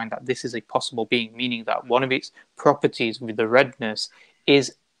identifying that this is a possible being, meaning that one of its properties with the redness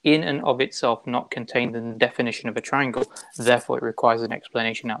is in and of itself not contained in the definition of a triangle. Therefore, it requires an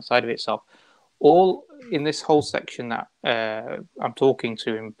explanation outside of itself. All in this whole section that I'm talking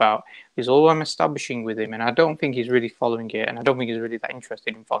to him about is all I'm establishing with him, and I don't think he's really following it, and I don't think he's really that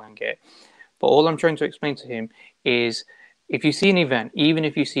interested in following it. But all I'm trying to explain to him is if you see an event, even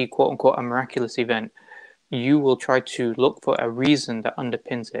if you see quote-unquote a miraculous event, you will try to look for a reason that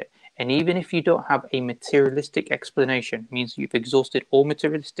underpins it. And even if you don't have a materialistic explanation, it means you've exhausted all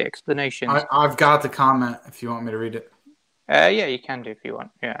materialistic explanations. I've got the comment if you want me to read it. Yeah, you can do if you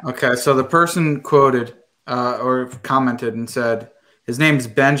want. Yeah. Okay, so the person quoted or commented and said, his name is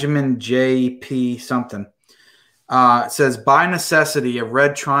Benjamin J.P. something. It says, by necessity, a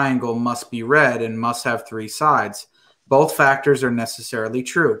red triangle must be red and must have three sides. Both factors are necessarily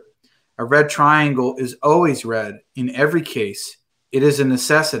true. A red triangle is always red in every case. It is a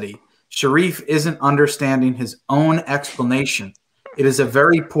necessity. Sharif isn't understanding his own explanation. It is a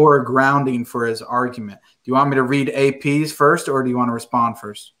very poor grounding for his argument. Do you want me to read APs first, or do you want to respond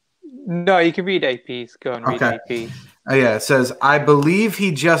first? No, you can read APs. Go and read APs. Yeah, it says, I believe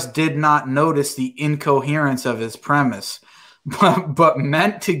he just did not notice the incoherence of his premise, but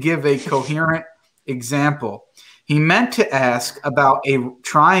meant to give a coherent example. He meant to ask about a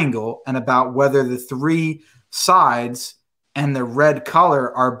triangle and about whether the three sides and the red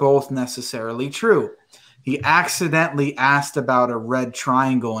color are both necessarily true. He accidentally asked about a red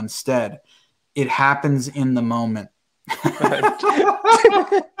triangle instead. It happens in the moment.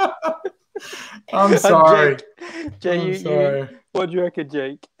 I'm sorry. Jake, what do you reckon,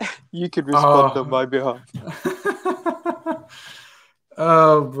 Jake? You could respond on my behalf.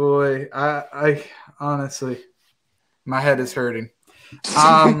 Oh boy, I honestly, my head is hurting.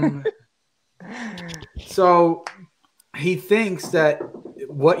 So he thinks that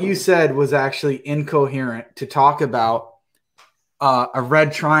what you said was actually incoherent to talk about a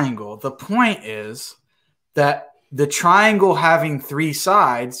red triangle. The point is that the triangle having three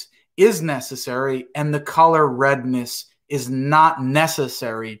sides is necessary, and the color redness is not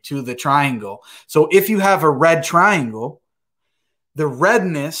necessary to the triangle. So if you have a red triangle, the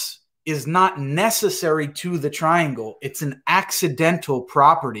redness is not necessary to the triangle. It's an accidental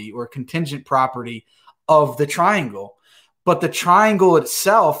property or contingent property of the triangle. But the triangle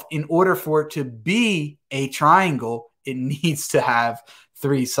itself, in order for it to be a triangle, it needs to have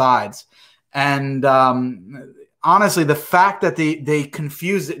three sides. And honestly, the fact that they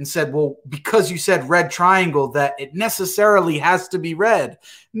confused it and said, well, because you said red triangle, that it necessarily has to be red.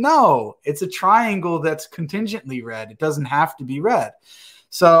 No, it's a triangle that's contingently red. It doesn't have to be red.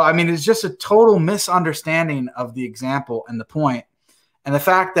 So, I mean, it's just a total misunderstanding of the example and the point. And the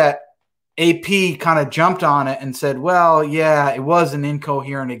fact that AP kind of jumped on it and said, well, yeah, it was an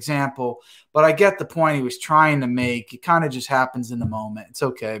incoherent example, but I get the point he was trying to make. It kind of just happens in the moment. It's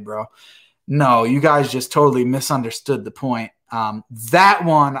okay, bro. No, you guys just totally misunderstood the point. That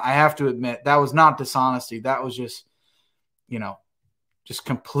one, I have to admit, that was not dishonesty. That was just, just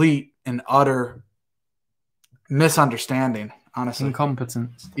complete and utter misunderstanding, honestly.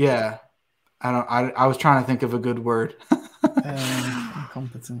 Incompetence. Yeah. I was trying to think of a good word.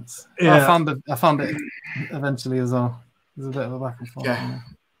 Incompetence. Yeah. I found it eventually as well. There's a bit of a back and forth.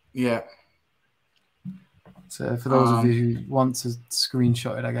 Yeah. So for those of you who want to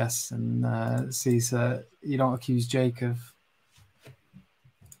screenshot it, I guess, and see, so you don't accuse Jake of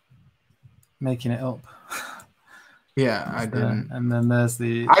making it up. Yeah, I didn't. And then there's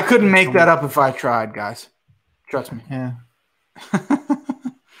the... I couldn't make that up if I tried, guys. Trust me. Yeah.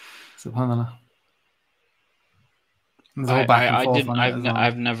 SubhanAllah.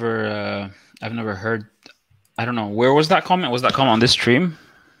 I've never heard. I don't know, where was that comment? Was that comment on this stream?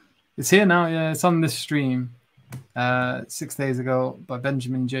 It's here now. Yeah, it's on this stream. 6 days ago by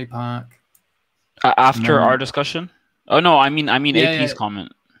Benjamin J. Park. After our discussion? Oh no, I mean AP's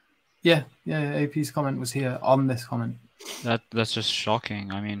comment. Yeah, AP's comment was here on this comment. That's just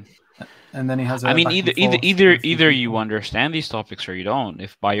shocking. I mean, and then he has. Either you understand these topics or you don't.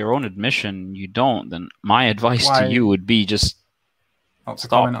 If by your own admission you don't, then my advice to you would be just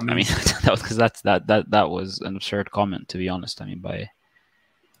stop. I mean, that was an absurd comment, to be honest. I mean,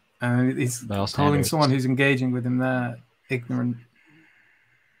 he's calling someone who's engaging with him there ignorant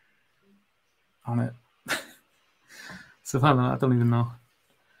on it. So I don't even know.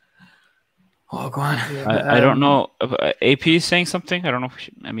 Oh, go on. I don't know. AP is saying something. I don't know.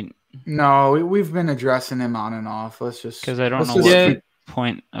 No, we've been addressing him on and off. Let's just, because I don't know what the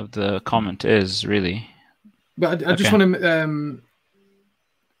point of the comment is really. But I just want to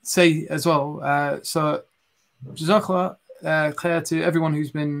say as well. So, Jazakallah khair to everyone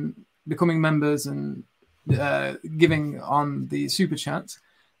who's been becoming members and giving on the super chat.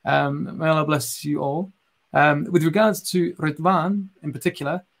 May Allah bless you all. With regards to Ridwan in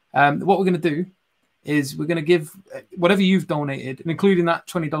particular, what we're going to do is we're going to give whatever you've donated, including that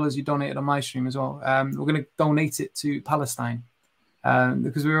 $20 you donated on my stream as well. We're going to donate it to Palestine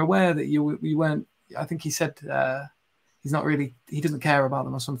because we were aware that you weren't. I think he said he doesn't care about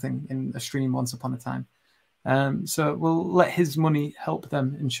them or something in a stream once upon a time. So we'll let his money help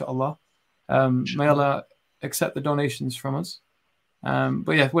them, inshallah. May Allah accept the donations from us.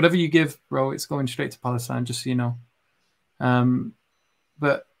 But yeah, whatever you give, bro, it's going straight to Palestine, just so you know.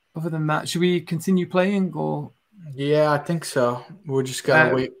 But other than that, should we continue playing or? Yeah, I think so. We're just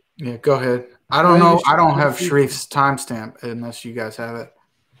gotta wait. Yeah, go ahead. I don't know. I don't have Sharif's timestamp unless you guys have it.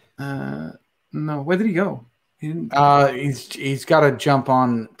 No. Where did he go? He didn't. He's got to jump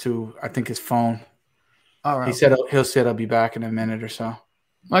on to I think his phone. All right. He said he'll be back in a minute or so.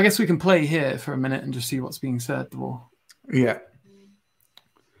 Well, I guess we can play here for a minute and just see what's being said. Yeah.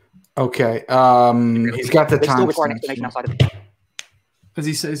 Okay. He's got the time. Still require an explanation outside of it. As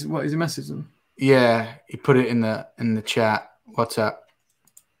he says, what is he messaging? Yeah, he put it in the chat. What's up?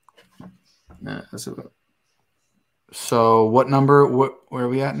 Yeah, that's a look. So what number? Where are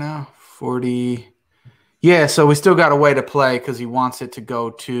we at now? 40. Yeah, so we still got a way to play because he wants it to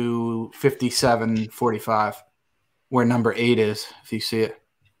go to 57:45, where number 8 is. If you see it,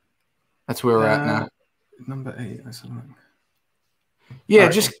 that's where we're at now. Number 8. That's a look. Yeah,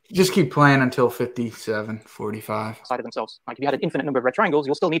 right. just keep playing until 57:45. Side of themselves. Like if you had an infinite number of red triangles,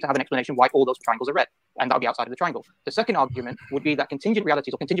 you'll still need to have an explanation why all those triangles are red, and that would be outside of the triangle. The second argument would be that contingent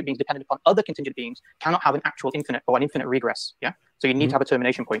realities or contingent beings dependent upon other contingent beings cannot have an actual infinite or an infinite regress. Yeah, so you need to have a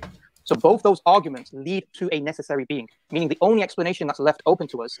termination point. So both those arguments lead to a necessary being, meaning the only explanation that's left open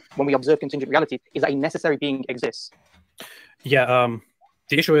to us when we observe contingent realities is that a necessary being exists. Yeah.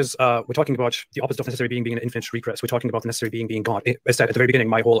 The issue is we're talking about the opposite of necessary being an infinite regress. We're talking about the necessary being God. As said at the very beginning,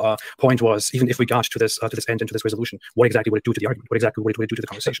 my whole point was, even if we got to this end and to this resolution, what exactly would it do to the argument? What exactly would it do to the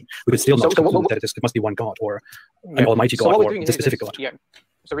conversation? We would still not conclude that it must be one God or an almighty God or this specific God. Yeah.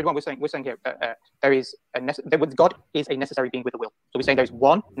 So Ridwan, we're saying here, God is a necessary being with a will. So we're saying there is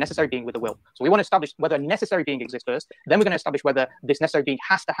one necessary being with a will. So we want to establish whether a necessary being exists first. Then we're going to establish whether this necessary being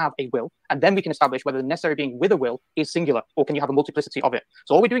has to have a will, and then we can establish whether the necessary being with a will is singular, or can you have a multiplicity of it.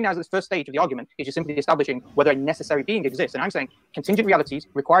 So all we're doing now is this first stage of the argument is just simply establishing whether a necessary being exists. And I'm saying contingent realities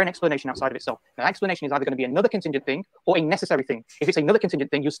require an explanation outside of itself. Now, that explanation is either going to be another contingent thing or a necessary thing. If it's another contingent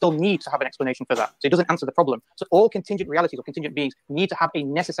thing, you still need to have an explanation for that. So it doesn't answer the problem. So all contingent realities or contingent beings need to have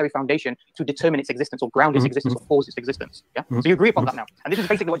a necessary foundation to determine its existence or ground its existence or cause its existence. Yeah. So you agree upon that now, and this is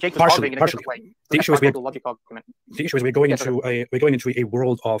basically what Jake was arguing in a different way. The issue is we're going into a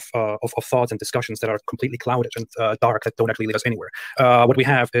world of thoughts and discussions that are completely clouded and dark, that don't actually lead us anywhere. What we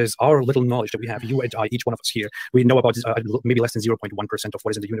have is our little knowledge that we have. You and I, each one of us here, we know about maybe less than 0.1% of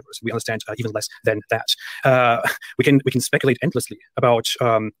what is in the universe. We understand even less than that. We can speculate endlessly about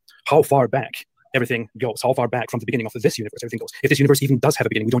how far back everything goes, how far back from the beginning of this universe everything goes. If this universe even does have a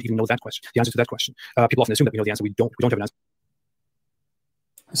beginning, we don't even know that question. The answer to that question. People often assume that we know the answer. We don't have an answer.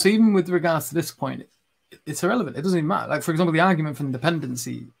 So even with regards to this point, it's irrelevant. It doesn't even matter. Like, for example, the argument for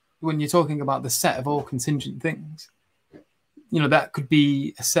independency, when you're talking about the set of all contingent things, that could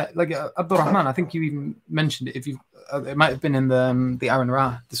be a set. Like Abdurrahman, I think you even mentioned it. If you, it might have been in the Aaron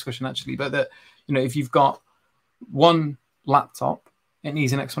Ra discussion actually, but that if you've got one laptop, it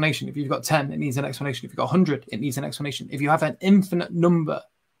needs an explanation. If you've got 10, it needs an explanation. If you've got 100, it needs an explanation. If you have an infinite number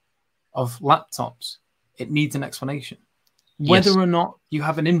of laptops, it needs an explanation. Whether or not you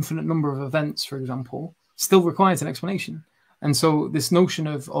have an infinite number of events, for example, still requires an explanation. And so this notion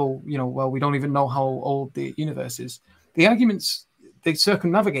of, we don't even know how old the universe is. The arguments, they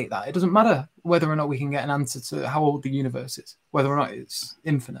circumnavigate that. It doesn't matter whether or not we can get an answer to how old the universe is, whether or not it's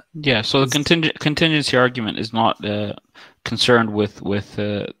infinite. Yeah, so the contingency argument is not concerned with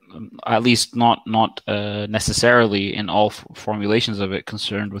at least not necessarily in all formulations of it,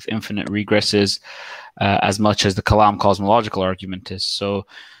 concerned with infinite regresses as much as the Kalam cosmological argument is.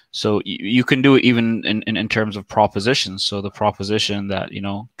 So you can do it even in terms of propositions. So the proposition that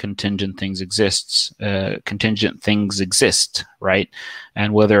contingent things exist, right?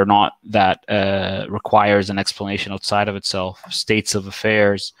 And whether or not that requires an explanation outside of itself, states of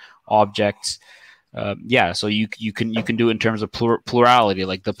affairs, objects. So you can do it in terms of plurality,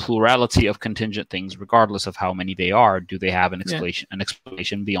 like the plurality of contingent things, regardless of how many they are. Do they have an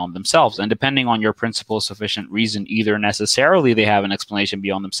explanation beyond themselves? And depending on your principle of sufficient reason, either necessarily they have an explanation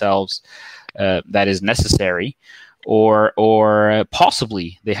beyond themselves that is necessary, or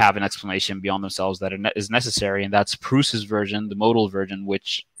possibly they have an explanation beyond themselves that is necessary, and that's Proust's version, the modal version,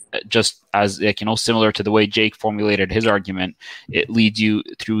 which just as similar to the way Jake formulated his argument, it leads you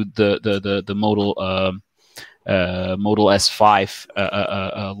through the modal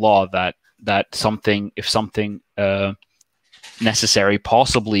S5 law that if something necessary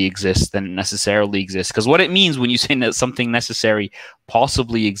possibly exists, then it necessarily exists. Because what it means when you say that something necessary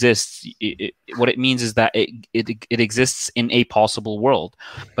possibly exists, what it means is that it exists in a possible world.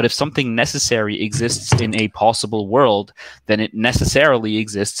 But if something necessary exists in a possible world, then it necessarily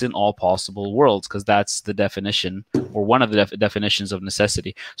exists in all possible worlds, because that's the definition, or one of the definitions of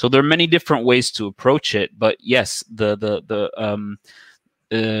necessity. So there are many different ways to approach it, but yes,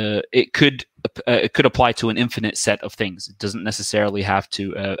 it could apply to an infinite set of things. It doesn't necessarily have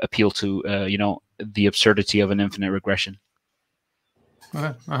to appeal to the absurdity of an infinite regression.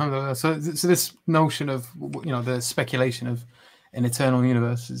 Okay. So this notion of the speculation of an eternal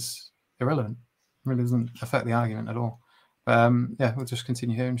universe is irrelevant. It really doesn't affect the argument at all. We'll just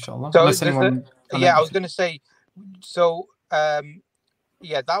continue here, inshallah. So I was going to say, so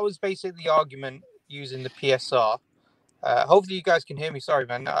that was basically the argument using the PSR. Hopefully you guys can hear me. Sorry,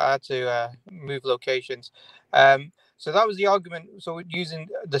 man. I had to move locations. So that was the argument. So using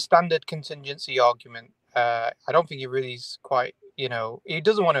the standard contingency argument, I don't think he really is quite, he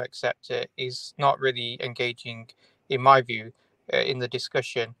doesn't want to accept it. He's not really engaging, in my view, in the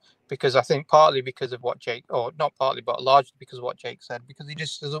discussion, because I think partly because of what Jake, or not partly, but largely because of what Jake said, because he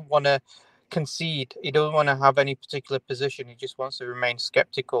just doesn't want to concede. He doesn't want to have any particular position. He just wants to remain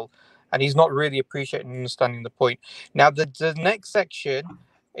skeptical. And he's not really appreciating and understanding the point. Now, the next section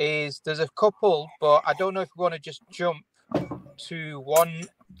is, there's a couple, but I don't know if we want to just jump to 1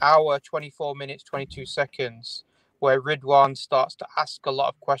 hour, 24 minutes, 22 seconds, where Ridwan starts to ask a lot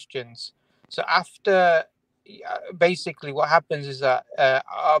of questions. So after, basically what happens is that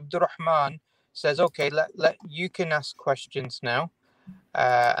Abdurrahman says, okay, let you can ask questions now.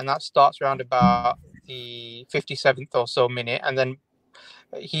 And that starts around about the 57th or so minute. And then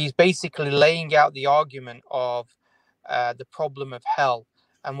he's basically laying out the argument of the problem of hell.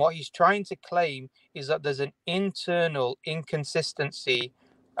 And what he's trying to claim is that there's an internal inconsistency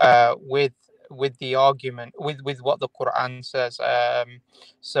with the argument, with what the Quran says.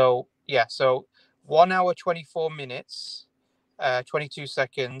 So 1 hour, 24 minutes, 22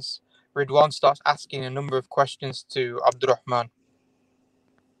 seconds, Ridwan starts asking a number of questions to Abdurrahman.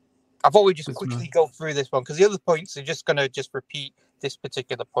 I thought we'd just quickly go through this one, because the other points are just going to repeat this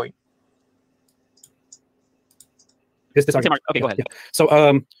particular point. Okay, go ahead. Yeah.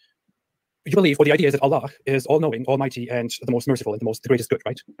 So, you believe, or the idea is that Allah is all-knowing, almighty, and the most merciful, and the greatest good,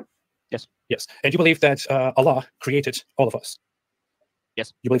 right? Yes. Yes. And you believe that Allah created all of us?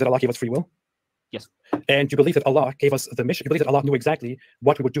 Yes. You believe that Allah gave us free will? Yes. And you believe that Allah gave us the mission? You believe that Allah knew exactly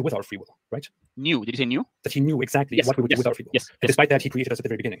what we would do with our free will, right? Knew? Did you say knew? That He knew exactly what we would do with our free will. Yes. And despite that, He created us at the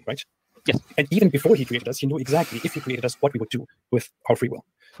very beginning, right? Yes. And even before He created us, He knew exactly, if He created us, what we would do with our free will.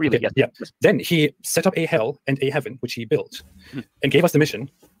 Freely, yes. Yeah. Then He set up a hell and a heaven, which He built, and gave us the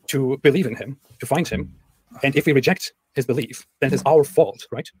mission to believe in Him, to find Him. And if we reject His belief, then it's our fault,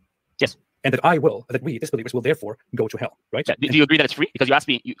 right? Yes. And that we, disbelievers, will therefore go to hell, right? Yeah. Do you agree that it's free? Because you asked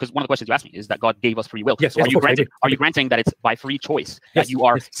me, because one of the questions you asked me is that God gave us free will. Yes. So are you granting that it's by free choice that you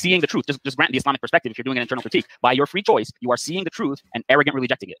are seeing the truth? Just grant the Islamic perspective. If you're doing an internal critique, by your free choice, you are seeing the truth and arrogantly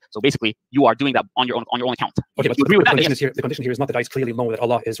rejecting it. So basically, you are doing that on your own account. Okay, but you agree with that? The condition here is not that I clearly know that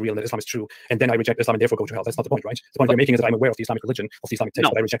Allah is real and that Islam is true, and then I reject Islam and therefore go to hell. That's not the point, right? The point you're making is that I'm aware of the Islamic religion, of the Islamic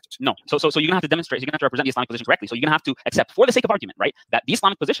text, but I reject it. No. So you're gonna have to demonstrate. You're gonna have to represent the Islamic position correctly. So you're gonna have to accept, for the sake of argument, right, that the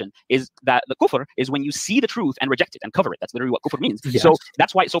Islamic position is that the kufr is when you see the truth and reject it and cover it. That's literally what kufr means. Yes. So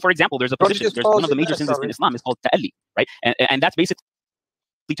that's why. So for example, there's one of the major sins in Islam is called ta'alli, right? And that's basically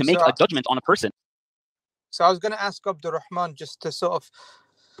to make a judgment on a person. So I was going to ask Abdurrahman just to sort of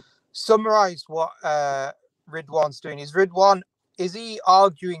summarize what Ridwan's doing. Is he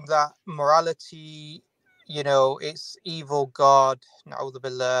arguing that morality, it's evil God, na'udhu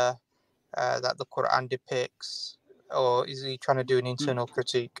billah, that the Quran depicts? Or is he trying to do an internal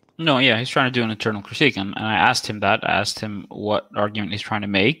critique? No, yeah, he's trying to do an internal critique. And I asked him that. I asked him what argument he's trying to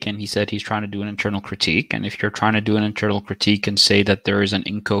make. And he said he's trying to do an internal critique. And if you're trying to do an internal critique and say that there is an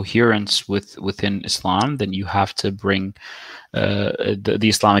incoherence within Islam, then you have to bring the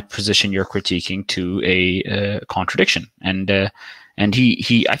Islamic position you're critiquing to a contradiction. And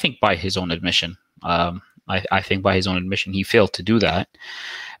he, I think by his own admission, he failed to do that.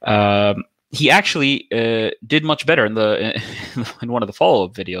 He actually did much better in one of the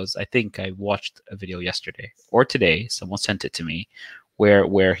follow-up videos. I think I watched a video yesterday or today. Someone sent it to me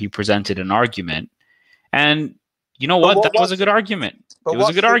where he presented an argument. And you know what? That was a good argument. It was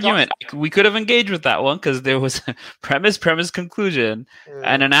a good argument. We could have engaged with that one because there was a premise, conclusion,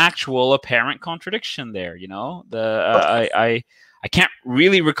 and an actual apparent contradiction there. I can't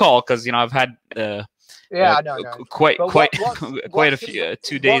really recall because, I've had... quite a few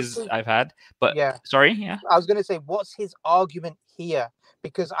 2 days I've had, but sorry, I was going to say, what's his argument here?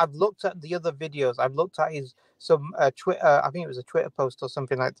 Because I've looked at the other videos, I've looked at his Twitter, I think it was a Twitter post or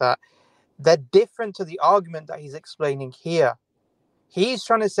something like that. They're different to the argument that he's explaining here. He's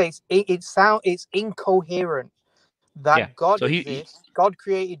trying to say it's incoherent that God exists, God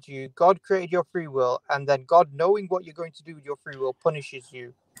created you, God created your free will, and then God, knowing what you're going to do with your free will, punishes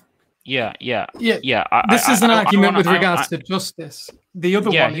you. Yeah. This is an argument with regards to justice. The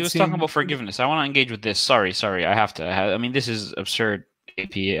other one, he was talking about forgiveness. I want to engage with this. Sorry. I have to. I mean, this is absurd,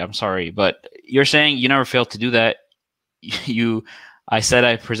 AP. I'm sorry, but you're saying you never failed to do that. I said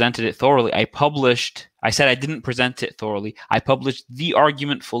I presented it thoroughly. I said I didn't present it thoroughly. I published the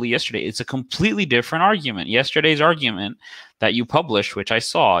argument fully yesterday. It's a completely different argument. Yesterday's argument that you published, which I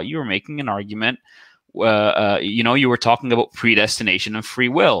saw, you were making an argument you were talking about predestination and free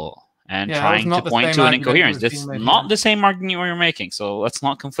will and trying to point to an incoherence. That's not the same argument you were making. So let's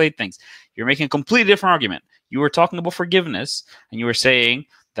not conflate things. You're making a completely different argument. You were talking about forgiveness, and you were saying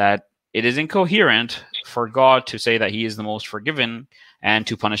that it is incoherent for God to say that he is the most forgiving and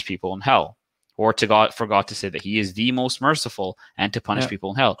to punish people in hell, or for God to say that he is the most merciful and to punish people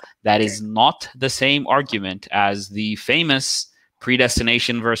in hell. That is not the same argument as the famous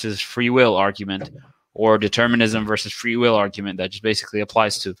predestination versus free will argument, or determinism versus free will argument that just basically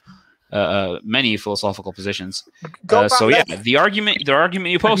applies to many philosophical positions. The argument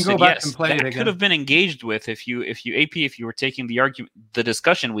you posted, yes, that could have been engaged with if you were taking the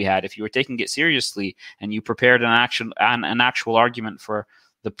discussion we had, if you were taking it seriously and you prepared an actual argument for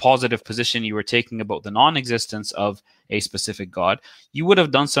the positive position you were taking about the non-existence of a specific God, you would have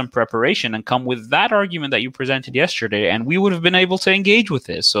done some preparation and come with that argument that you presented yesterday, and we would have been able to engage with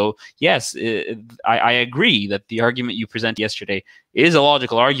this. So yes, I agree that the argument you presented yesterday is a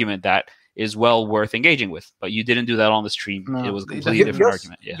logical argument that is well worth engaging with, but you didn't do that on the stream. No, it was a completely different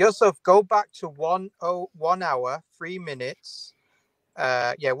argument. Yeah. Yusuf, go back to 1 hour 3 minutes.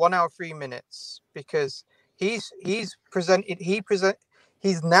 1 hour 3 minutes, because he's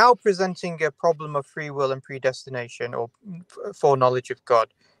now presenting a problem of free will and predestination, or foreknowledge of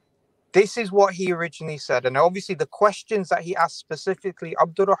God. This is what he originally said. And obviously the questions that he asked specifically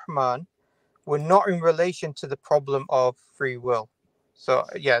Abdurrahman were not in relation to the problem of free will. So,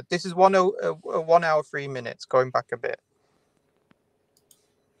 yeah, this is 1 hour 3 minutes, going back a bit.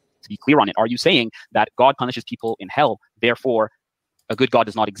 To be clear on it, are you saying that God punishes people in hell, therefore a good God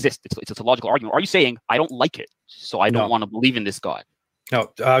does not exist? It's a logical argument. Or are you saying, I don't like it, so I don't want to believe in this God? No,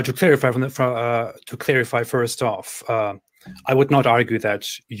 to clarify first off, I would not argue that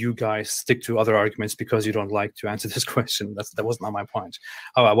you guys stick to other arguments because you don't like to answer this question. That was not my point.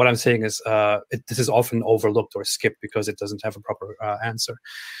 What I'm saying is this is often overlooked or skipped because it doesn't have a proper answer.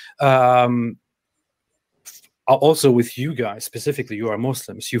 Also, with you guys specifically, you are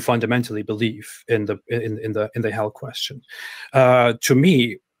Muslims. You fundamentally believe in the hell question. To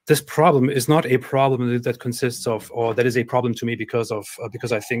me, this problem is not a problem that consists of, or that is a problem to me because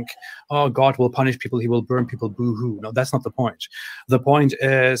I think, oh, God will punish people, he will burn people, boo-hoo. No, that's not the point. The point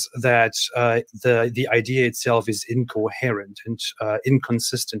is that the idea itself is incoherent and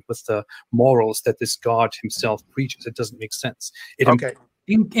inconsistent with the morals that this God himself preaches. It doesn't make sense.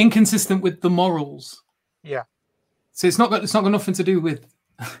 Inconsistent with the morals. Yeah. So it's not got nothing to do with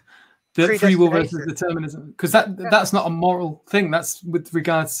the free will versus determinism, because that's not a moral thing. That's with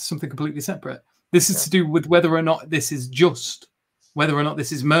regards to something completely separate. This is to do with whether or not this is just, whether or not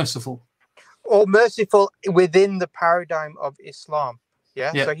this is merciful. Or merciful within the paradigm of Islam.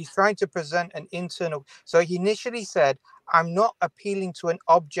 Yeah. So he's trying to present an internal. So he initially said, I'm not appealing to an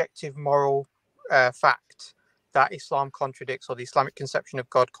objective moral fact that Islam contradicts, or the Islamic conception of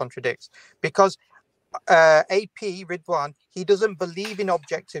God contradicts, because AP Ridwan, he doesn't believe in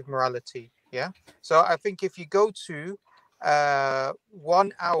objective morality. Yeah. So I think if you go to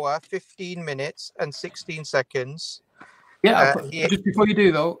 1 hour 15 minutes and 16 seconds. Yeah. Just before you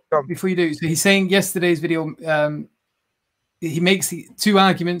do though, so he's saying yesterday's video. He makes the two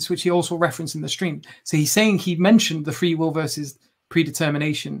arguments which he also referenced in the stream. So he's saying he mentioned the free will versus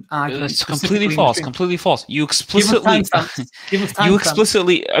predetermination argument. It's completely false. Completely false. You explicitly.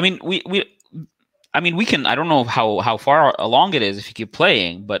 I mean, we can. I don't know how far along it is if you keep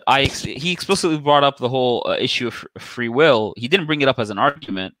playing, but he explicitly brought up the whole issue of free will. He didn't bring it up as an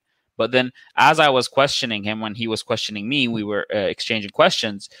argument, but then as I was questioning him, when he was questioning me, we were exchanging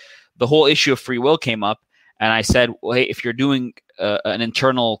questions. The whole issue of free will came up, and I said, "Well, hey, if you're doing an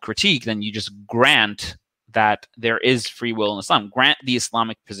internal critique, then you just grant that there is free will in Islam. Grant the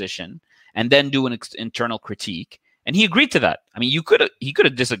Islamic position, and then do an internal critique." And he agreed to that. I mean, he could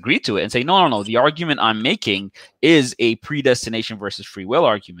have disagreed to it and say, no. The argument I'm making is a predestination versus free will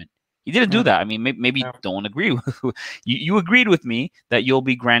argument. He didn't do that. I mean, maybe you don't agree. You agreed with me that you'll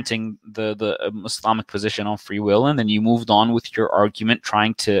be granting the Islamic position on free will, and then you moved on with your argument,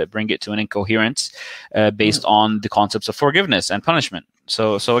 trying to bring it to an incoherence based on the concepts of forgiveness and punishment.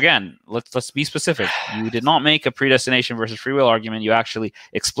 So again, let's be specific. You did not make a predestination versus free will argument. You actually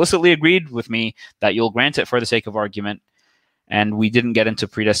explicitly agreed with me that you'll grant it for the sake of argument, and we didn't get into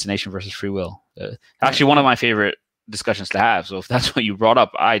predestination versus free will. Actually, one of my favorite discussions to have. So if that's what you brought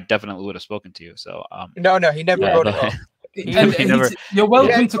up, I definitely would have spoken to you. So no, he never brought it up. You're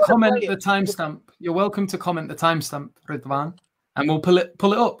welcome to comment the timestamp. You're welcome to comment the timestamp, Ridwan, and we'll pull it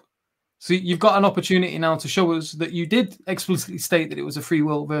up. So you've got an opportunity now to show us that you did explicitly state that it was a free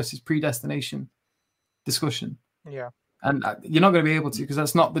will versus predestination discussion. Yeah. And you're not going to be able to, because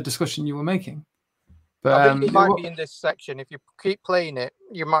that's not the discussion you were making. But I think it might be in this section. If you keep playing it,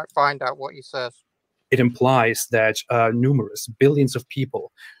 you might find out what he says. It implies that numerous billions of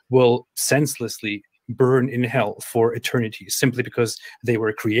people will senselessly burn in hell for eternity simply because they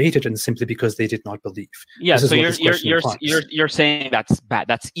were created and simply because they did not believe. Yeah, so you're saying that's bad,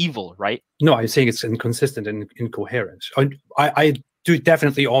 that's evil, right? No, I'm saying it's inconsistent and incoherent. I do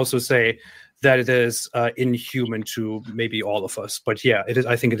definitely also say that it is inhuman to maybe all of us, but yeah, it is.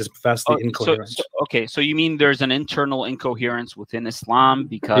 I think it is vastly incoherent. So you mean there's an internal incoherence within Islam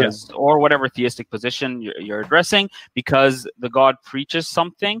because, or whatever theistic position you're addressing, because the God preaches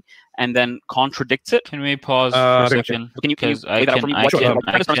something and then contradicts it? Can we pause for a second? Can you lay that out for me?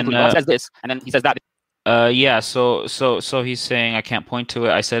 God says this, and then he says that. Yeah, so he's saying I can't point to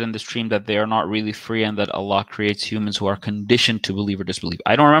it. I said in the stream that they are not really free and that Allah creates humans who are conditioned to believe or disbelieve.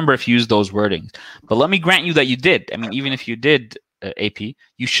 I don't remember if you used those wordings, but let me grant you that you did. I mean, even if you did, AP,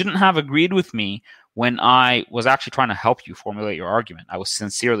 you shouldn't have agreed with me when I was actually trying to help you formulate your argument. I was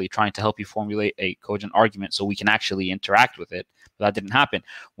sincerely trying to help you formulate a cogent argument so we can actually interact with it, but that didn't happen.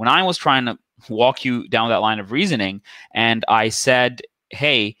 When I was trying to walk you down that line of reasoning and I said,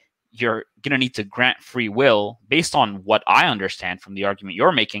 hey, you're going to need to grant free will based on what I understand from the argument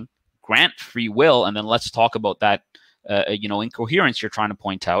you're making, grant free will, and then let's talk about that, incoherence you're trying to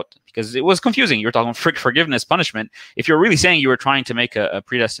point out, because it was confusing. You're talking forgiveness, punishment. If you're really saying you were trying to make a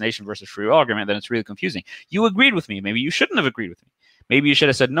predestination versus free will argument, then it's really confusing. You agreed with me. Maybe you shouldn't have agreed with me. Maybe you should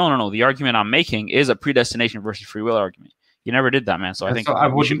have said, no, the argument I'm making is a predestination versus free will argument. You never did that, man. So I think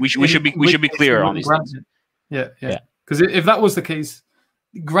we should be clear on these things. Yeah. Because if that was the case,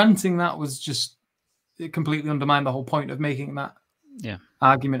 granting that was just, it completely undermined the whole point of making that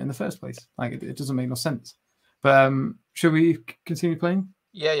argument in the first place. Like it doesn't make no sense. But should we continue playing?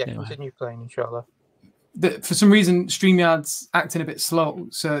 Yeah, continue playing, inshallah. For some reason, StreamYard's acting a bit slow,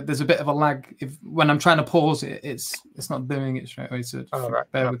 so there's a bit of a lag. When I'm trying to pause it, it's not doing it straight away. So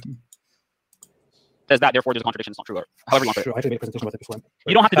bear with me. Says that, therefore there's a contradiction. It's not true. Or however you want to I actually made a presentation about it before.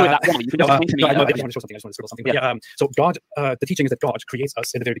 You don't have to do it that formally. You can just explain to me. I want to show something. I just want to scribble something. So God, the teaching is that God creates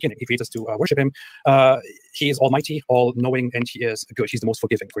us in the very beginning. He creates us to worship Him. He is almighty, all-knowing, and He is good. He's the most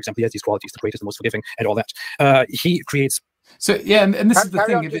forgiving. For example, He has these qualities: the greatest, the most forgiving, and all that. He creates. So and this is the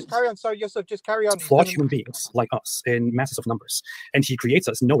thing. Carry on. Sorry, Yusuf, just carry on. Flawed human beings like us in masses of numbers, and He creates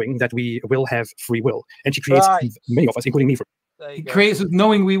us knowing that we will have free will, and He creates many of us, including me. He creates us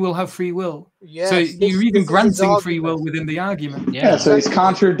knowing we will have free will. Yes, so you're even granting free will within the argument. Yeah, so he's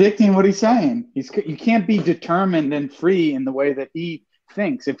contradicting what he's saying. You can't be determined and free in the way that he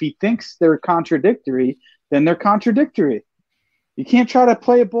thinks. If he thinks they're contradictory, then they're contradictory. You can't try to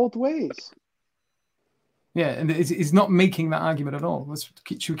play it both ways. Yeah, and he's not making that argument at all.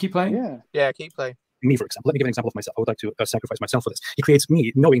 Should we keep playing? Yeah, keep playing. Me, for example, let me give an example of myself. I would like to sacrifice myself for this. He creates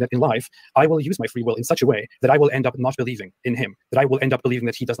me knowing that in life, I will use my free will in such a way that I will end up not believing in Him, that I will end up believing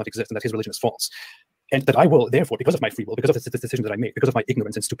that He does not exist and that His religion is false. And that I will, therefore, because of my free will, because of this decision that I made, because of my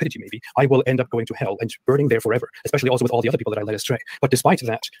ignorance and stupidity maybe, I will end up going to hell and burning there forever, especially also with all the other people that I led astray. But despite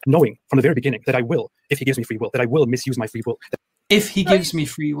that, knowing from the very beginning that I will, if He gives me free will, that I will misuse my free will. If He gives me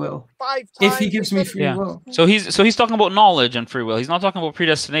free will. 5 times. If He gives me free will. So he's talking about knowledge and free will. He's not talking about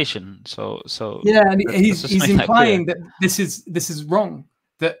predestination. So yeah, and he's implying that this is wrong.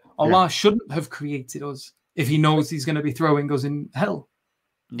 That Allah shouldn't have created us if He knows He's going to be throwing us in hell.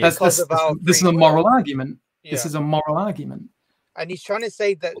 Yeah. This is a moral argument. Yeah. This is a moral argument. And he's trying to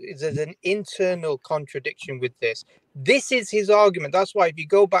say that there's an internal contradiction with this. This is his argument. That's why if you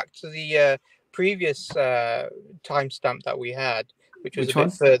go back to the previous timestamp that we had, which was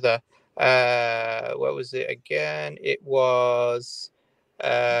bit further. What was it again? It was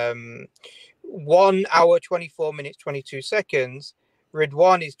 1 hour, 24 minutes, 22 seconds.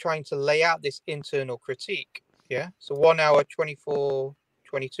 Ridwan is trying to lay out this internal critique. Yeah. So 1 hour, 24,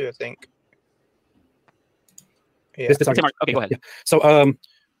 22, I think. Yeah. Okay, go ahead. Yeah. So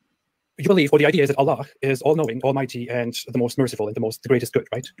you believe, or the idea is that Allah is all-knowing, almighty, and the most merciful, and the greatest good,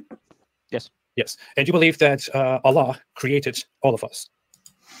 right? Yes. And you believe that Allah created all of us.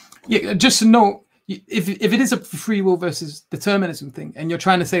 Yeah, just to note, if it is a free will versus determinism thing, and you're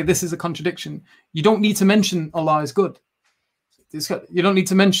trying to say this is a contradiction, you don't need to mention Allah is good. You don't need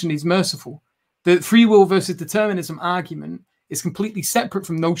to mention He's merciful. The free will versus determinism argument is completely separate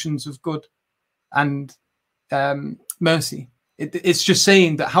from notions of good and mercy. It's just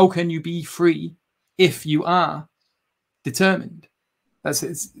saying that how can you be free if you are determined? That's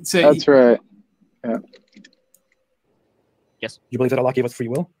right. Yeah. Yes. You believe that Allah gave us free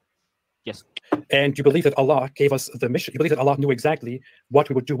will? Yes. And you believe that Allah gave us the mission. You believe that Allah knew exactly what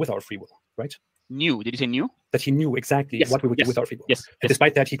we would do with our free will, right? Knew? Did you say knew? That He knew exactly what we would do with our free will. Yes. And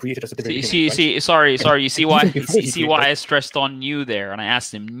despite that, He created us at the very beginning. Sorry. You see why I stressed on knew there, and I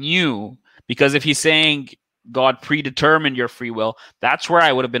asked him knew, because if he's saying God predetermined your free will, that's where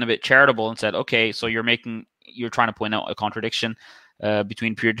I would have been a bit charitable and said, okay, so you're trying to point out a contradiction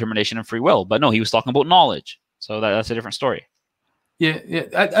between predetermination and free will. But no, he was talking about knowledge, so that's a different story. Yeah.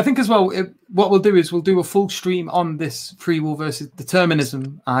 I think as well, what we'll do is we'll do a full stream on this free will versus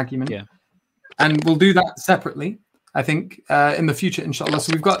determinism argument. Yeah. And we'll do that separately, I think, in the future, inshallah.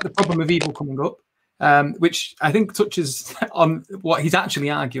 So we've got the problem of evil coming up, which I think touches on what he's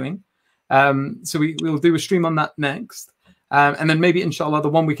actually arguing. So we'll do a stream on that next. And then maybe, inshallah, the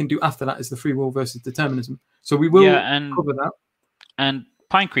one we can do after that is the free will versus determinism. So we will cover that. And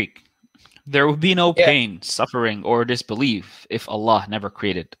Pine Creek. There will be no pain, suffering, or disbelief if Allah never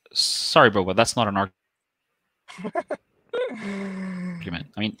created. Sorry, bro, but that's not an argument.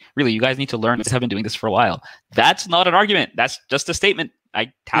 I mean, really, you guys need to learn this. I've been doing this for a while. That's not an argument. That's just a statement.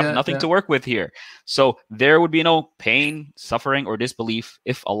 I have nothing to work with here. So there would be no pain, suffering, or disbelief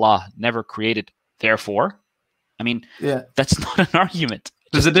if Allah never created. Therefore, I mean, that's not an argument.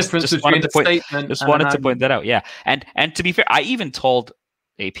 There's a difference between a statement. Just wanted to point that out. Yeah, and to be fair, I even told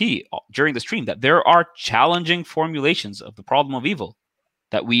AP during the stream that there are challenging formulations of the problem of evil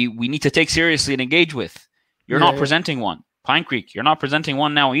that we need to take seriously and engage with. You're not presenting one. Pine Creek, you're not presenting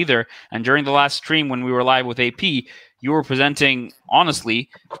one now either. And during the last stream when we were live with AP, you were presenting, honestly,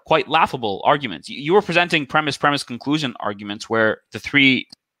 quite laughable arguments. You were presenting premise, conclusion arguments where the three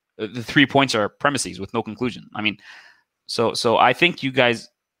points are premises with no conclusion. I mean, so I think you guys,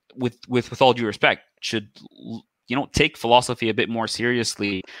 with all due respect, should take philosophy a bit more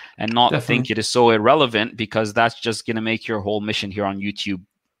seriously and not think it is so irrelevant, because that's just going to make your whole mission here on YouTube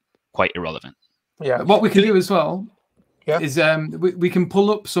quite irrelevant. Yeah. What we can do as well is we can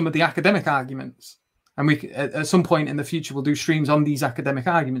pull up some of the academic arguments, and we at some point in the future we'll do streams on these academic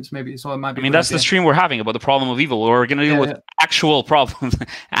arguments. Maybe so it might be. I mean, that's the stream we're having about the problem of evil. We're going to deal with actual problems,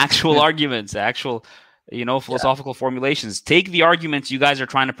 actual arguments, actual philosophical formulations. Take the arguments you guys are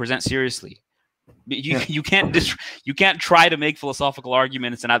trying to present seriously. You can't try to make philosophical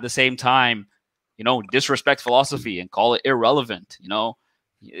arguments and at the same time, disrespect philosophy and call it irrelevant.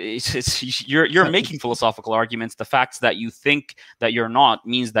 You're making philosophical arguments. The fact that you think that you're not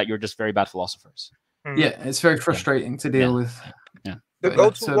means that you're just very bad philosophers. Yeah, it's very frustrating to deal with. Yeah.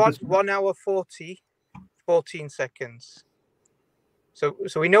 Go to 1 hour 14 seconds. So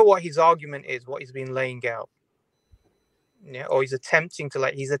we know what his argument is, what he's been laying out. Yeah, or he's attempting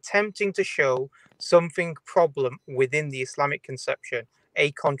to show something problem within the Islamic conception,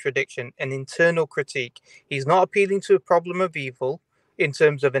 a contradiction, an internal critique. He's not appealing to a problem of evil in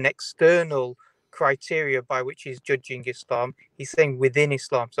terms of an external criteria by which he's judging Islam. He's saying within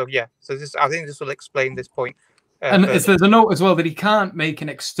Islam. So I think this will explain this point. And there's a note as well that he can't make an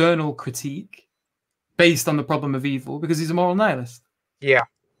external critique based on the problem of evil because he's a moral nihilist. Yeah.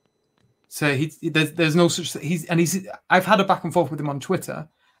 So there's no such I've had a back and forth with him on Twitter,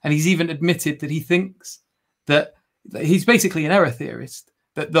 and he's even admitted that he thinks that he's basically an error theorist.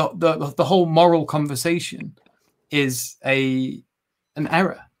 That the whole moral conversation is an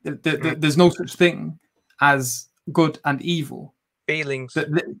error. There's no such thing as good and evil. Feelings.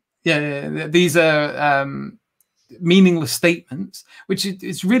 These are meaningless statements, which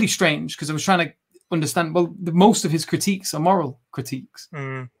is really strange because I was trying to understand. Well, most of his critiques are moral critiques.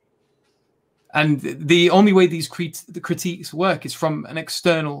 And the only way the critiques work is from an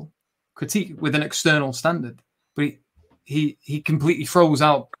external critique with an external standard. But he completely throws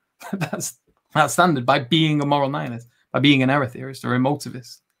out that standard by being a moral nihilist, by being an error theorist or a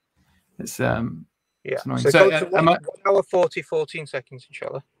motivist. It's it's annoying. So go to 1 hour 14 seconds,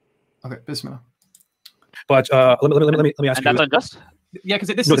 inshallah. Okay, bismillah. But let me ask and you. that's unjust? Yeah, because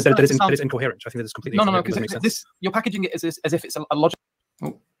that is incoherent. I think that is completely no. Because you're packaging it as if it's a logical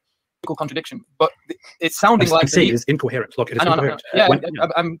contradiction, but it's sounding like it is incoherent. Look, it is incoherent. Yeah,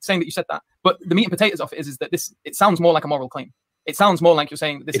 I'm saying that you said that, but the meat and potatoes of it is that it sounds more like a moral claim. It sounds more like you're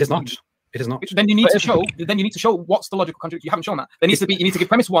saying this. It is not. It is not. Then you need to show. Then you need to show what's the logical contradiction. You haven't shown that. There needs to be. You need to give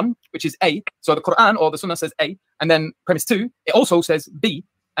premise 1, which is A. So the Quran or the Sunnah says A, and then premise 2, it also says B,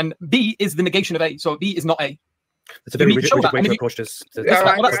 and B is the negation of A. So B is not A. It's a very rigid way to approach this. That's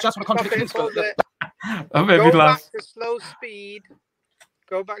what a contradiction is. Go back to slow speed.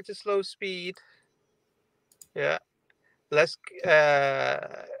 Go back to slow speed. Yeah, let's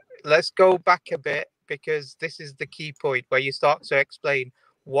go back a bit, because this is the key point where you start to explain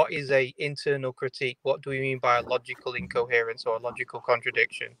what is a internal critique. What do we mean by a logical incoherence or a logical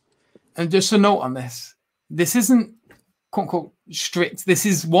contradiction? And just a note on this: this isn't quote unquote strict. This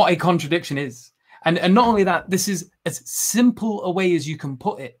is what a contradiction is, and not only that, this is as simple a way as you can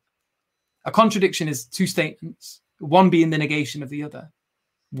put it. A contradiction is two statements, one being the negation of the other,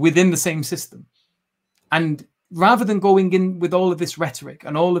 within the same system. And rather than going in with all of this rhetoric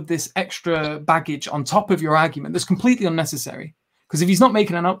and all of this extra baggage on top of your argument, that's completely unnecessary. Because if he's not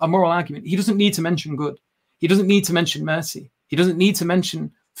making a moral argument, he doesn't need to mention good. He doesn't need to mention mercy. He doesn't need to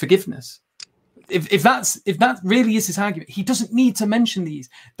mention forgiveness. If that really is his argument, he doesn't need to mention these.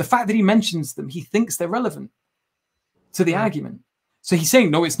 The fact that he mentions them, he thinks they're relevant to the argument. So he's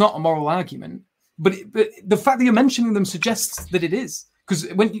saying, no, it's not a moral argument. But the fact that you're mentioning them suggests that it is. Because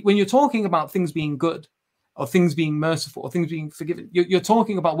when you're talking about things being good, or things being merciful, or things being forgiven, you're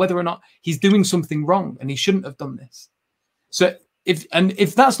talking about whether or not he's doing something wrong and he shouldn't have done this. So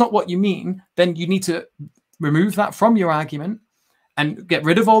if that's not what you mean, then you need to remove that from your argument and get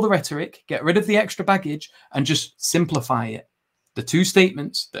rid of all the rhetoric, get rid of the extra baggage, and just simplify it. The two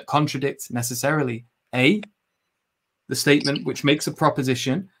statements that contradict necessarily: A, the statement which makes a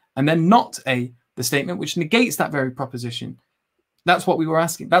proposition, and then not A, the statement which negates that very proposition. That's what we were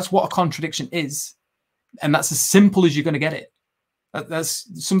asking. That's what a contradiction is. And that's as simple as you're going to get it. That's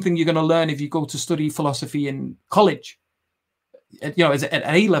something you're going to learn if you go to study philosophy in college, at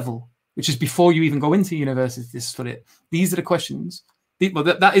A level, which is before you even go into university to study it. These are the questions. Well,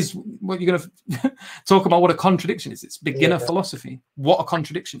 that is what you're going to talk about. What a contradiction is. It's beginner philosophy. What a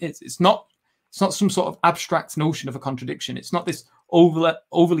contradiction is. It's not some sort of abstract notion of a contradiction. It's not this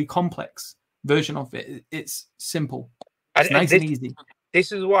overly complex version of it. It's simple. It's nice and easy.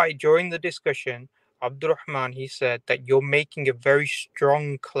 This is why during the discussion, Abdurrahman, he said that you're making a very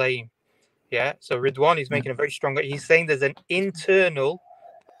strong claim. Yeah. So Ridwan is making a very strong. He's saying there's an internal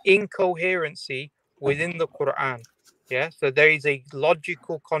incoherency within the Quran. Yeah. So there is a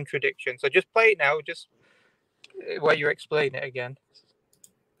logical contradiction. So just play it now, just while you explain it again.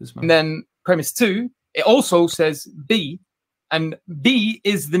 And then premise 2, it also says B, and B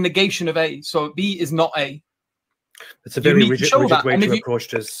is the negation of A. So B is not A. It's a very rigid way to approach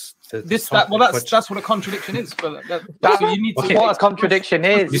this. That's what a contradiction is. So you need to what a contradiction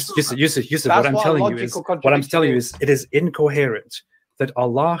is. Yusuf, what I'm telling you is it is incoherent that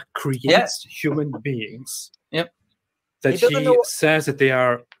Allah creates human beings. Yep. That he says that they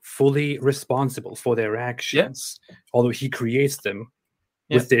are fully responsible for their actions, although he creates them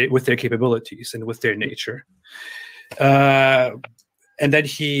with their capabilities and with their nature. And then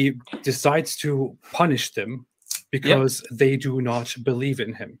he decides to punish them because they do not believe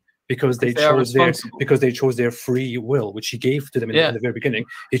in him, because they chose their free will, which he gave to them in the very beginning.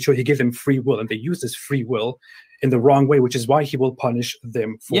 He gave them free will, and they used this free will in the wrong way, which is why he will punish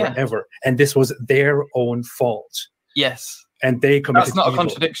them forever. And this was their own fault. Yes. And they committed That's not evil. a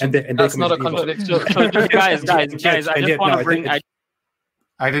contradiction. That's not a contradiction. guys, I just want to bring. I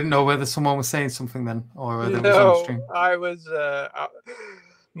didn't know whether someone was saying something then, or whether it was on stream. I was.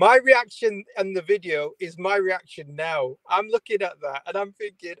 My reaction in the video is my reaction now. I'm looking at that and I'm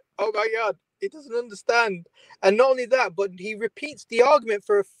thinking, oh my God, he doesn't understand. And not only that, but he repeats the argument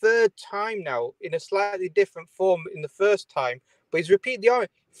for a third time now in a slightly different form in the first time. But he's repeating the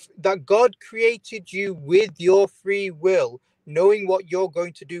argument that God created you with your free will, knowing what you're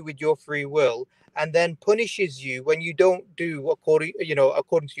going to do with your free will, and then punishes you when you don't do according to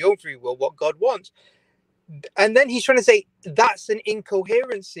your own free will what God wants. And then he's trying to say that's an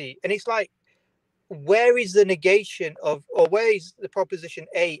incoherency, and it's like, where is the negation of, or where is the proposition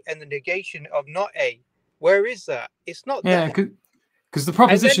A and the negation of not A? Where is that? It's not there. Yeah, because the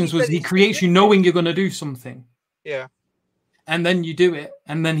propositions was he creates you knowing you're going to do something. Yeah. And then you do it,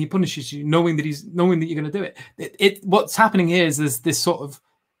 and then he punishes you knowing that you're going to do it. What's happening here is there's this sort of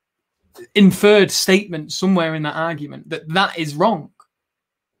inferred statement somewhere in that argument that is wrong.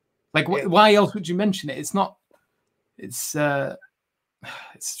 Like, why else would you mention it? It's not. It's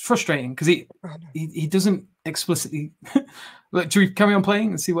frustrating because he doesn't explicitly. Look, should we carry on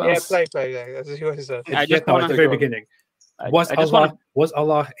playing and see what else? Yeah, play. Yeah. At the very beginning, was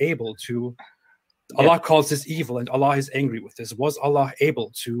Allah able to? Allah calls this evil, and Allah is angry with this. Was Allah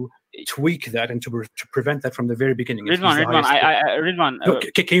able to tweak that and to prevent that from the very beginning? Ridwan,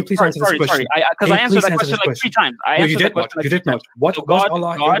 can you please answer this question? Because I answered that question like 3 times. You did not. What was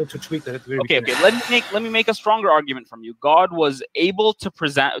Allah able to tweak that at the very beginning? Okay. Let me make a stronger argument from you. God was able to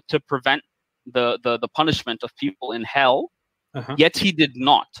prevent the punishment of people in hell. Yet he did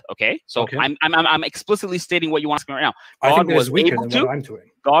not. Okay, so I'm explicitly stating what you want to ask me right now. God was able to.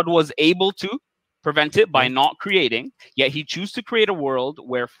 God was able to prevent it by not creating, yet he chooses to create a world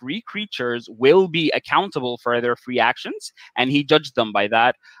where free creatures will be accountable for their free actions, and he judged them by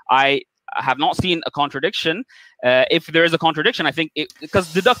that. I have not seen a contradiction. If there is a contradiction, I think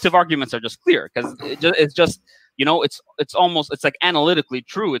because deductive arguments are just clear, because it's just it's like analytically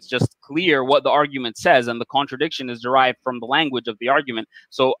true. It's just clear what the argument says, and the contradiction is derived from the language of the argument.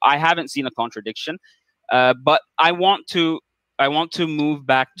 So I haven't seen a contradiction, but I want to move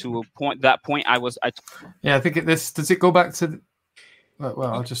back to a point. That point I think does it go back to? Well,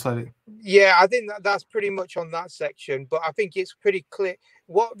 I'll just let it. Yeah, I think that's pretty much on that section. But I think it's pretty clear.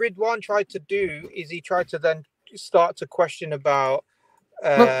 What Ridwan tried to do is he tried to then start to question about.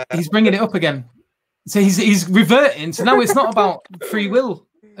 Look, he's bringing it up again. So he's reverting. So now it's not about free will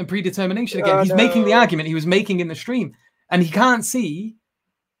and predetermination again. He's making the argument he was making in the stream, and he can't see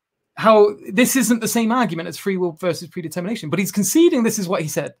how this isn't the same argument as free will versus predetermination. But he's conceding this is what he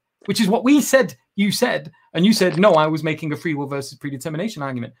said, which is what we said. You said, and you said, no, I was making a free will versus predetermination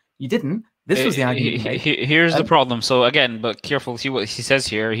argument. You didn't. This was the argument. Here's the problem. So again, but careful, see what he says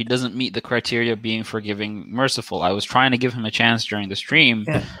here. He doesn't meet the criteria of being forgiving, merciful. I was trying to give him a chance during the stream,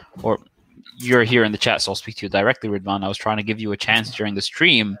 or you're here in the chat, so I'll speak to you directly, Ridwan. I was trying to give you a chance during the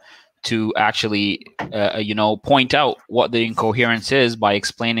stream to actually, point out what the incoherence is by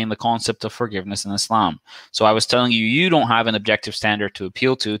explaining the concept of forgiveness in Islam. So I was telling you, you don't have an objective standard to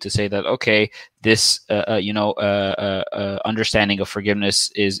appeal to say that, okay, this, understanding of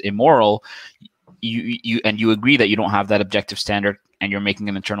forgiveness is immoral. You agree that you don't have that objective standard, and you're making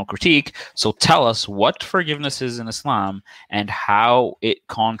an internal critique. So tell us what forgiveness is in Islam and how it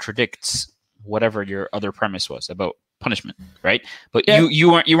contradicts whatever your other premise was about punishment, right? But you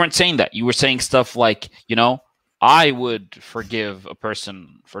weren't saying that. You were saying stuff like, I would forgive a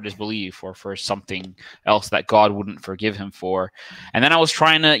person for disbelief or for something else that God wouldn't forgive him for. And then I was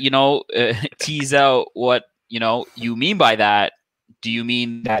trying to, tease out what, you mean by that. Do you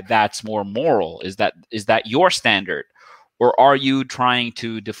mean that that's more moral? Is that your standard? Or are you trying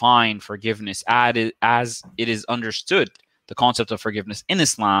to define forgiveness as it is understood, the concept of forgiveness in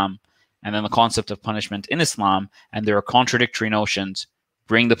Islam, and then the concept of punishment in Islam, and there are contradictory notions,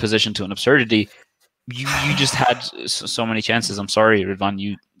 bring the position to an absurdity? You just had so many chances. I'm sorry, Ridwan,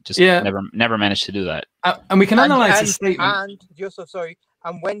 you just never managed to do that. And we can analyze the statement. And Joseph, sorry,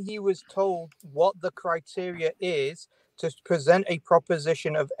 and when he was told what the criteria is to present a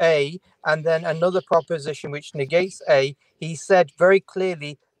proposition of A and then another proposition which negates A, he said very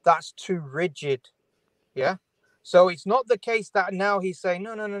clearly that's too rigid. Yeah. So it's not the case that now he's saying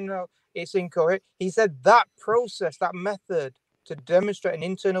no, it's incorrect. He said that process, that method to demonstrate an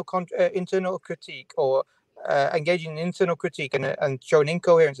internal critique or engaging in internal critique and showing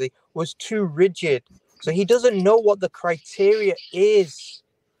incoherency was too rigid. So he doesn't know what the criteria is.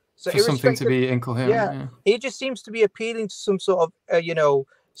 So for something to be incoherent. He just seems to be appealing to some sort of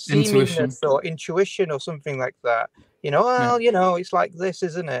seemingness or intuition or something like that. It's like this,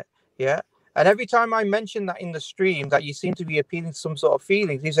 isn't it? Yeah. And every time I mention that in the stream, that you seem to be appealing to some sort of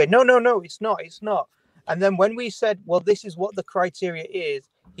feelings, he said, no, it's not. And then when we said, well, this is what the criteria is,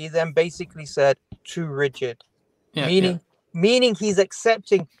 he then basically said, too rigid. Meaning he's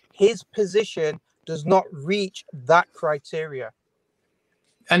accepting his position does not reach that criteria.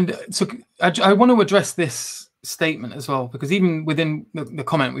 And so I want to address this statement as well, because even within the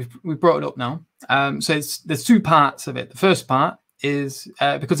comment, we've brought it up now. So there's two parts of it. The first part is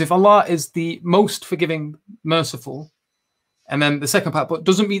because if Allah is the most forgiving, merciful, and then the second part, but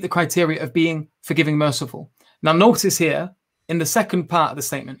doesn't meet the criteria of being forgiving, merciful. Now notice here in the second part of the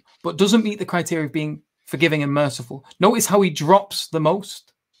statement, but doesn't meet the criteria of being forgiving and merciful. Notice how he drops the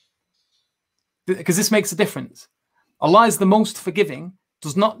most, because this makes a difference. Allah is the most forgiving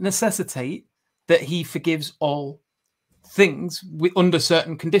does not necessitate that he forgives all things under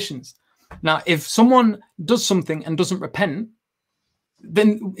certain conditions. Now, if someone does something and doesn't repent,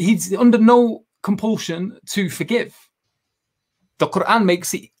 then he's under no compulsion to forgive. The Quran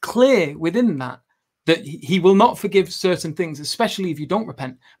makes it clear within that he will not forgive certain things, especially if you don't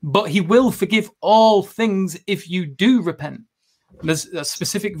repent, but he will forgive all things if you do repent. And there's a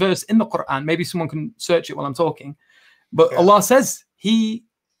specific verse in the Quran, maybe someone can search it while I'm talking, but Allah says he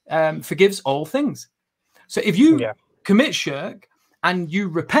forgives all things. So if you commit shirk and you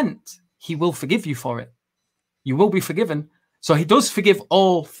repent, he will forgive you for it. You will be forgiven. So he does forgive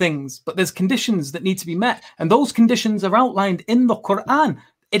all things, but there's conditions that need to be met. And those conditions are outlined in the Quran.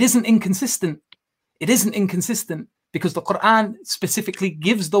 It isn't inconsistent. It isn't inconsistent because the Quran specifically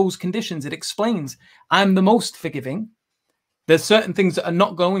gives those conditions. It explains, I'm the most forgiving. There's certain things that are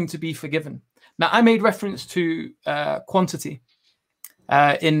not going to be forgiven. Now, I made reference to quantity.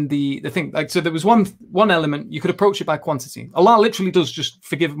 in the thing. Like, so there was one element, you could approach it by quantity. Allah literally does just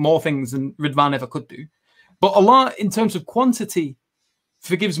forgive more things than Ridwan ever could do. But Allah, in terms of quantity,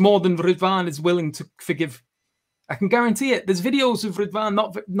 forgives more than Ridwan is willing to forgive. I can guarantee it. There's videos of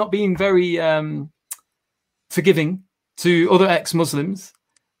Ridwan not being very forgiving to other ex-Muslims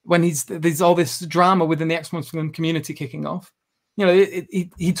when there's all this drama within the ex-Muslim community kicking off. You know,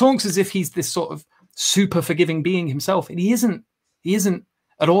 he talks as if he's this sort of super forgiving being himself, and he isn't. He isn't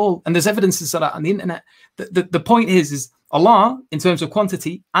at all. And there's evidences of that on the internet. The point is Allah, in terms of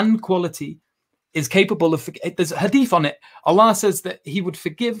quantity and quality, is capable of. There's a hadith on it. Allah says that He would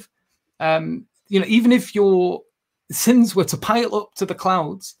forgive. Even if your sins were to pile up to the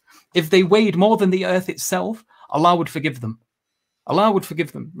clouds, if they weighed more than the earth itself, Allah would forgive them. Allah would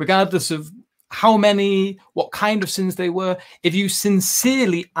forgive them, regardless of how many, what kind of sins they were. If you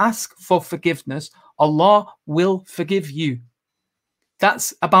sincerely ask for forgiveness, Allah will forgive you.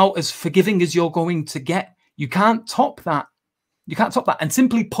 That's about as forgiving as you're going to get. You can't top that. You can't top that. And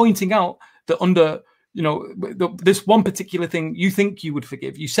simply pointing out that under, this one particular thing you think you would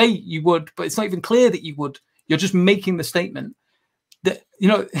forgive. You say you would, but it's not even clear that you would. You're just making the statement that,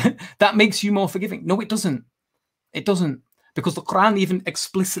 that makes you more forgiving. No, it doesn't. It doesn't. Because the Quran even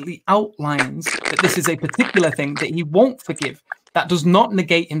explicitly outlines that this is a particular thing that He won't forgive. That does not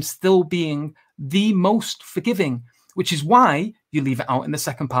negate Him still being the most forgiving, which is why you leave it out in the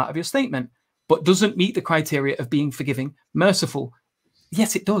second part of your statement, but doesn't meet the criteria of being forgiving, merciful.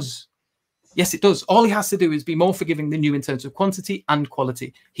 Yes, it does. Yes, it does. All He has to do is be more forgiving than you in terms of quantity and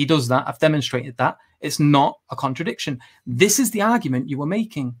quality. He does that. I've demonstrated that. It's not a contradiction. This is the argument you were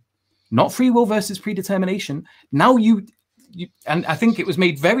making, not free will versus predetermination. Now and I think it was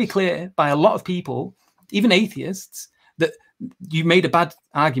made very clear by a lot of people, even atheists, that you made a bad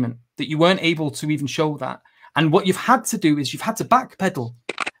argument, that you weren't able to even show that. And what you've had to do is you've had to backpedal.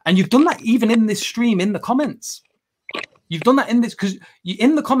 And you've done that even in this stream, in the comments. You've done that in this, because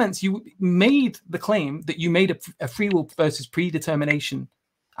in the comments, you made the claim that you made a free will versus predetermination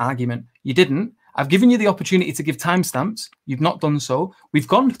argument. You didn't. I've given you the opportunity to give timestamps. You've not done so. We've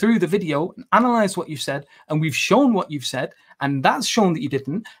gone through the video and analyzed what you said, and we've shown what you've said, and that's shown that you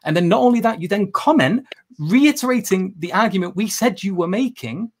didn't. And then not only that, you then comment reiterating the argument we said you were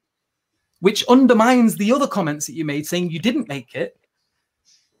making, which undermines the other comments that you made saying you didn't make it.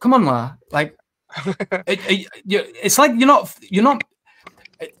 Come on, La. Like, it's like you're not.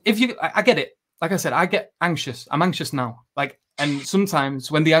 I get it. Like I said, I get anxious. I'm anxious now. And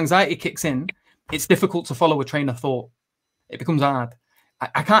sometimes when the anxiety kicks in, it's difficult to follow a train of thought. It becomes hard.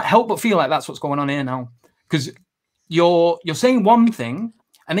 I can't help but feel like that's what's going on here now, because you're saying one thing,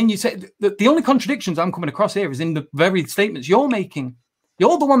 and then you say the only contradictions I'm coming across here is in the very statements you're making.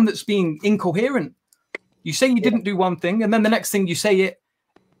 You're the one that's being incoherent. You say you didn't do one thing, and then the next thing you say it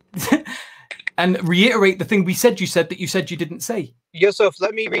and reiterate the thing we said you said that you said you didn't say. Yusuf,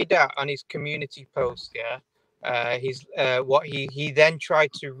 let me read out on his community post. He then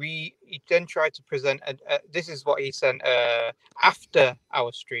tried to present. This is what he sent after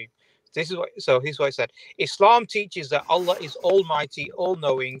our stream. Here's what he said. Islam teaches that Allah is almighty,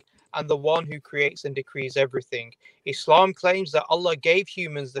 all-knowing, and the one who creates and decrees everything. Islam claims that Allah gave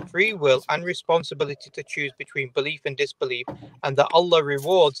humans the free will and responsibility to choose between belief and disbelief, and that Allah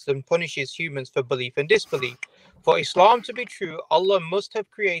rewards and punishes humans for belief and disbelief. For Islam to be true, Allah must have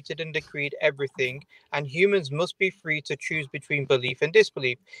created and decreed everything, and humans must be free to choose between belief and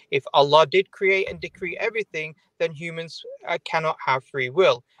disbelief. If Allah did create and decree everything, then humans cannot have free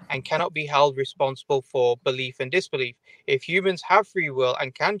will and cannot be held responsible for belief and disbelief. If humans have free will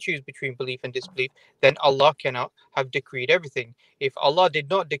and can choose between belief and disbelief, then Allah cannot have decreed everything. If Allah did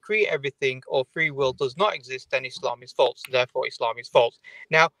not decree everything, or free will does not exist, then Islam is false. Therefore, Islam is false.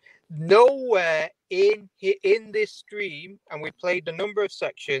 Now, nowhere in this stream, and we played a number of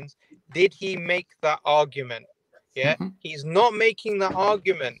sections, did he make that argument. He's not making that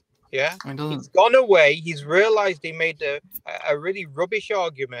argument. He's gone away. He's realized he made a really rubbish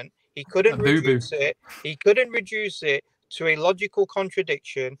argument. He couldn't reduce it. He couldn't reduce it to a logical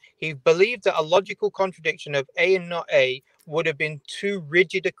contradiction. He believed that a logical contradiction of A and not A would have been too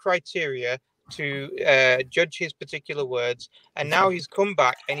rigid a criteria to judge his particular words, and now he's come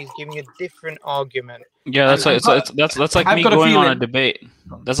back and he's giving a different argument. Yeah, that's like me going on a debate.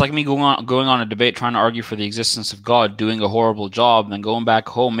 That's like me going on a debate, trying to argue for the existence of God, doing a horrible job, and then going back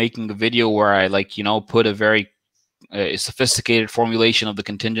home making a video where I put a very sophisticated formulation of the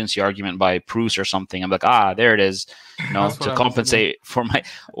contingency argument by Proust or something. I'm like, there it is, to compensate for my.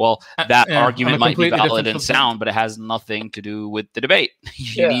 Well, that argument might be valid and sound, but it has nothing to do with the debate.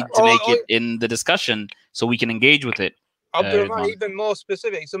 You need to make it in the discussion so we can engage with it. Abdurrahman, even more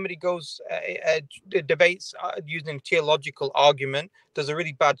specific. Somebody goes debates using a theological argument, does a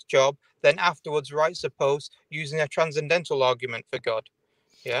really bad job, then afterwards writes a post using a transcendental argument for God.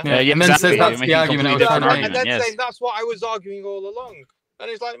 Yeah, and then says that's the argument I was trying to make. And then saying that's what I was arguing all along. And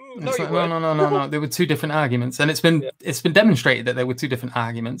it's like, no, you weren't. No. There were two different arguments, and it's been demonstrated that there were two different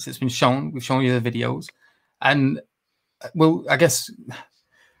arguments. It's been shown. We've shown you the videos, and well, I guess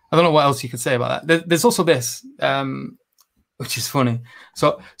I don't know what else you could say about that. There's also this, which is funny.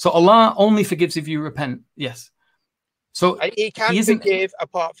 So Allah only forgives if you repent. Yes. So he can forgive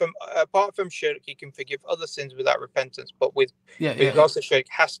apart from shirk. He can forgive other sins without repentance, but with regards to shirk,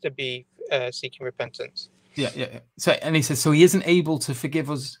 has to be seeking repentance. Yeah. So, and he says, so he isn't able to forgive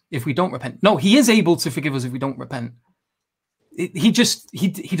us if we don't repent. No, he is able to forgive us if we don't repent. He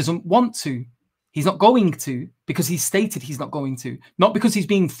doesn't want to. He's not going to, because he's stated he's not going to. Not because he's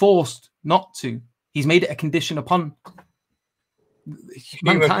being forced not to. He's made it a condition upon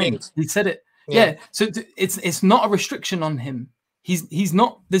mankind. He said it. Yeah. So it's not a restriction on him. He's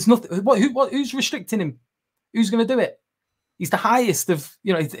not. There's nothing. Who's restricting him? Who's going to do it? He's the highest of,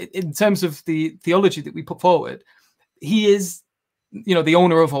 in terms of the theology that we put forward. He is, the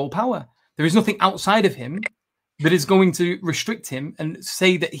owner of all power. There is nothing outside of him that is going to restrict him and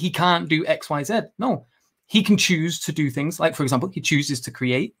say that he can't do X, Y, Z. No, he can choose to do things like, for example, he chooses to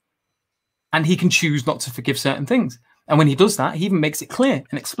create, and he can choose not to forgive certain things. And when he does that, he even makes it clear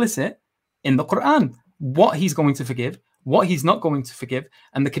and explicit in the Quran what he's going to forgive, what he's not going to forgive,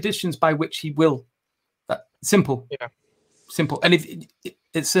 and the conditions by which he will. That simple. Yeah. Simple. And if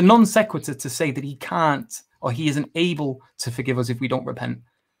it's a non sequitur to say that he can't or he isn't able to forgive us if we don't repent,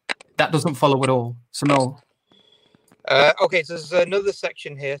 that doesn't follow at all. So no. Okay, so there's another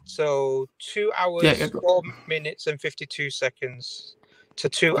section here. So 2 hours, 4 minutes and 52 seconds to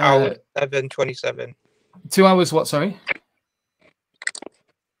 2 hours, 7:27. 2 hours what, sorry?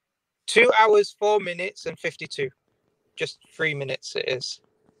 2 hours, 4 minutes and 52. Just 3 minutes it is.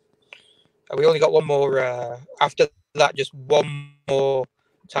 We only got one more after that, just one more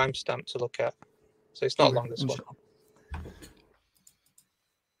timestamp to look at. So it's not long, this one.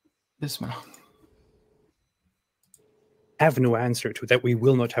 This one. Have no answer to, that we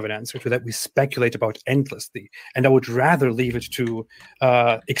will not have an answer to, that we speculate about endlessly. And I would rather leave it to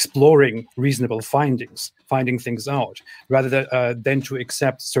exploring reasonable findings, finding things out, rather than to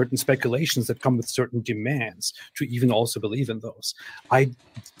accept certain speculations that come with certain demands, to even also believe in those.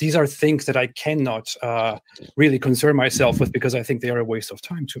 These are things that I cannot really concern myself with, because I think they are a waste of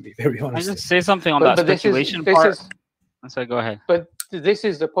time to me, very honestly. I just say something on that speculation part. So go ahead. But this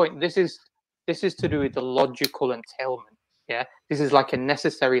is the point. This is to do with the logical entailment. Yeah, this is like a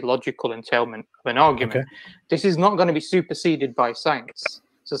necessary logical entailment of an argument. Okay. This is not going to be superseded by science.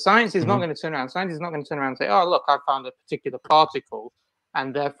 So science is not going to turn around. Science is not going to turn around and say, "Oh, look, I found a particular particle,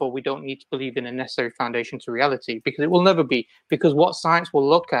 and therefore we don't need to believe in a necessary foundation to reality," because it will never be. Because what science will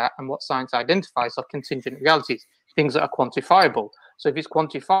look at and what science identifies are contingent realities, things that are quantifiable. So if it's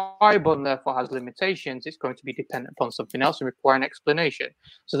quantifiable and therefore has limitations, it's going to be dependent upon something else and require an explanation.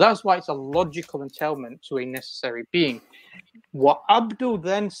 So that's why it's a logical entailment to a necessary being. What Abdul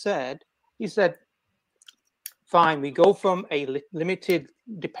then said, he said, fine, we go from a limited,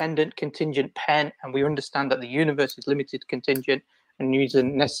 dependent, contingent pen, and we understand that the universe is limited, contingent, and needs a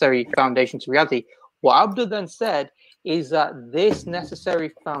necessary foundation to reality. What Abdul then said is that this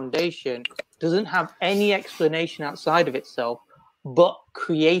necessary foundation doesn't have any explanation outside of itself, but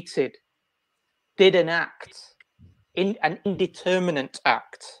did an act, an indeterminate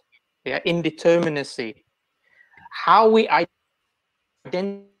act, indeterminacy. How we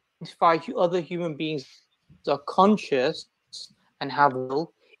identify other human beings that are conscious and have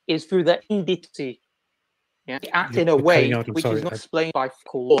will is through their indeterminacy. Yeah, they act in a way which is not explained by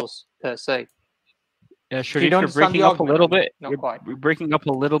laws per se. Yeah, Sharif, you're breaking up a little bit. You're breaking up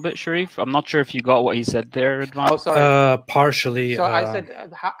a little bit, Sharif. I'm not sure if you got what he said there, Advan. Oh, sorry. Partially. So I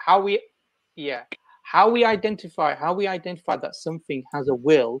said how we identify that something has a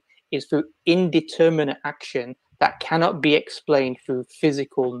will is through indeterminate action that cannot be explained through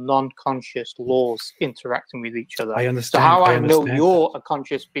physical, non-conscious laws interacting with each other. I understand. So how I know you're a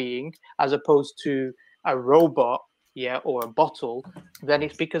conscious being as opposed to a robot, or a bottle, then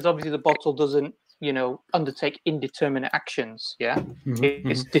it's because obviously the bottle doesn't, undertake indeterminate actions.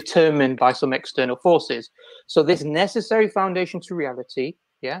 It's determined by some external forces. So this necessary foundation to reality,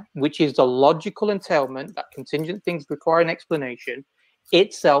 which is the logical entailment that contingent things require an explanation,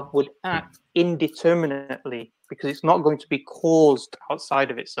 itself would act indeterminately because it's not going to be caused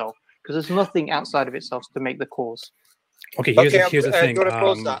outside of itself, because there's nothing outside of itself to make the cause. Okay, here's the thing.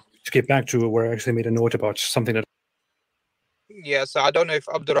 To get back to where I actually made a note about something that Yeah, so I don't know if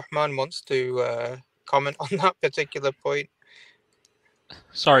Abdurrahman wants to comment on that particular point.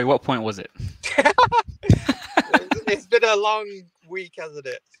 Sorry, what point was it? It's been a long week, hasn't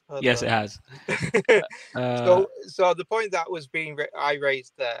it? Yes, it has. So the point that was I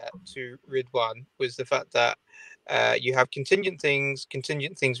raised there to Ridwan was the fact that you have contingent things.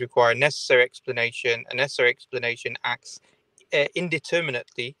 Contingent things require necessary explanation. A necessary explanation acts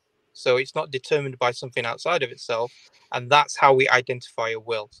indeterminately, so it's not determined by something outside of itself, and that's how we identify a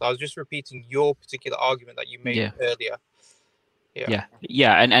will. So I was just repeating your particular argument that you made earlier.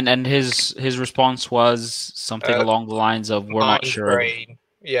 Yeah, and his response was something along the lines of, "We're not sure." Brain.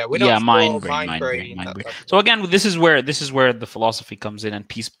 Yeah, we're not mind brain. So again, this is where the philosophy comes in, and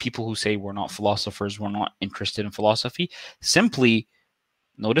people who say we're not philosophers, we're not interested in philosophy, simply,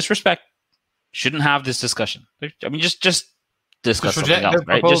 no disrespect, shouldn't have this discussion. I mean, just discuss something else,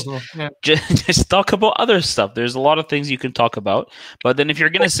 right? Just talk about other stuff. There's a lot of things you can talk about, but then if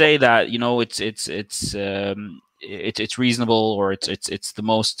you're gonna say that, you know, it's reasonable, or it's the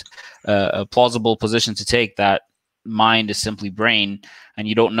most plausible position to take, that mind is simply brain, and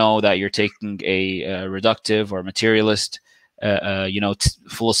you don't know that you're taking a reductive or materialist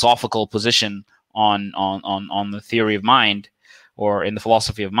philosophical position on the theory of mind, or in the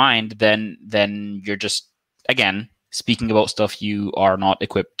philosophy of mind, then you're just, again, speaking about stuff you are not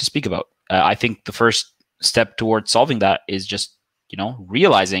equipped to speak about. I think the first step towards solving that is just,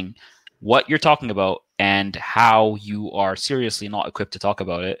 realizing what you're talking about and how you are seriously not equipped to talk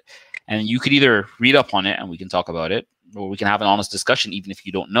about it. And you could either read up on it and we can talk about it, or we can have an honest discussion even if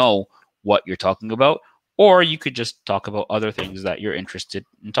you don't know what you're talking about, or you could just talk about other things that you're interested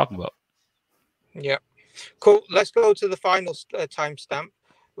in talking about. Yeah. Cool. Let's go to the final timestamp,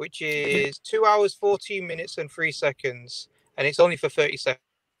 which is 2 hours, 14 minutes and 3 seconds. And it's only for 30 seconds.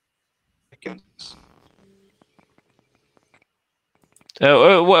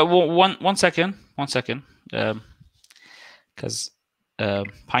 One second. Because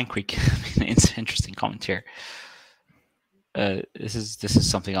Pine Creek, it's an interesting comment here. This is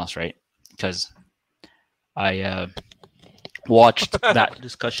something else, right? Because I watched that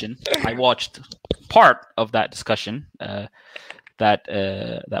discussion. I watched part of that discussion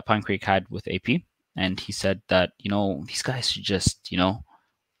that Pine Creek had with AP, and he said that these guys should just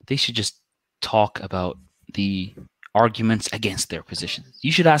they should just talk about the arguments against their positions.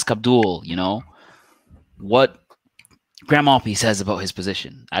 You should ask Abdul, what Grandma P says about his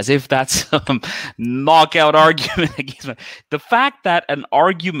position, as if that's some knockout argument against him. The fact that an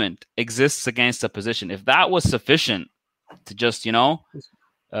argument exists against a position, if that was sufficient to just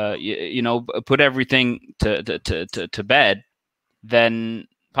put everything to bed, then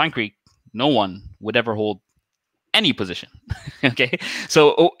Pine Creek, no one would ever hold any position. Okay,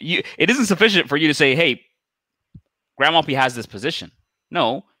 so it isn't sufficient for you to say, hey, Grandma P has this position.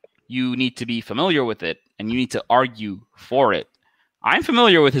 No, you need to be familiar with it and you need to argue for it. I'm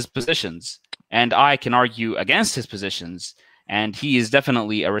familiar with his positions and I can argue against his positions, and he is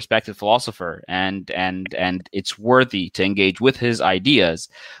definitely a respected philosopher, and it's worthy to engage with his ideas.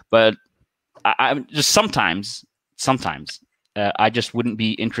 But I'm just sometimes I just wouldn't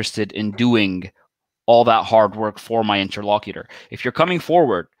be interested in doing all that hard work for my interlocutor. If you're coming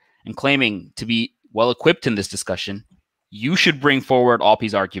forward and claiming to be well equipped in this discussion, you should bring forward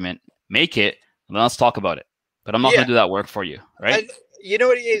Oppie's argument, make it, and then let's talk about it. But I'm not going to do that work for you, right? And you know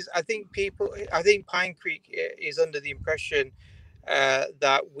what it is? I think Pine Creek is under the impression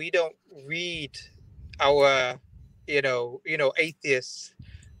that we don't read our, atheists'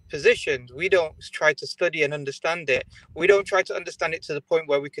 positions. We don't try to study and understand it. We don't try to understand it to the point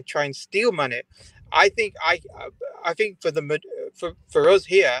where we could try and steelman it. I think for us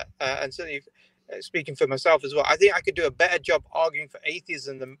here, and certainly speaking for myself as well, I think I could do a better job arguing for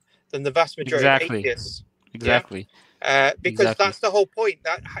atheism than the vast majority of atheists. Exactly. Because that's the whole point.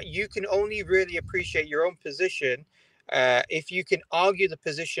 That you can only really appreciate your own position if you can argue the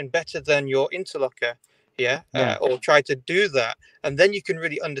position better than your interlocutor. Or try to do that, and then you can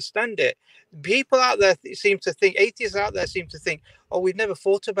really understand it. People out there atheists out there seem to think, oh, we've never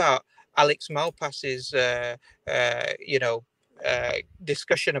thought about Alex Malpass's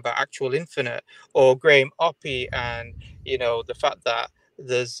discussion about actual infinite, or Graham Oppie and the fact that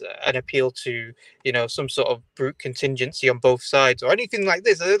there's an appeal to some sort of brute contingency on both sides or anything like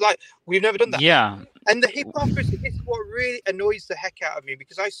this. They're like, we've never done that. And the hypocrisy is what really annoys the heck out of me,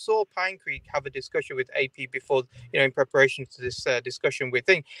 because I saw Pine Creek have a discussion with AP before, in preparation to this discussion with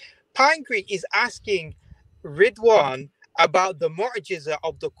thing. Pine Creek is asking Ridwan about the mu'jiza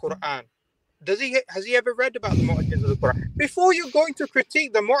of the Quran. Has he ever read about the mu'jiza of the Quran? Before you're going to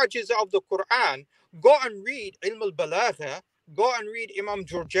critique the mu'jiza of the Quran, go and read Ilm al-Balagha, go and read Imam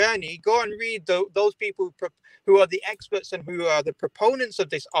Jurjani, go and read those people who are the experts and who are the proponents of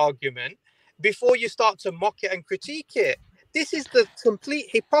this argument before you start to mock it and critique it. This is the complete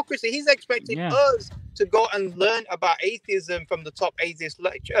hypocrisy. He's expecting us to go and learn about atheism from the top atheist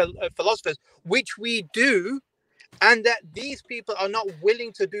philosophers, which we do, and that these people are not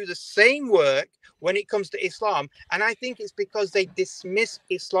willing to do the same work when it comes to Islam. And I think it's because they dismiss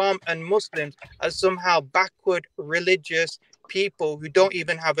Islam and Muslims as somehow backward religious people who don't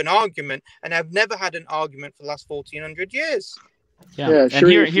even have an argument and have never had an argument for the last 1400 years. Yeah, and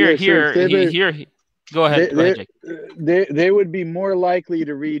here. Go ahead. They would be more likely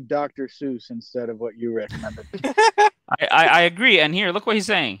to read Dr. Seuss instead of what you recommended. I agree. And here, look what he's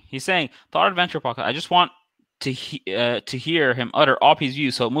saying. He's saying, Thought Adventure Podcast, I just want to hear him utter Oppie's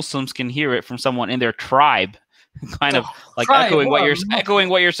view so Muslims can hear it from someone in their tribe. Kind of like echoing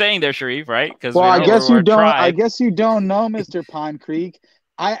what you're saying there, Sharif, right? Because I guess you don't know, Mr. Pine Creek.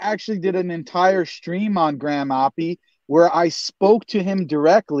 I actually did an entire stream on Graham Oppie where I spoke to him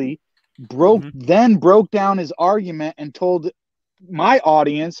directly. Broke down his argument and told my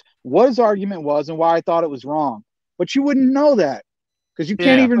audience what his argument was and why I thought it was wrong. But you wouldn't know that because you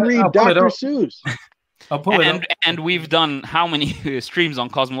can't even read Dr. Seuss. And we've done how many streams on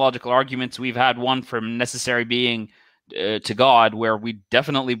cosmological arguments? We've had one from Necessary Being to God, where we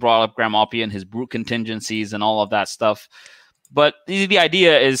definitely brought up Graham Oppie and his brute contingencies and all of that stuff. But the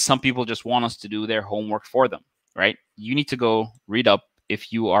idea is some people just want us to do their homework for them, right? You need to go read up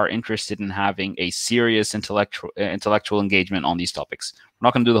if you are interested in having a serious intellectual engagement on these topics. We're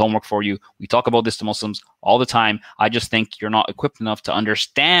not going to do the homework for you. We talk about this to Muslims all the time. I just think you're not equipped enough to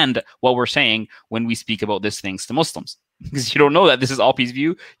understand what we're saying when we speak about these things to Muslims. Because you don't know that this is Oppie's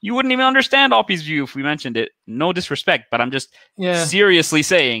view. You wouldn't even understand Oppie's view if we mentioned it. No disrespect, but I'm just seriously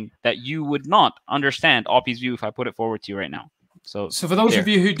saying that you would not understand Oppie's view if I put it forward to you right now. So for those of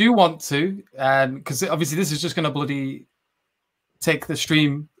you who do want to, because obviously this is just going to bloody take the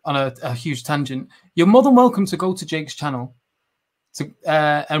stream on a huge tangent, you're more than welcome to go to Jake's channel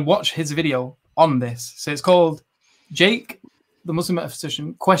and watch his video on this. So it's called Jake, the Muslim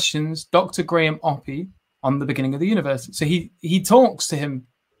Metaphysician, Questions Dr. Graham Oppie on the Beginning of the Universe. So he talks to him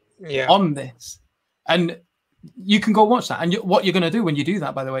on this. And you can go watch that. And what you're going to do when you do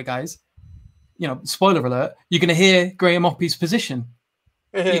that, by the way, guys, spoiler alert, you're going to hear Graham Oppie's position.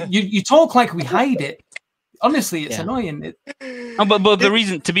 You talk like we hide it. Honestly, it's annoying. But the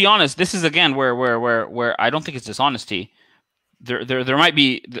reason, to be honest, this is again where I don't think it's dishonesty. There might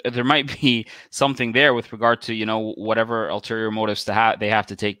be something there with regard to whatever ulterior motives they have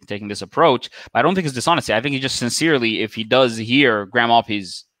to taking this approach. But I don't think it's dishonesty. I think he just sincerely, if he does hear Graham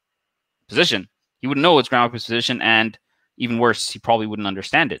Oppie's position, he wouldn't know it's Graham Oppie's position, and even worse, he probably wouldn't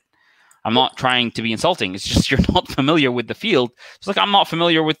understand it. I'm not trying to be insulting. It's just you're not familiar with the field. It's like I'm not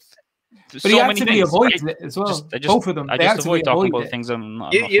familiar with. But he actively avoids it as well. Both of them. I just avoid talking about things I'm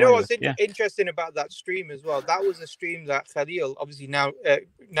not what's interesting about that stream as well? That was a stream that Khalil, obviously now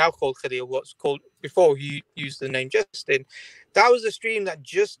called Khalil, what's called before he used the name Justin. That was a stream that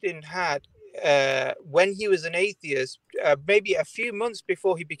Justin had when he was an atheist, maybe a few months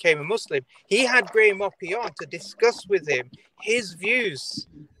before he became a Muslim. He had Graham Oppie on to discuss with him his views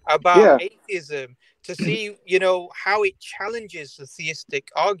about atheism, to see, how it challenges the theistic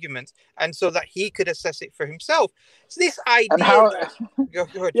argument, and so that he could assess it for himself. So this idea... Go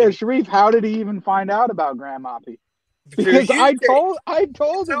ahead, Sharif, how did he even find out about Graham Oppie? Because I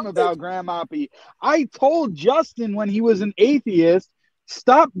told him about Graham Oppie. I told Justin when he was an atheist,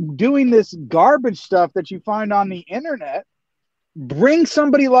 stop doing this garbage stuff that you find on the internet. Bring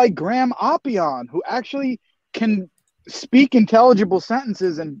somebody like Graham Oppie on, who actually can speak intelligible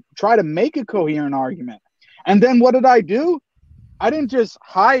sentences and try to make a coherent argument. And then what did I do? I didn't just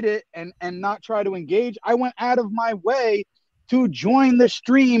hide it and not try to engage. I went out of my way to join the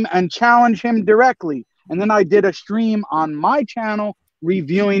stream and challenge him directly. And then I did a stream on my channel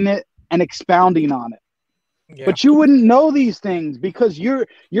reviewing it and expounding on it. Yeah. But you wouldn't know these things because you're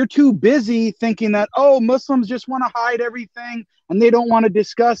too busy thinking that, Muslims just want to hide everything and they don't want to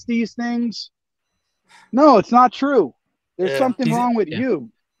discuss these things. No, it's not true. There's something wrong with you.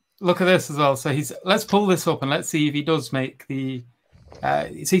 Look at this as well. So let's pull this up and let's see if he does make the. So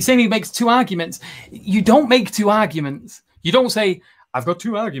he's saying he makes two arguments. You don't make two arguments. You don't say I've got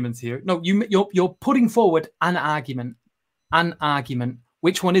two arguments here. No, you're putting forward an argument. An argument.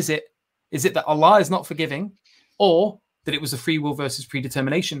 Which one is it? Is it that Allah is not forgiving, or that it was a free will versus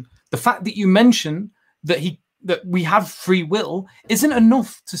predetermination? The fact that you mention that we have free will isn't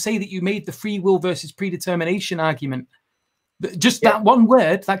enough to say that you made the free will versus predetermination argument. Just that one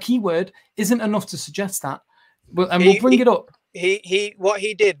word, that key word, isn't enough to suggest that. And we'll bring it up. what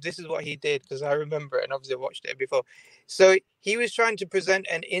he did. This is what he did, because I remember it, and obviously I watched it before. So he was trying to present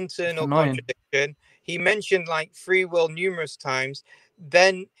an internal contradiction. He mentioned like free will numerous times.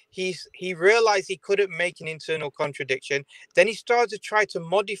 Then he realized he couldn't make an internal contradiction. Then he started to try to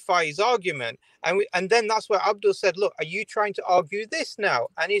modify his argument, and then that's where Abdul said, "Look, are you trying to argue this now?"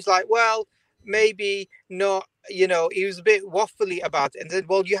 And he's like, "Well, maybe not." You know, he was a bit waffly about it, and said,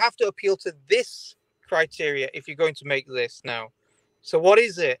 "Well, you have to appeal to this criteria if you're going to make this now. So what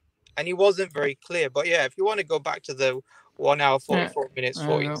is it?" And he wasn't very clear. But yeah, if you want to go back to the 1 hour 44 minutes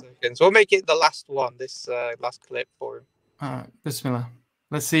 40 seconds, we'll make it the last one, this last clip for him. All right, Bismillah.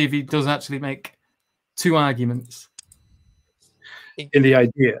 Let's see if he does actually make two arguments. In the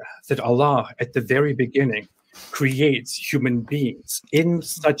idea that Allah at the very beginning creates human beings in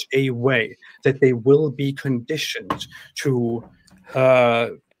such a way that they will be conditioned to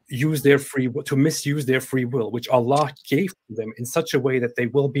use their free will, to misuse their free will, which Allah gave to them in such a way that they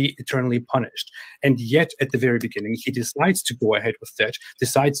will be eternally punished. And yet, at the very beginning, He decides to go ahead with that,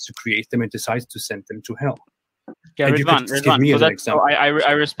 decides to create them, and decides to send them to hell. Yeah, Ridwan, so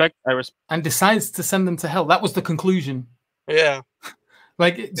I respect. And decides to send them to hell. That was the conclusion. Yeah.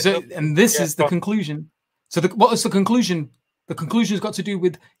 Like, so, and this is the conclusion. So, what is the conclusion? The conclusion has got to do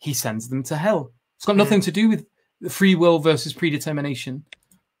with He sends them to hell. It's got nothing to do with free will versus predetermination.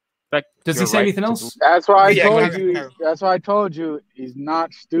 Does he say anything else? That's why I told you. That's why I told you he's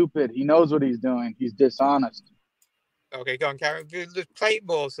not stupid. He knows what he's doing. He's dishonest. Okay, go on, Karen. Let's play it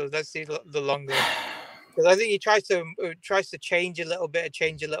more. So let's see the longer. Because I think he tries to change a little bit,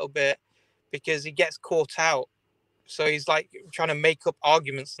 because he gets caught out. So he's like trying to make up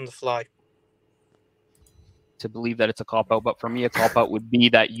arguments on the fly. To believe that it's a cop-out, but for me, a cop-out would be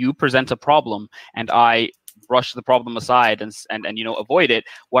that you present a problem and I brush the problem aside and avoid it.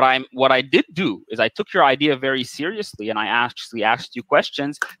 What I did do is I took your idea very seriously, and I actually asked you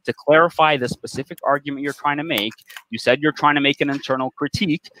questions to clarify the specific argument you're trying to make. You said you're trying to make an internal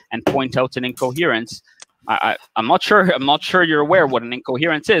critique and point out an incoherence. I'm not sure you're aware what an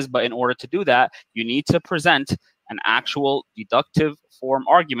incoherence is, but in order to do that, you need to present an actual deductive form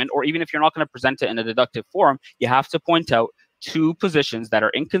argument, or even if you're not going to present it in a deductive form, you have to point out two positions that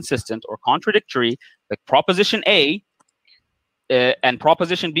are inconsistent or contradictory. Like proposition A and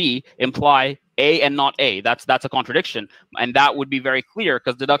proposition B imply A and not A. That's a contradiction, and that would be very clear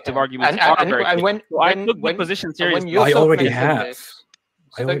because deductive arguments are very clear. I took the position seriously. I already have.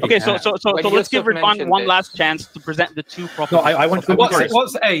 Okay, so let's give Ridwan one last chance to present the two propositions. No, I want to.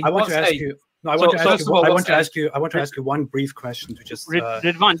 What's A? I want to ask you. No, I want to ask you one brief question to just.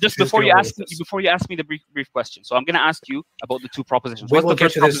 Ridwan, just before you ask me the brief question. So I'm going to ask you about the two propositions. We will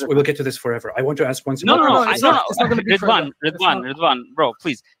get to this forever. I want to ask one. No. It's not going to be Ridwan, bro,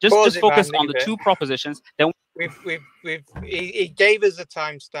 please just focus on the two propositions. Then he gave us a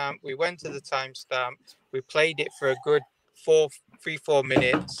timestamp. We went to the timestamp. We played it for a good 4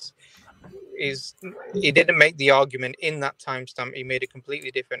 minutes. He didn't make the argument in that timestamp. He made a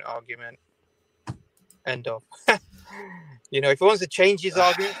completely different argument. End of. If he wants to change his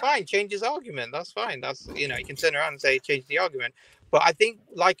argument, fine, change his argument. That's fine. That's he can turn around and say change the argument. But I think,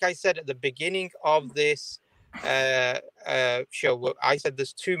 like I said at the beginning of this show, I said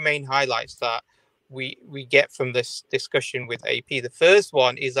there's two main highlights that we get from this discussion with AP. The first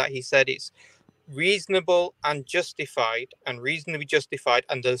one is that he said it's reasonable and justified, and reasonably justified,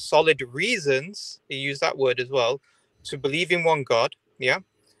 and there's solid reasons, he used that word as well, to believe in one God. Yeah.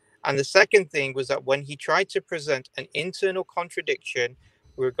 And the second thing was that when he tried to present an internal contradiction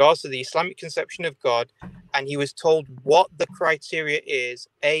with regards to the Islamic conception of God, and he was told what the criteria is,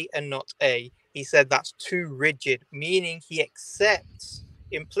 A and not A, he said that's too rigid, meaning he accepts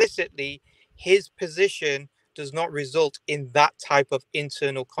implicitly his position does not result in that type of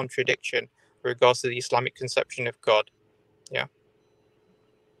internal contradiction with regards to the Islamic conception of God. Yeah.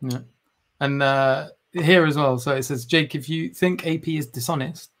 And here as well, so it says, Jake, if you think AP is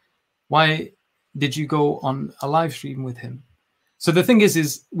dishonest, why did you go on a live stream with him? So the thing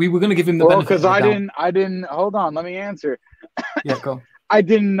is we were going to give him the benefit. Because I didn't. Hold on, let me answer. Yeah, go. I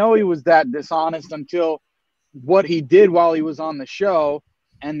didn't know he was that dishonest until what he did while he was on the show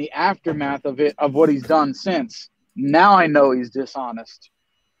and the aftermath of it, of what he's done since. Now I know he's dishonest.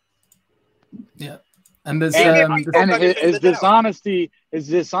 Yeah, and there's his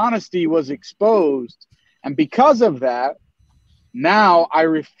dishonesty was exposed, and because of that, now I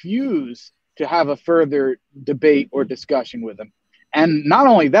refuse to have a further debate or discussion with him. And not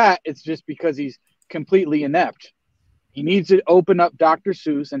only that, it's just because he's completely inept. He needs to open up Dr.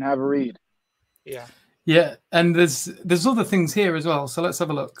 Seuss and have a read. Yeah. Yeah, and there's other things here as well. So let's have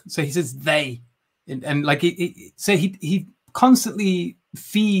a look. So he says they, and like he constantly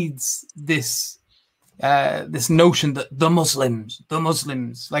feeds this this notion that the Muslims,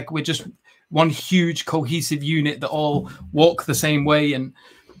 like we're just one huge cohesive unit that all walk the same way and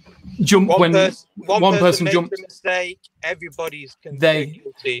jump when one person jumps. A mistake, everybody's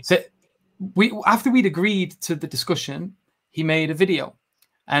guilty. So after we'd agreed to the discussion, he made a video,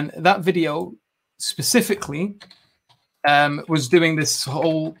 and that video specifically was doing this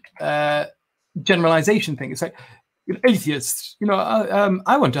whole generalization thing. It's like, atheists,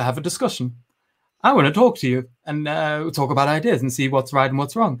 I want to have a discussion. I want to talk to you and we'll talk about ideas and see what's right and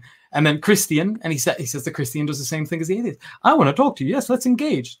what's wrong. And then Christian, and he says the Christian does the same thing as the atheist. I want to talk to you. Yes, let's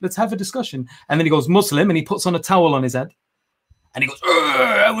engage. Let's have a discussion. And then he goes Muslim, and he puts on a towel on his head. And he goes,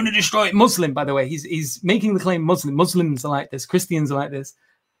 I want to destroy it. Muslim, by the way. He's making the claim Muslims are like this. Christians are like this.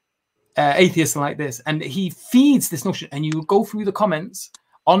 Atheists are like this. And he feeds this notion. And you go through the comments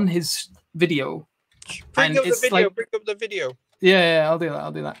on his video. Bring up the video. Yeah, I'll do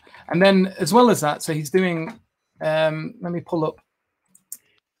that. And then as well as that, so he's doing, let me pull up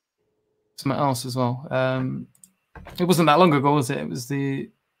something else as well. It wasn't that long ago, was it? It was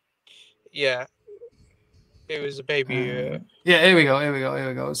Yeah. It was a baby. Yeah, here we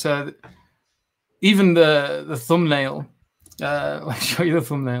go. So even the thumbnail, I'll show you the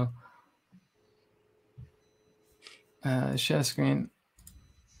thumbnail. Share screen.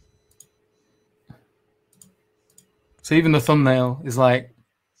 So even the thumbnail is like,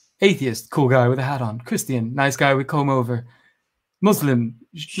 atheist, cool guy with a hat on. Christian, nice guy with comb over. Muslim,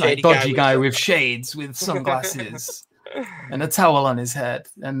 like dodgy guy with shades, with sunglasses, and a towel on his head.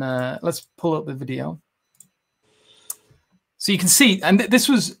 And let's pull up the video. So you can see, and this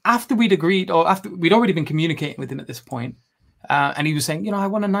was after we'd agreed, or after we'd already been communicating with him at this point. And he was saying, I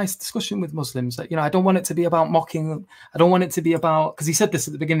want a nice discussion with Muslims. Like, I don't want it to be about mocking. I don't want it to be about, because he said this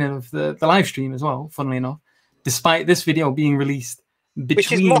at the beginning of the live stream as well, funnily enough, despite this video being released between.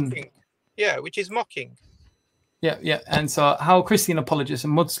 Which is mocking. Yeah, which is mocking. Yeah. And so how Christian apologists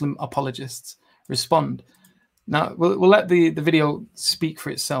and Muslim apologists respond. Now, we'll let the video speak for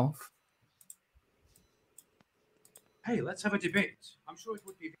itself. Hey, let's have a debate. I'm sure it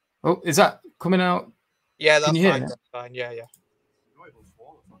would be. Oh, is that coming out? Yeah, that's fine. That's fine. Yeah. Enjoyable for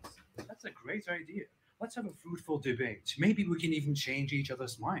all of us. That's a great idea. Let's have a fruitful debate. Maybe we can even change each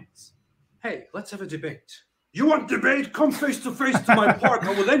other's minds. Hey, let's have a debate. You want debate? Come face to my park.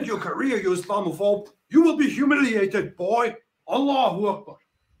 I will end your career, you Islamophobe. You will be humiliated, boy. Allahu Akbar.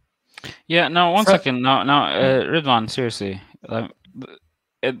 Yeah, no, one second. No, Ridwan, seriously.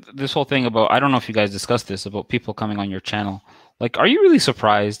 This whole thing about, I don't know if you guys discussed this, about people coming on your channel. Like, are you really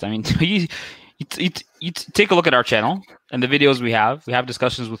surprised? I mean, you take a look at our channel and the videos we have. We have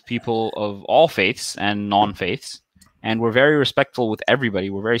discussions with people of all faiths and non-faiths. And we're very respectful with everybody.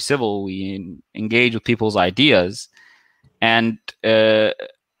 We're very civil. We engage with people's ideas. And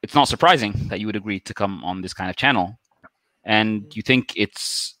it's not surprising that you would agree to come on this kind of channel. And you think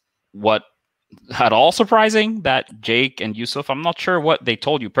it's at all surprising that Jake and Yusuf, I'm not sure what they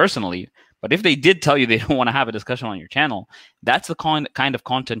told you personally, but if they did tell you they don't want to have a discussion on your channel, that's the kind of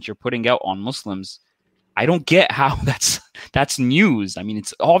content you're putting out on Muslims. I don't get how that's news. I mean,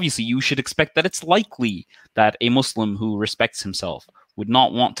 it's obviously, you should expect that it's likely that a Muslim who respects himself would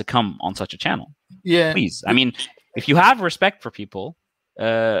not want to come on such a channel. Yeah, please. I mean, if you have respect for people,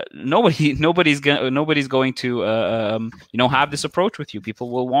 nobody's going to have this approach with you. People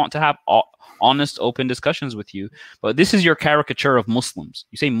will want to have honest, open discussions with you. But this is your caricature of Muslims.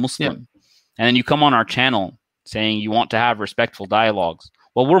 You say Muslim, and then you come on our channel saying you want to have respectful dialogues.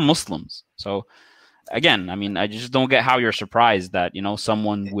 Well, we're Muslims, so. Again, I mean, I just don't get how you're surprised that,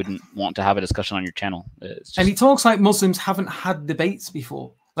 someone wouldn't want to have a discussion on your channel. And he talks like Muslims haven't had debates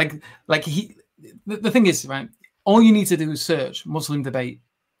before. The thing is, right, all you need to do is search Muslim debate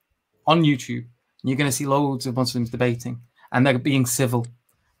on YouTube, and you're going to see loads of Muslims debating, and they're being civil,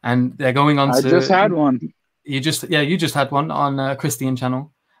 and they're going on. I just had one. You just had one on a Christian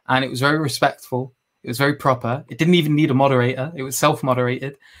channel, and it was very respectful. It was very proper. It didn't even need a moderator. It was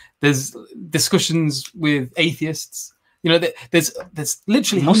self-moderated. There's discussions with atheists. There's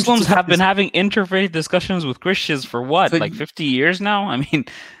literally Muslims have been having interfaith discussions with Christians for what, like 50 years now? I mean,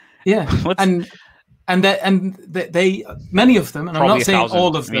 yeah, and they many of them, and I'm not saying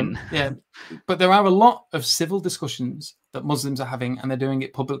all of them, but there are a lot of civil discussions that Muslims are having, and they're doing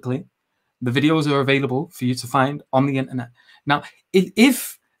it publicly. The videos are available for you to find on the internet. Now,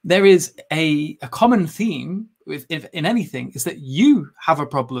 if there is a common theme in anything, is that you have a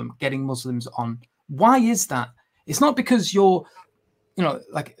problem getting Muslims on. Why is that? It's not because you're,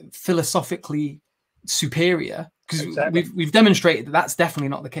 like philosophically superior, because we've demonstrated that that's definitely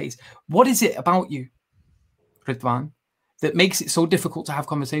not the case. What is it about you, Ridwan, that makes it so difficult to have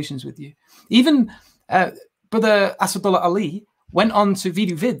conversations with you. Even Brother Asadullah Ali went on to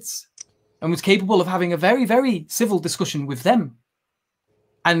Video Vids and was capable of having a very, very civil discussion with them.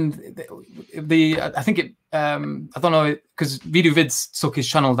 And I think it, I don't know, because Video Vids took his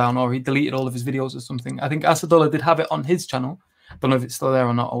channel down or he deleted all of his videos or something. I think Asadullah did have it on his channel. I don't know if it's still there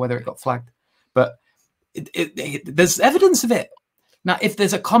or not, or whether it got flagged. But there's evidence of it. Now, if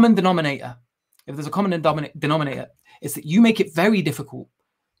there's a common denominator, it's that you make it very difficult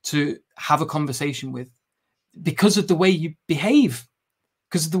to have a conversation with because of the way you behave,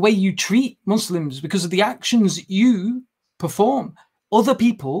 because of the way you treat Muslims, because of the actions you perform. Other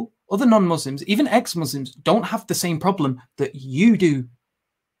people, other non-Muslims, even ex-Muslims, don't have the same problem that you do.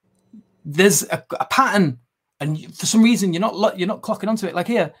 There's a pattern, and for some reason you're not clocking onto it. Like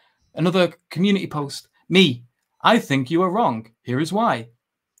here, another community post. Me, I think you are wrong. Here is why.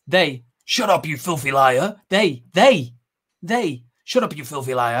 They, shut up, you filthy liar. They, shut up, you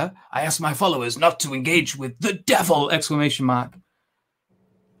filthy liar. I ask my followers not to engage with the devil! Exclamation mark.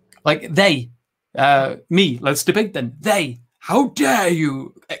 Like they, me, let's debate then. They, how dare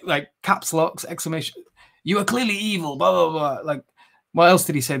you? Like caps locks, exclamation. You are clearly evil, blah, blah, blah. Like, what else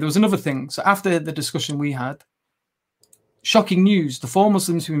did he say? There was another thing. So after the discussion we had, shocking news. The 4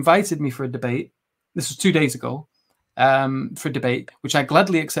 Muslims who invited me for a debate, this was 2 days ago, for a debate, which I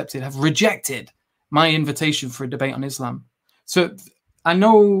gladly accepted, have rejected my invitation for a debate on Islam. So I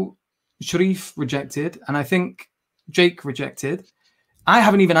know Sharif rejected, and I think Jake rejected. I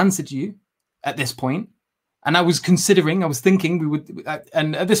haven't even answered you at this point. And I was thinking we would,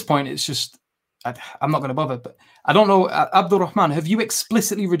 and at this point, it's just, I'm not going to bother. But I don't know, Abdul Rahman, have you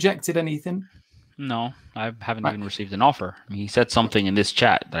explicitly rejected anything? No, I haven't even received an offer. I mean, he said something in this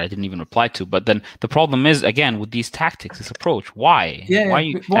chat that I didn't even reply to. But then the problem is, again, with these tactics, this approach, why? Yeah, why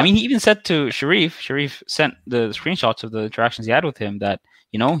you? I mean, he even said to Sharif sent the screenshots of the interactions he had with him that,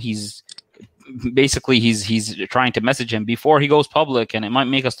 he's trying to message him before he goes public, and it might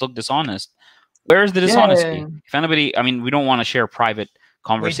make us look dishonest. Where's the dishonesty? Yeah. If anybody, I mean, we don't want to share private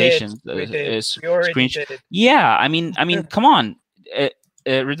conversations. We did. We already did. Yeah, I mean, come on,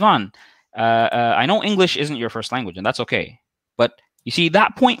 Ridwan. I know English isn't your first language, and that's okay. But you see,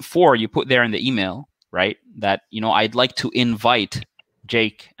 that point 4 you put there in the email, right? That, I'd like to invite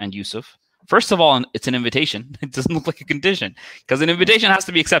Jake and Yusuf. First of all, it's an invitation. It doesn't look like a condition because an invitation has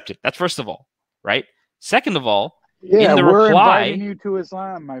to be accepted. That's first of all, right? Second of all, in the we're reply, inviting you to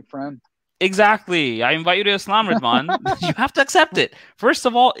Islam, my friend. Exactly. I invite you to Islam, Ridwan. You have to accept it. First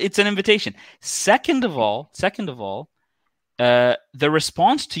of all, it's an invitation. Second of all, the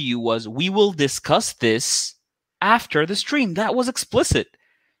response to you was, we will discuss this after the stream. That was explicit.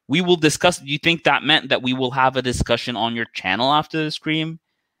 We will discuss. Do you think that meant that we will have a discussion on your channel after the stream?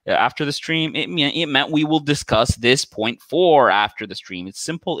 It meant we will discuss this point 4 after the stream. It's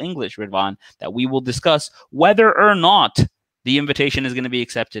simple English, Ridwan, that we will discuss whether or not the invitation is going to be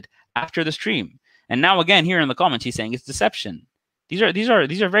accepted after the stream. And now again, here in the comments, he's saying it's deception. These are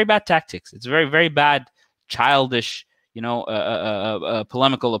very bad tactics. It's a very, very bad, childish,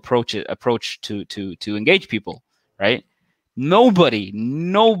 polemical approach to engage people, right? Nobody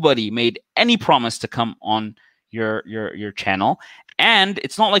made any promise to come on your channel, and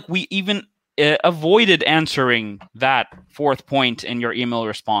it's not like we even avoided answering that 4th point in your email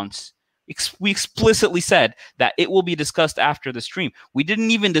response. We explicitly said that it will be discussed after the stream. We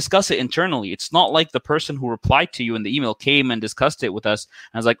didn't even discuss it internally. It's not like the person who replied to you in the email came and discussed it with us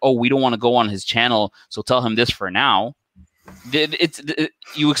and was like, oh, we don't want to go on his channel, so tell him this for now.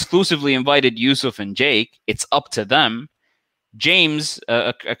 You exclusively invited Yusuf and Jake. It's up to them. James,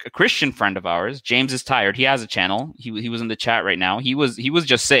 a Christian friend of ours, James is tired. He has a channel. He was in the chat right now. He was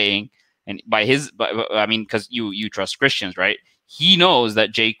just saying, and because you trust Christians, right? He knows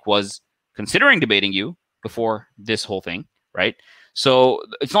that Jake was considering debating you before this whole thing, right? So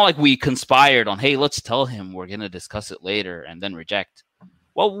it's not like we conspired on, hey, let's tell him we're going to discuss it later and then reject.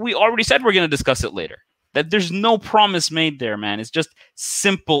 Well, we already said we're going to discuss it later. That there's no promise made there, man. It's just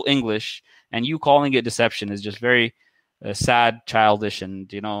simple English, and you calling it deception is just very sad, childish, and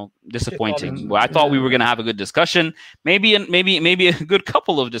disappointing. Well, I thought we were going to have a good discussion, maybe a good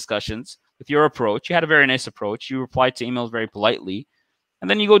couple of discussions with your approach. You had a very nice approach. You replied to emails very politely, and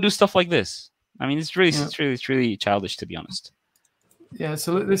then you go do stuff like this. I mean, it's really childish, to be honest. Yeah.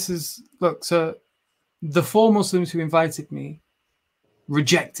 So this is So the 4 Muslims who invited me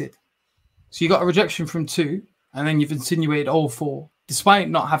rejected. So you got a rejection from 2, and then you've insinuated all 4, despite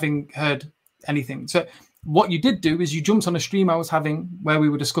not having heard anything. So what you did do is you jumped on a stream I was having where we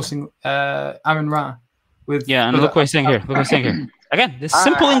were discussing Aaron Ra with. Yeah, and look what he's saying here. Again, this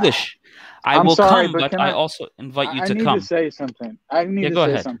simple English. I will come, but I also invite you to come. I need to say something. I need to go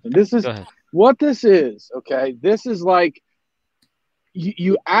say ahead. something. This is what this is, okay? This is like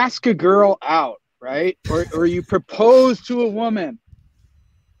you ask a girl out, right? Or you propose to a woman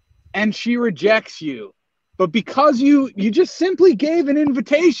and she rejects you. But because you just simply gave an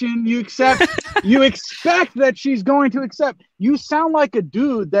invitation, you expect that she's going to accept. You sound like a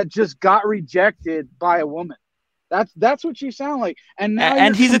dude that just got rejected by a woman. That's what you sound like. And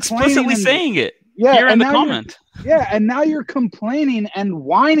now he's explicitly saying it here in the comment. Yeah, and now you're complaining and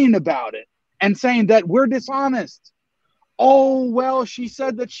whining about it and saying that we're dishonest. Oh, well, she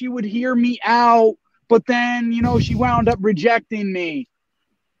said that she would hear me out, but then, she wound up rejecting me.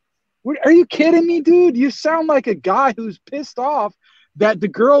 Are you kidding me, dude? You sound like a guy who's pissed off that the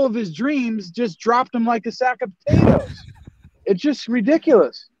girl of his dreams just dropped him like a sack of potatoes. It's just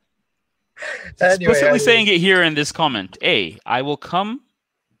ridiculous. Explicitly saying it here in this comment. I will come,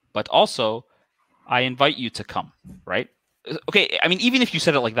 but also I invite you to come, right? Okay, I mean, even if you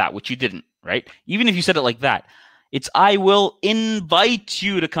said it like that, which you didn't, right? Even if you said it like that, it's I will invite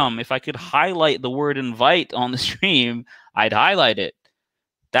you to come. If I could highlight the word invite on the stream, I'd highlight it.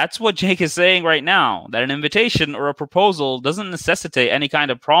 That's what Jake is saying right now, that an invitation or a proposal doesn't necessitate any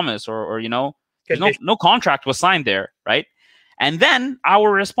kind of promise or there's no contract was signed there, right? And then our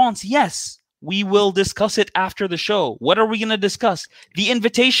response, yes, we will discuss it after the show. What are we going to discuss? The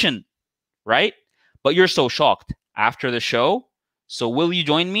invitation, right? But you're so shocked. After the show? So will you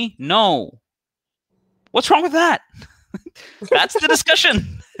join me? No. What's wrong with that? That's the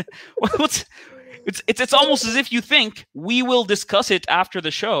discussion. It's almost as if you think we will discuss it after the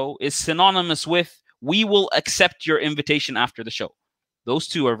show is synonymous with we will accept your invitation after the show. Those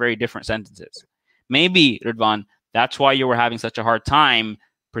two are very different sentences. Maybe, Ridwan, that's why you were having such a hard time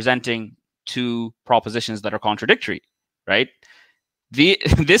presenting two propositions that are contradictory, right?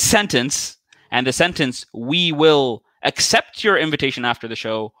 This sentence and the sentence we will accept your invitation after the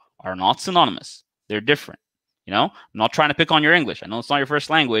show are not synonymous. They're different. I'm not trying to pick on your English. I know it's not your first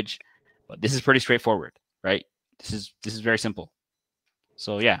language, but this is pretty straightforward, right? This is very simple.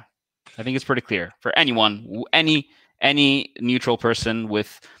 So yeah, I think it's pretty clear for anyone, any neutral person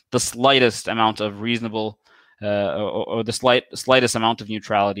with the slightest amount of reasonable or the slightest amount of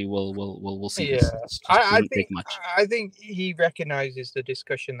neutrality will see this. I think he recognizes the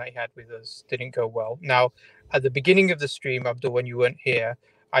discussion that he had with us didn't go well. Now, at the beginning of the stream, Abdul, when you weren't here,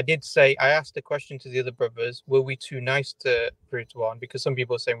 I asked the question to the other brothers, were we too nice to Ridwan? Because some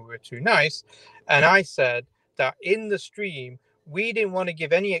people are saying we were too nice. And I said that in the stream, we didn't want to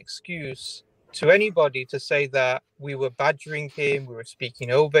give any excuse to anybody to say that we were badgering him, we were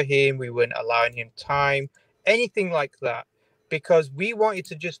speaking over him, we weren't allowing him time, anything like that. Because we wanted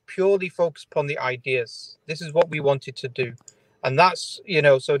to just purely focus upon the ideas. This is what we wanted to do. And that's,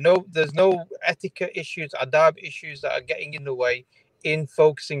 so there's no etiquette issues, adab issues that are getting in the way in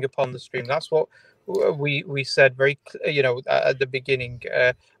focusing upon the stream. That's what we said very at the beginning,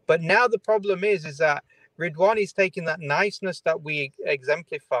 but now the problem is that Ridwan is taking that niceness that we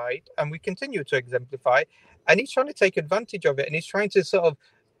exemplified and we continue to exemplify, and he's trying to take advantage of it, and he's trying to sort of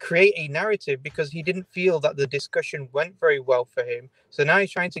create a narrative because he didn't feel that the discussion went very well for him. So now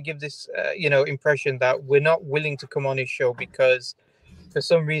he's trying to give this impression that we're not willing to come on his show because for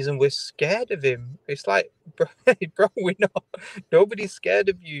some reason we're scared of him. It's like, bro, we're not. Nobody's scared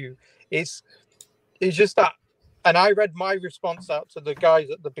of you. It's just that. And I read my response out to the guys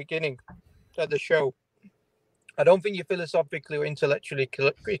at the beginning of the show. I don't think you're philosophically or intellectually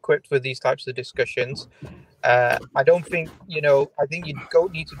equipped for these types of discussions. I don't think, I think you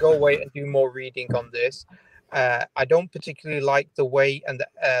need to go away and do more reading on this. I don't particularly like the way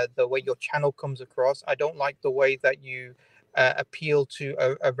the way your channel comes across. I don't like the way that you appeal to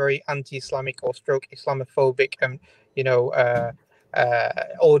a very anti-Islamic or stroke Islamophobic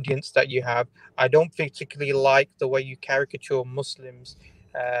audience that you have. I don't particularly like the way you caricature Muslims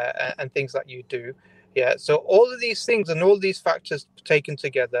and things that you do. Yeah, so all of these things and all these factors taken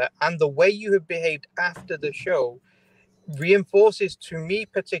together and the way you have behaved after the show reinforces to me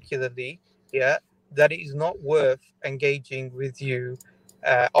particularly, that it is not worth engaging with you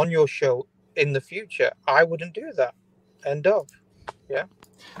on your show in the future. I wouldn't do that. End of. Yeah.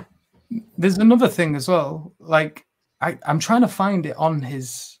 There's another thing as well. Like I'm trying to find it on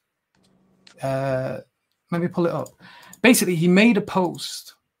his. Let me pull it up. Basically, he made a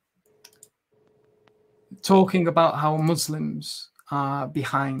post talking about how Muslims are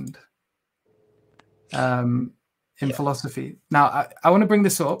behind in philosophy. Now, I want to bring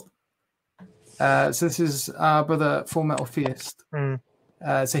this up. So this is our brother Full Metal Theist.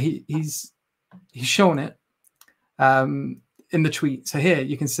 So he's shown it in the tweet. So here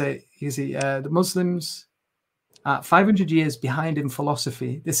you can say You can see the Muslims are 500 years behind in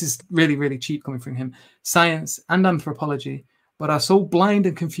philosophy. This is really, really cheap coming from him. Science and anthropology, but are so blind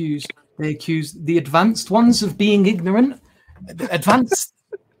and confused, they accuse the advanced ones of being ignorant. Advanced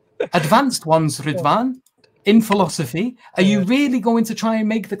ones, Ridwan, in philosophy. Are you really going to try and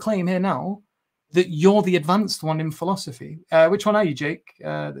make the claim here now that you're the advanced one in philosophy? Which one are you, Jake?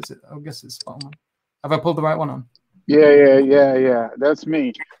 I guess it's bottom one. Have I pulled the right one on? Yeah. That's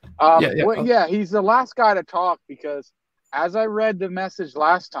me. He's the last guy to talk because as I read the message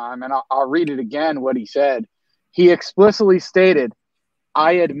last time, and I'll read it again, what he said, he explicitly stated,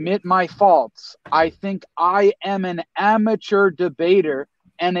 I admit my faults. I think I am an amateur debater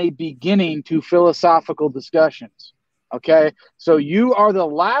and a beginning to philosophical discussions. Okay? So you are the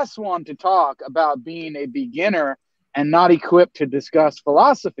last one to talk about being a beginner and not equipped to discuss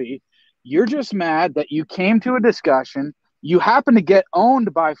philosophy. You're just mad that you came to a discussion. You happen to get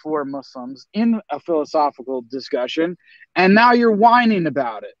owned by 4 Muslims in a philosophical discussion, and now you're whining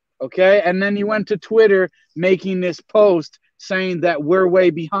about it. Okay? And then you went to Twitter making this post saying that we're way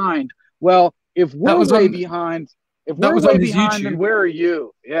behind. Well, if we're way behind, then where are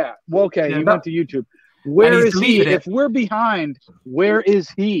you? Yeah. Well, okay, you went to YouTube. Where is he? If we're behind, where is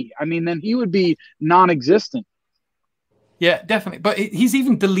he? I mean, then he would be non-existent. Yeah, definitely. But he's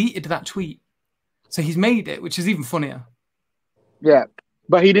even deleted that tweet. So he's made it, which is even funnier. Yeah.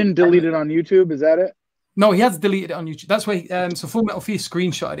 But he didn't delete it on YouTube, is that it? No, he has deleted it on YouTube. That's why so Full Metal Feast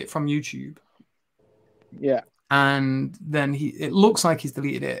screenshotted it from YouTube. Yeah. And then it looks like he's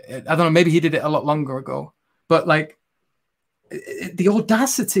deleted it. I don't know, maybe he did it a lot longer ago. But like the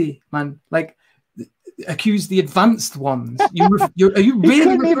audacity, man, like accuse the advanced ones. Are you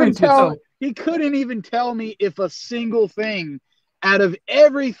really referring to yourself? He couldn't even tell me if a single thing out of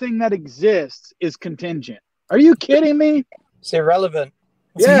everything that exists is contingent. Are you kidding me? It's irrelevant.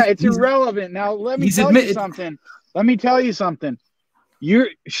 Yeah, it's irrelevant. Now, let me tell you something.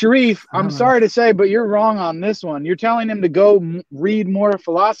 Sharif, I'm sorry to say, but you're wrong on this one. You're telling him to go read more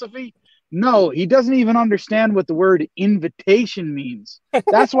philosophy? No, he doesn't even understand what the word invitation means.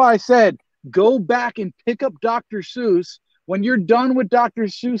 That's why I said, go back and pick up Dr. Seuss. When you're done with Dr.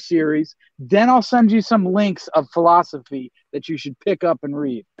 Seuss series, then I'll send you some links of philosophy that you should pick up and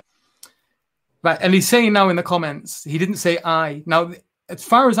read. Right, and he's saying now in the comments, he didn't say I. Now, as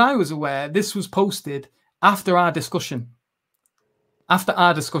far as I was aware, this was posted after our discussion.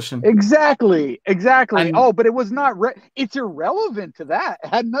 Exactly. But it was not. It's irrelevant to that.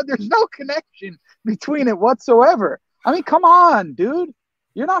 There's no connection between it whatsoever. I mean, come on, dude.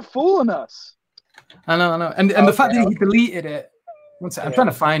 You're not fooling us. I know. And the fact that he deleted it. One second, I'm trying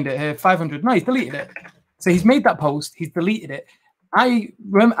to find it here. 500. No, he's deleted it. So he's made that post. He's deleted it. I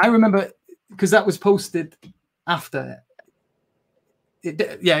remember because that was posted after.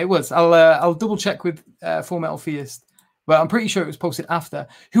 It was. I'll double check with Full Metal Theist. But I'm pretty sure it was posted after.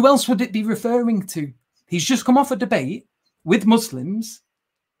 Who else would it be referring to? He's just come off a debate with Muslims,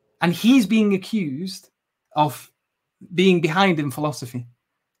 and he's being accused of being behind in philosophy.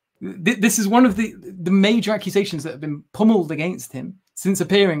 This is one of the major accusations that have been pummeled against him since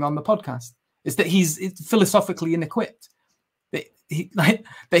appearing on the podcast. Is that he's philosophically inequipped. That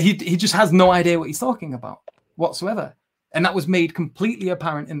he just has no idea what he's talking about whatsoever. And that was made completely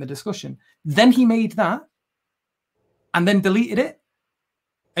apparent in the discussion. Then he made that. And then deleted it,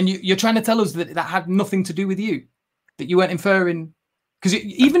 and you're trying to tell us that had nothing to do with you, that you weren't inferring, because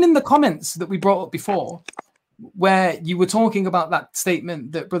even in the comments that we brought up before, where you were talking about that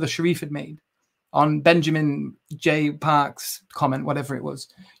statement that Brother Sharif had made on Benjamin J. Park's comment, whatever it was,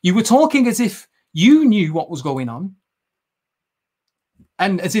 you were talking as if you knew what was going on,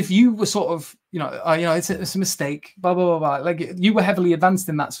 and as if you were sort of, it's a mistake, blah blah blah blah. Like you were heavily advanced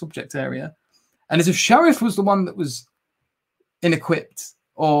in that subject area, and as if Sharif was the one that was inequipped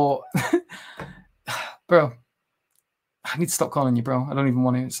or bro, I need to stop calling you bro. I don't even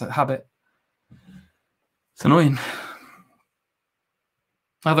want to. It's a habit. It's annoying.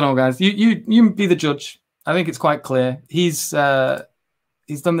 I don't know, guys. You be the judge. I think it's quite clear. He's done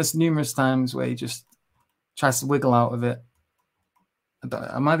this numerous times where he just tries to wiggle out of it.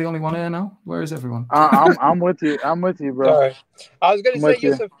 Am I the only one here now? Where is everyone? I'm with you. I'm with you, bro. Sorry. I was going to say,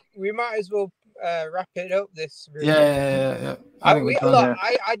 Yusuf, we might as well wrap it up. This really. Yeah. I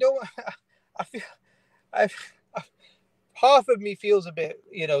feel half of me feels a bit,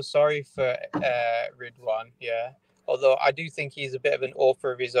 sorry for Ridwan. Yeah, although I do think he's a bit of an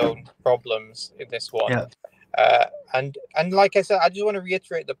author of his own problems in this one. Yeah. And like I said, I just want to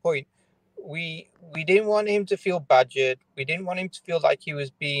reiterate the point. We didn't want him to feel badgered. We didn't want him to feel like he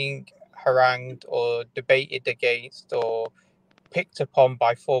was being harangued or debated against or picked upon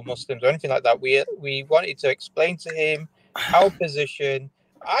by 4 Muslims or anything like that. We wanted to explain to him our position.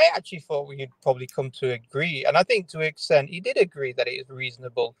 I actually thought we would probably come to agree, and I think to an extent he did agree that it is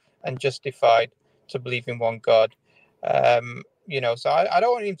reasonable and justified to believe in one God. So I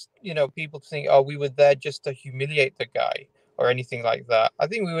don't want him, people to think, oh, we were there just to humiliate the guy or anything like that. I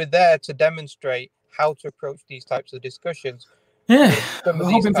think we were there to demonstrate how to approach these types of discussions. Yeah,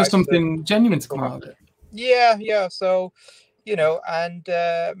 we're hoping for something genuine to come out of it. Yeah. So, and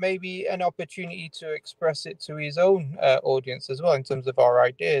maybe an opportunity to express it to his own audience as well in terms of our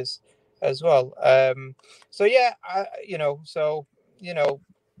ideas as well.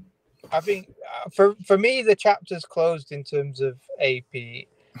 I think for me the chapter's closed in terms of AP.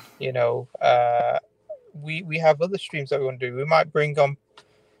 We have other streams that we want to do. We might bring on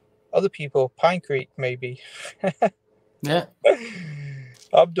other people, Pine Creek maybe. Yeah.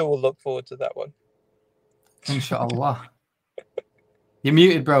 Abdul will look forward to that one. Inshallah. You're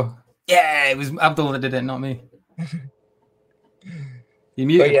muted, bro. Yeah, it was Abdul that did it, not me. You're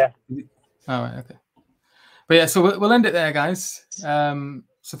muted. But yeah. All right, okay. But yeah, so we'll end it there, guys.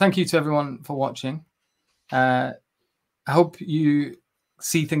 So thank you to everyone for watching. I hope you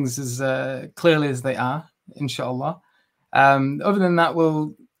see things as clearly as they are, inshallah. Other than that,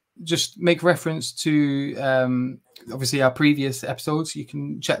 we'll just make reference to obviously our previous episodes. You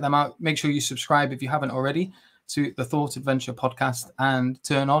can check them out. Make sure you subscribe if you haven't already to the Thought Adventure podcast and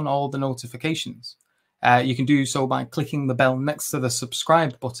turn on all the notifications. You can do so by clicking the bell next to the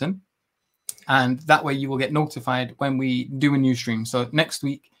subscribe button, and that way you will get notified when we do a new stream. So next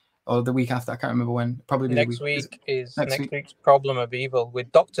week or the week after, I can't remember when. Probably next week is next week's Problem of Evil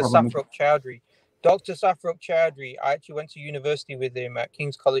with Dr. Safruk Chowdhury. Dr. Safruk Chowdhury, I actually went to university with him at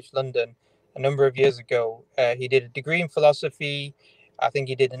King's College London a number of years ago. He did a degree in philosophy. I think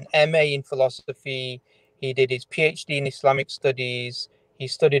he did an MA in philosophy. He did his PhD in Islamic studies. He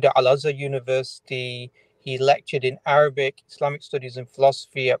studied at Al-Azhar University. He lectured in Arabic, Islamic studies and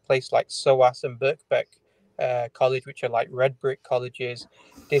philosophy at places like SOAS and Birkbeck College, which are like red brick colleges.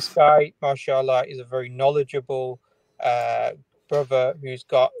 This guy, mashallah, is a very knowledgeable brother who's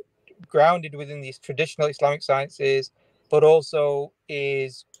got grounded within these traditional Islamic sciences, but also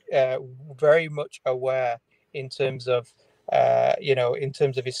is very much aware in terms of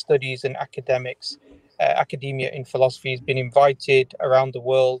his studies and academia in philosophy. He's been invited around the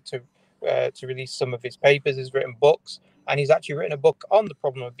world to release some of his papers. He's written books, and he's actually written a book on the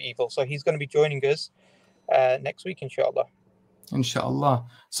problem of evil. So he's going to be joining us next week, inshallah. Inshallah.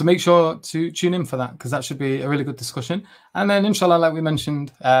 So make sure to tune in for that, because that should be a really good discussion. And then inshallah, like we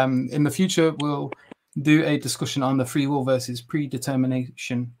mentioned, in the future, we'll do a discussion on the free will versus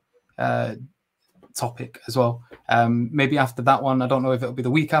predetermination topic as well. Maybe after that one, I don't know if it'll be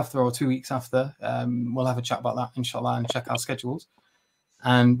the week after or 2 weeks after. We'll have a chat about that, inshallah, and check our schedules.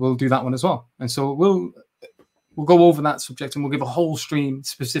 And we'll do that one as well. And so we'll go over that subject, and we'll give a whole stream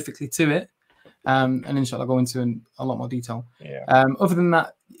specifically to it. And inshallah go into a lot more detail. Yeah. Other than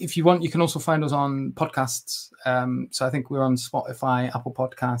that, if you want, you can also find us on podcasts. So I think we're on Spotify, Apple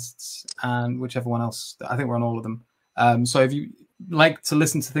Podcasts, and whichever one else. I think we're on all of them. So if you like to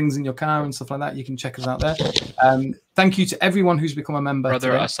listen to things in your car and stuff like that, you can check us out there. Thank you to everyone who's become a member.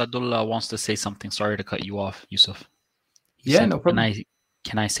 Brother today. Asadullah wants to say something. Sorry to cut you off, Yusuf. He yeah, said, no problem.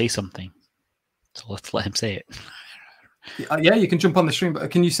 Can I say something? So let's let him say it. Yeah, you can jump on the stream,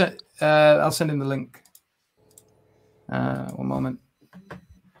 but can you set? I'll send him the link. 1 moment.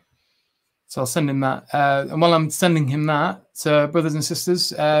 So I'll send him that. And while I'm sending him that, so brothers and sisters,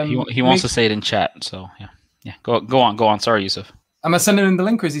 he wants to say it in chat. So yeah. Go on. Sorry, Yusuf. Am I sending him the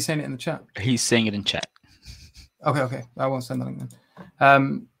link, or is he saying it in the chat? He's saying it in chat. Okay. I won't send the link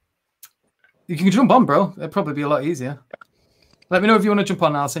then. You can jump on, bro. It'd probably be a lot easier. Let me know if you want to jump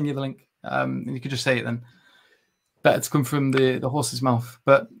on. I'll send you the link. And you could just say it then. Better to come from the horse's mouth.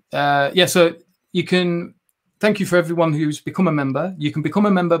 But so you can. Thank you for everyone who's become a member. You can become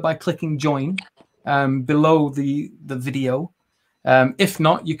a member by clicking join below the video. If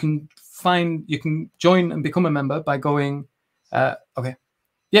not, you can join and become a member by going. Okay,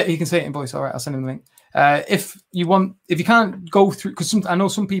 yeah, you can say it in voice. All right, I'll send him the link. If you can't go through, because I know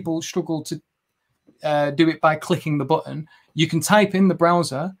some people struggle to do it by clicking the button. You can type in the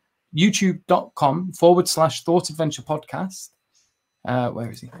browser youtube.com/Thought Adventure Podcast.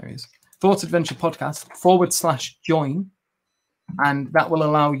 Where is he? There he is. Thought Adventure Podcast /join. And that will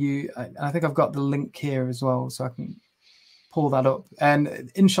allow you, I think I've got the link here as well, so I can pull that up.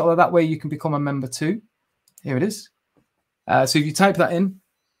 And inshallah, that way you can become a member too. Here it is. So if you type that in,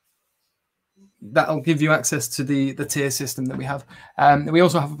 that'll give you access to the tier system that we have. We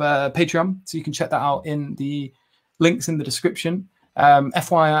also have Patreon, so you can check that out in the links in the description.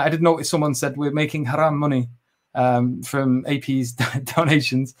 FYI, I did notice someone said we're making haram money from AP's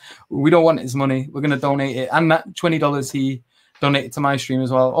donations. We don't want his money. We're going to donate it. And that $20 he donated to my stream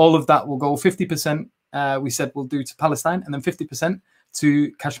as well. All of that will go 50%. We said we'll do to Palestine, and then 50%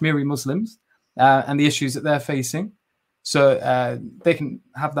 to Kashmiri Muslims and the issues that they're facing. So they can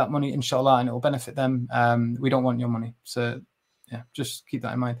have that money, inshallah, and it will benefit them. We don't want your money. So, yeah, just keep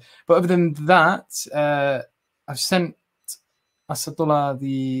that in mind. But other than that, I've sent Asadullah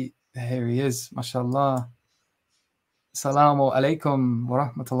here he is, mashallah. Assalamu alaikum wa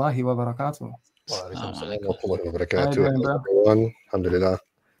rahmatullahi wa barakatuh. Wa alaikum salam wa rahmatullahi wa barakatuh. Everyone, alhamdulillah.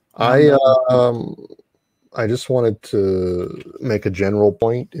 I just wanted to make a general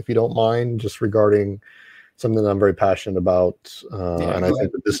point, if you don't mind, just regarding something that I'm very passionate about. And I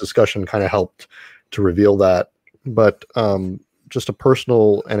think that this discussion kind of helped to reveal that. But just a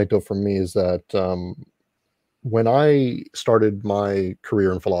personal anecdote from me is that when I started my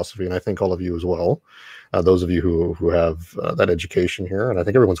career in philosophy, and I think all of you as well, those of you who have that education here, and I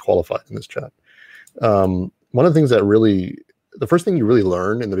think everyone's qualified in this chat. One of the things that the first thing you really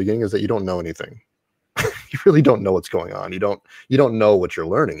learn in the beginning is that you don't know anything. You really don't know what's going on. You don't know what you're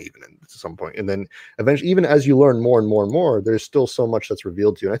learning even at some point. And then eventually, even as you learn more and more and more, there's still so much that's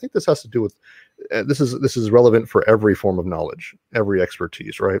revealed to you. And I think this has to do with this is relevant for every form of knowledge, every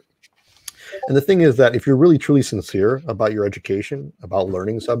expertise, right? And the thing is that if you're really truly sincere about your education, about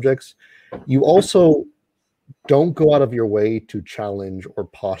learning subjects, you also don't go out of your way to challenge or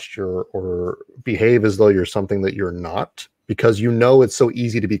posture or behave as though you're something that you're not, because you know it's so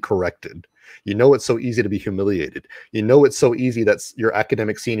easy to be corrected. You know it's so easy to be humiliated. You know it's so easy that your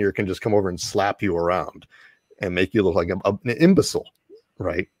academic senior can just come over and slap you around and make you look like an imbecile,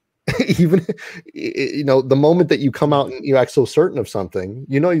 right? Even, the moment that you come out and you act so certain of something,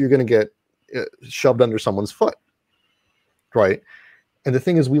 you're going to get shoved under someone's foot, right? And the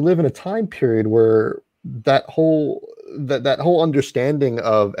thing is, we live in a time period where that whole understanding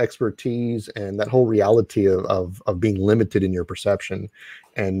of expertise and that whole reality of being limited in your perception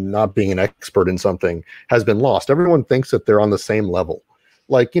and not being an expert in something has been lost. Everyone thinks that they're on the same level.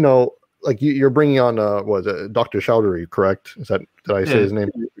 Like, you're bringing on Dr. Chowdhury, correct? Did I say his name?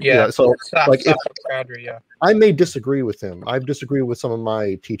 Yeah. So Chowdhury, yeah. I may disagree with him. I've disagreed with some of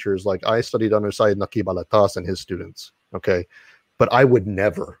my teachers. Like, I studied under Sayyid Naqib al-Attas and his students. Okay. But I would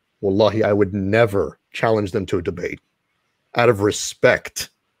never, wallahi, I would never challenge them to a debate out of respect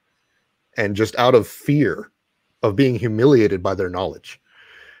and just out of fear of being humiliated by their knowledge.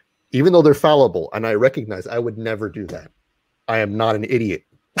 Even though they're fallible, and I recognize I would never do that. I am not an idiot.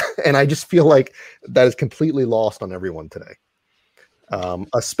 And I just feel like that is completely lost on everyone today,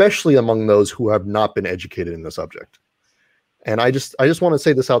 especially among those who have not been educated in the subject. And I just want to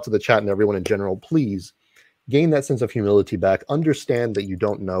say this out to the chat and everyone in general, please gain that sense of humility back. Understand that you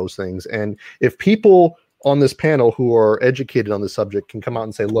don't know things. And if people on this panel who are educated on the subject can come out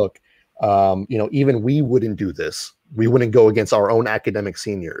and say, look, even we wouldn't do this. We wouldn't go against our own academic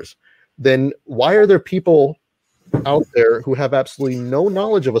seniors. Then why are there people out there who have absolutely no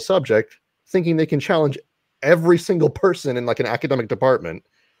knowledge of a subject thinking they can challenge every single person in like an academic department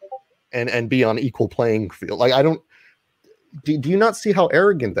and be on equal playing field? Like, do you not see how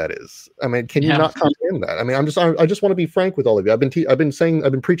arrogant that is? I mean, can you not comprehend that? I mean, I just want to be frank with all of you. I've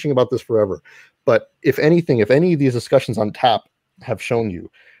been preaching about this forever. But if anything, if any of these discussions on tap have shown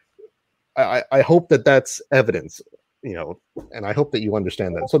you, I hope that that's evidence, and I hope that you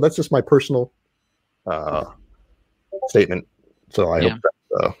understand that. So that's just my personal statement. So I hope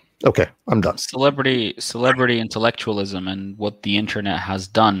that, okay, I'm done. Celebrity intellectualism and what the internet has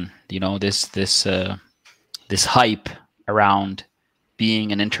done, this hype around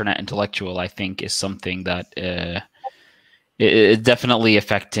being an internet intellectual, I think, is something that is definitely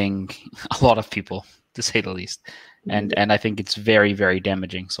affecting a lot of people, to say the least. And I think it's very, very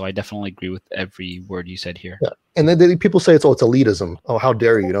damaging. So I definitely agree with every word you said here. Yeah. And then people say it's elitism. Oh, how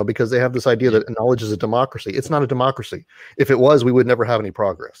dare you? Because they have this idea that knowledge is a democracy. It's not a democracy. If it was, we would never have any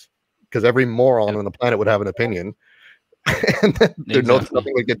progress, because every moron on the planet would have an opinion, and then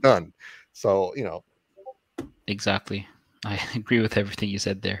nothing would get done. So Exactly. I agree with everything you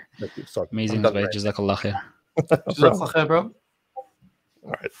said there. Amazing. Jazakallah khair. Jazakallah khair, bro. All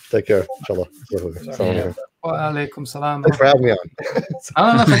right. Take care. Inshallah. Wa alaikum salam. Thanks for having me on.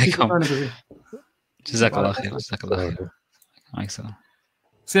 Jazakallah khair. Jazakallah khair.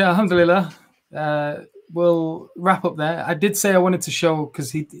 So yeah, alhamdulillah. We'll wrap up there. I did say I wanted to show,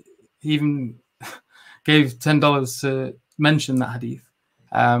 because he even gave $10 to mention that hadith.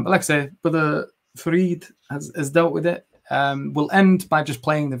 But like I say, Brother Fareed has dealt with it. We'll end by just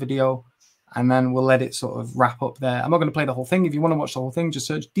playing the video, and then we'll let it sort of wrap up there. I'm not going to play the whole thing. If you want to watch the whole thing, just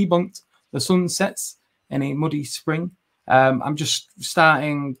search "Debunked: The Sun Sets in a Muddy Spring." I'm just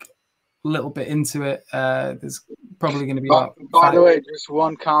starting a little bit into it. There's probably going to be about. By the way, just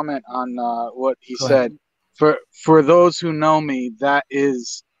one comment on what he said. For those who know me, that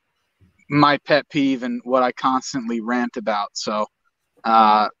is my pet peeve and what I constantly rant about. So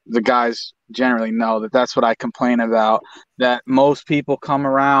the guys generally know that that's what I complain about, that most people come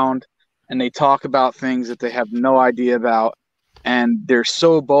around and they talk about things that they have no idea about, and they're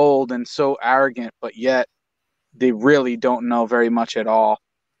so bold and so arrogant, but yet they really don't know very much at all.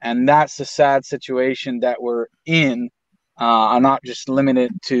 And that's the sad situation that we're in. I'm not just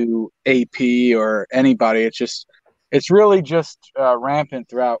limited to AP or anybody. It's really just rampant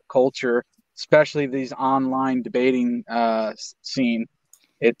throughout culture, especially these online debating scene.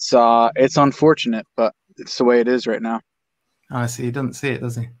 It's unfortunate, but it's the way it is right now. I see. He doesn't see it,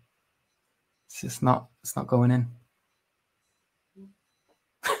 does he? It's just not. It's not going in.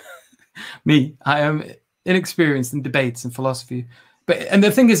 Me, I am inexperienced in debates and philosophy, and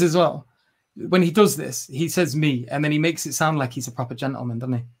the thing is as well, when he does this, he says "me," and then he makes it sound like he's a proper gentleman,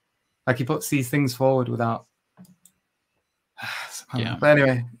 doesn't he? Like he puts these things forward without. Yeah. But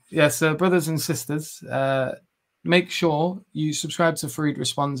anyway, so brothers and sisters, make sure you subscribe to Fareed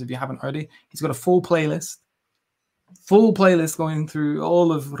Responds if you haven't already. He's got a full playlist going through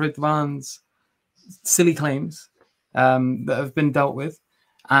all of Ridwan's silly claims that have been dealt with,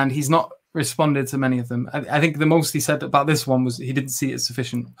 and he's not responded to many of them. I think the most he said about this one was he didn't see it as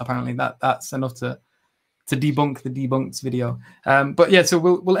sufficient. Apparently, that's enough to debunk the debunked video. But yeah, so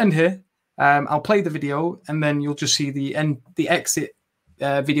we'll end here. I'll play the video, and then you'll just see the exit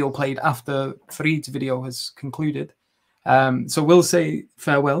video played after Fareed's video has concluded. So we'll say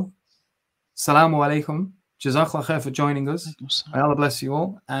farewell. Assalamu alaikum. Jazakallah khair for joining us. May Allah bless you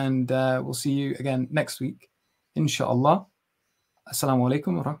all, and we'll see you again next week, inshallah. Assalamu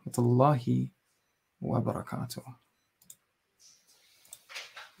alaikum wa rahmatullahi wa barakatuh.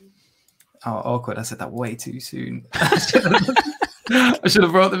 Oh, awkward. I said that way too soon. I should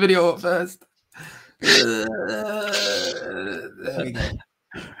have brought the video up first. There we go.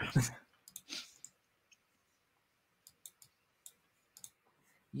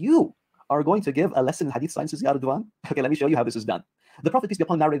 You are going to give a lesson in Hadith sciences, Ya Ridwan? Okay, let me show you how this is done. The Prophet, peace be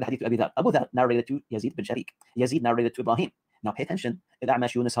upon him, narrated the Hadith to Abi Dhar. Abu Dhar narrated to Yazid bin Sharik. Yazid narrated to Ibrahim. Now pay attention.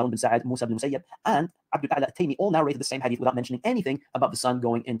 Al-A'mash, Yunus, Harun bin Sa'ad, Musa bin Musayyab, and Abdul A'la at-Taymi all narrated the same Hadith without mentioning anything about the sun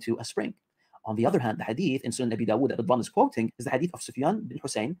going into a spring. On the other hand, the Hadith in Sunan Abi Dawud that Ridwan is quoting is the Hadith of Sufyan bin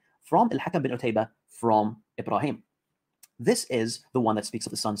Hussein from Al-Hakam bin Utaybah from Ibrahim. This is the one that speaks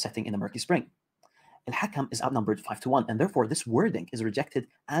of the sun setting in a murky spring. Al-Hakam is outnumbered 5-1, and therefore this wording is rejected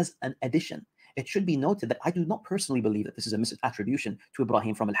as an addition. It should be noted that I do not personally believe that this is a misattribution to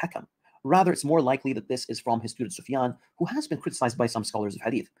Ibrahim from Al-Hakam. Rather, it's more likely that this is from his student Sufyan, who has been criticized by some scholars of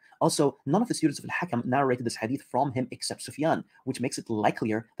Hadith. Also, none of the students of Al-Hakam narrated this Hadith from him except Sufyan, which makes it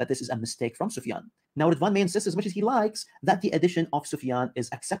likelier that this is a mistake from Sufyan. Now, Ridwan may insist as much as he likes that the addition of Sufyan is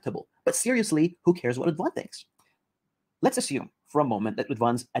acceptable. But seriously, who cares what Ridwan thinks? Let's assume for a moment that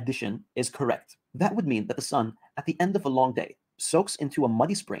Ridwan's addition is correct. That would mean that the sun, at the end of a long day, soaks into a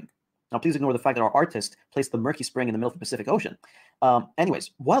muddy spring. Now, please ignore the fact that our artist placed the murky spring in the middle of the Pacific Ocean.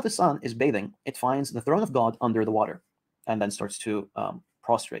 Anyways, while the sun is bathing, it finds the throne of God under the water and then starts to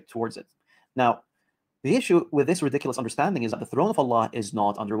prostrate towards it. Now, the issue with this ridiculous understanding is that the throne of Allah is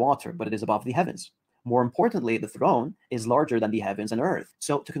not underwater, but it is above the heavens. More importantly, the throne is larger than the heavens and earth.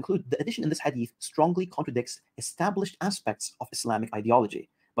 So to conclude, the addition in this hadith strongly contradicts established aspects of Islamic ideology.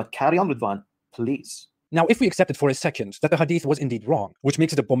 But carry on, Ridwan, please. Now, if we accepted for a second that the hadith was indeed wrong, which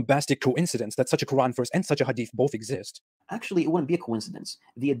makes it a bombastic coincidence that such a Quran verse and such a hadith both exist. Actually, it wouldn't be a coincidence.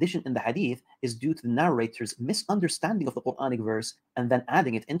 The addition in the hadith is due to the narrator's misunderstanding of the Quranic verse and then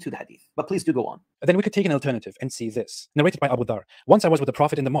adding it into the hadith. But please do go on. Then we could take an alternative and see this. Narrated by Abu Dhar. Once I was with the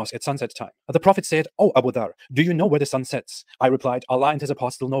Prophet in the mosque at sunset time. The Prophet said, "Oh, Abu Dhar, do you know where the sun sets?" I replied, "Allah and his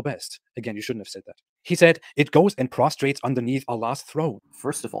apostle know best." Again, you shouldn't have said that. He said, "It goes and prostrates underneath Allah's throne."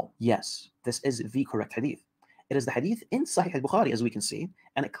 First of all, yes, this is the correct hadith. It is the hadith in Sahih al-Bukhari, as we can see,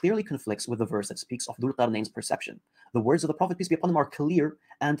 and it clearly conflicts with the verse that speaks of Dhul Qarnayn's perception. The words of the Prophet, peace be upon him, are clear,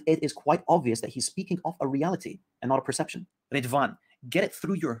 and it is quite obvious that he's speaking of a reality and not a perception. Ridwan, get it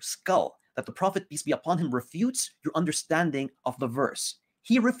through your skull that the Prophet, peace be upon him, refutes your understanding of the verse.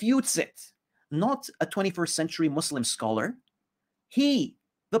 He refutes it, not a 21st century Muslim scholar. He,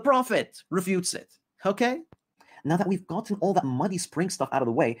 the Prophet, refutes it, okay? Now that we've gotten all that muddy spring stuff out of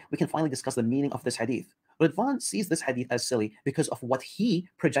the way, we can finally discuss the meaning of this hadith. Ridvan sees this hadith as silly because of what he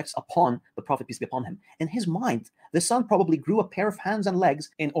projects upon the Prophet, peace be upon him. In his mind, the son probably grew a pair of hands and legs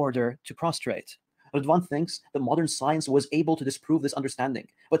in order to prostrate. Ridvan thinks that modern science was able to disprove this understanding.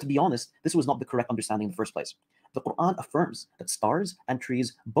 But to be honest, this was not the correct understanding in the first place. The Quran affirms that stars and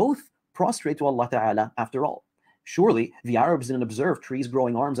trees both prostrate to Allah Ta'ala after all. Surely, the Arabs didn't observe trees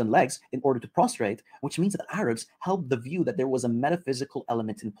growing arms and legs in order to prostrate, which means that Arabs held the view that there was a metaphysical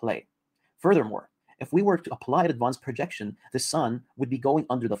element in play. Furthermore, if we were to apply Ridvan's projection, the sun would be going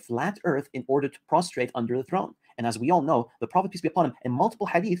under the flat earth in order to prostrate under the throne. And as we all know, the Prophet, peace be upon him, in multiple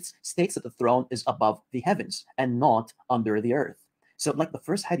hadiths states that the throne is above the heavens and not under the earth. So like the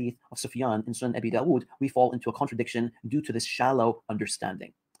first hadith of Sufyan in Sunan Abi Dawud, we fall into a contradiction due to this shallow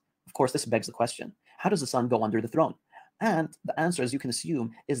understanding. Of course, this begs the question, how does the sun go under the throne? And the answer, as you can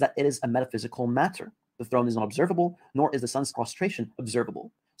assume, is that it is a metaphysical matter. The throne is not observable, nor is the sun's prostration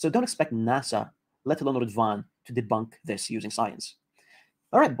observable. So don't expect NASA, let alone Ridvan, to debunk this using science.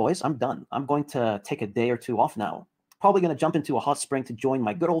 All right, boys, I'm done. I'm going to take a day or two off now. Probably going to jump into a hot spring to join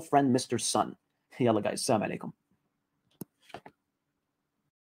my good old friend, Mr. Sun. Yalla, guys. Assalamu alaikum.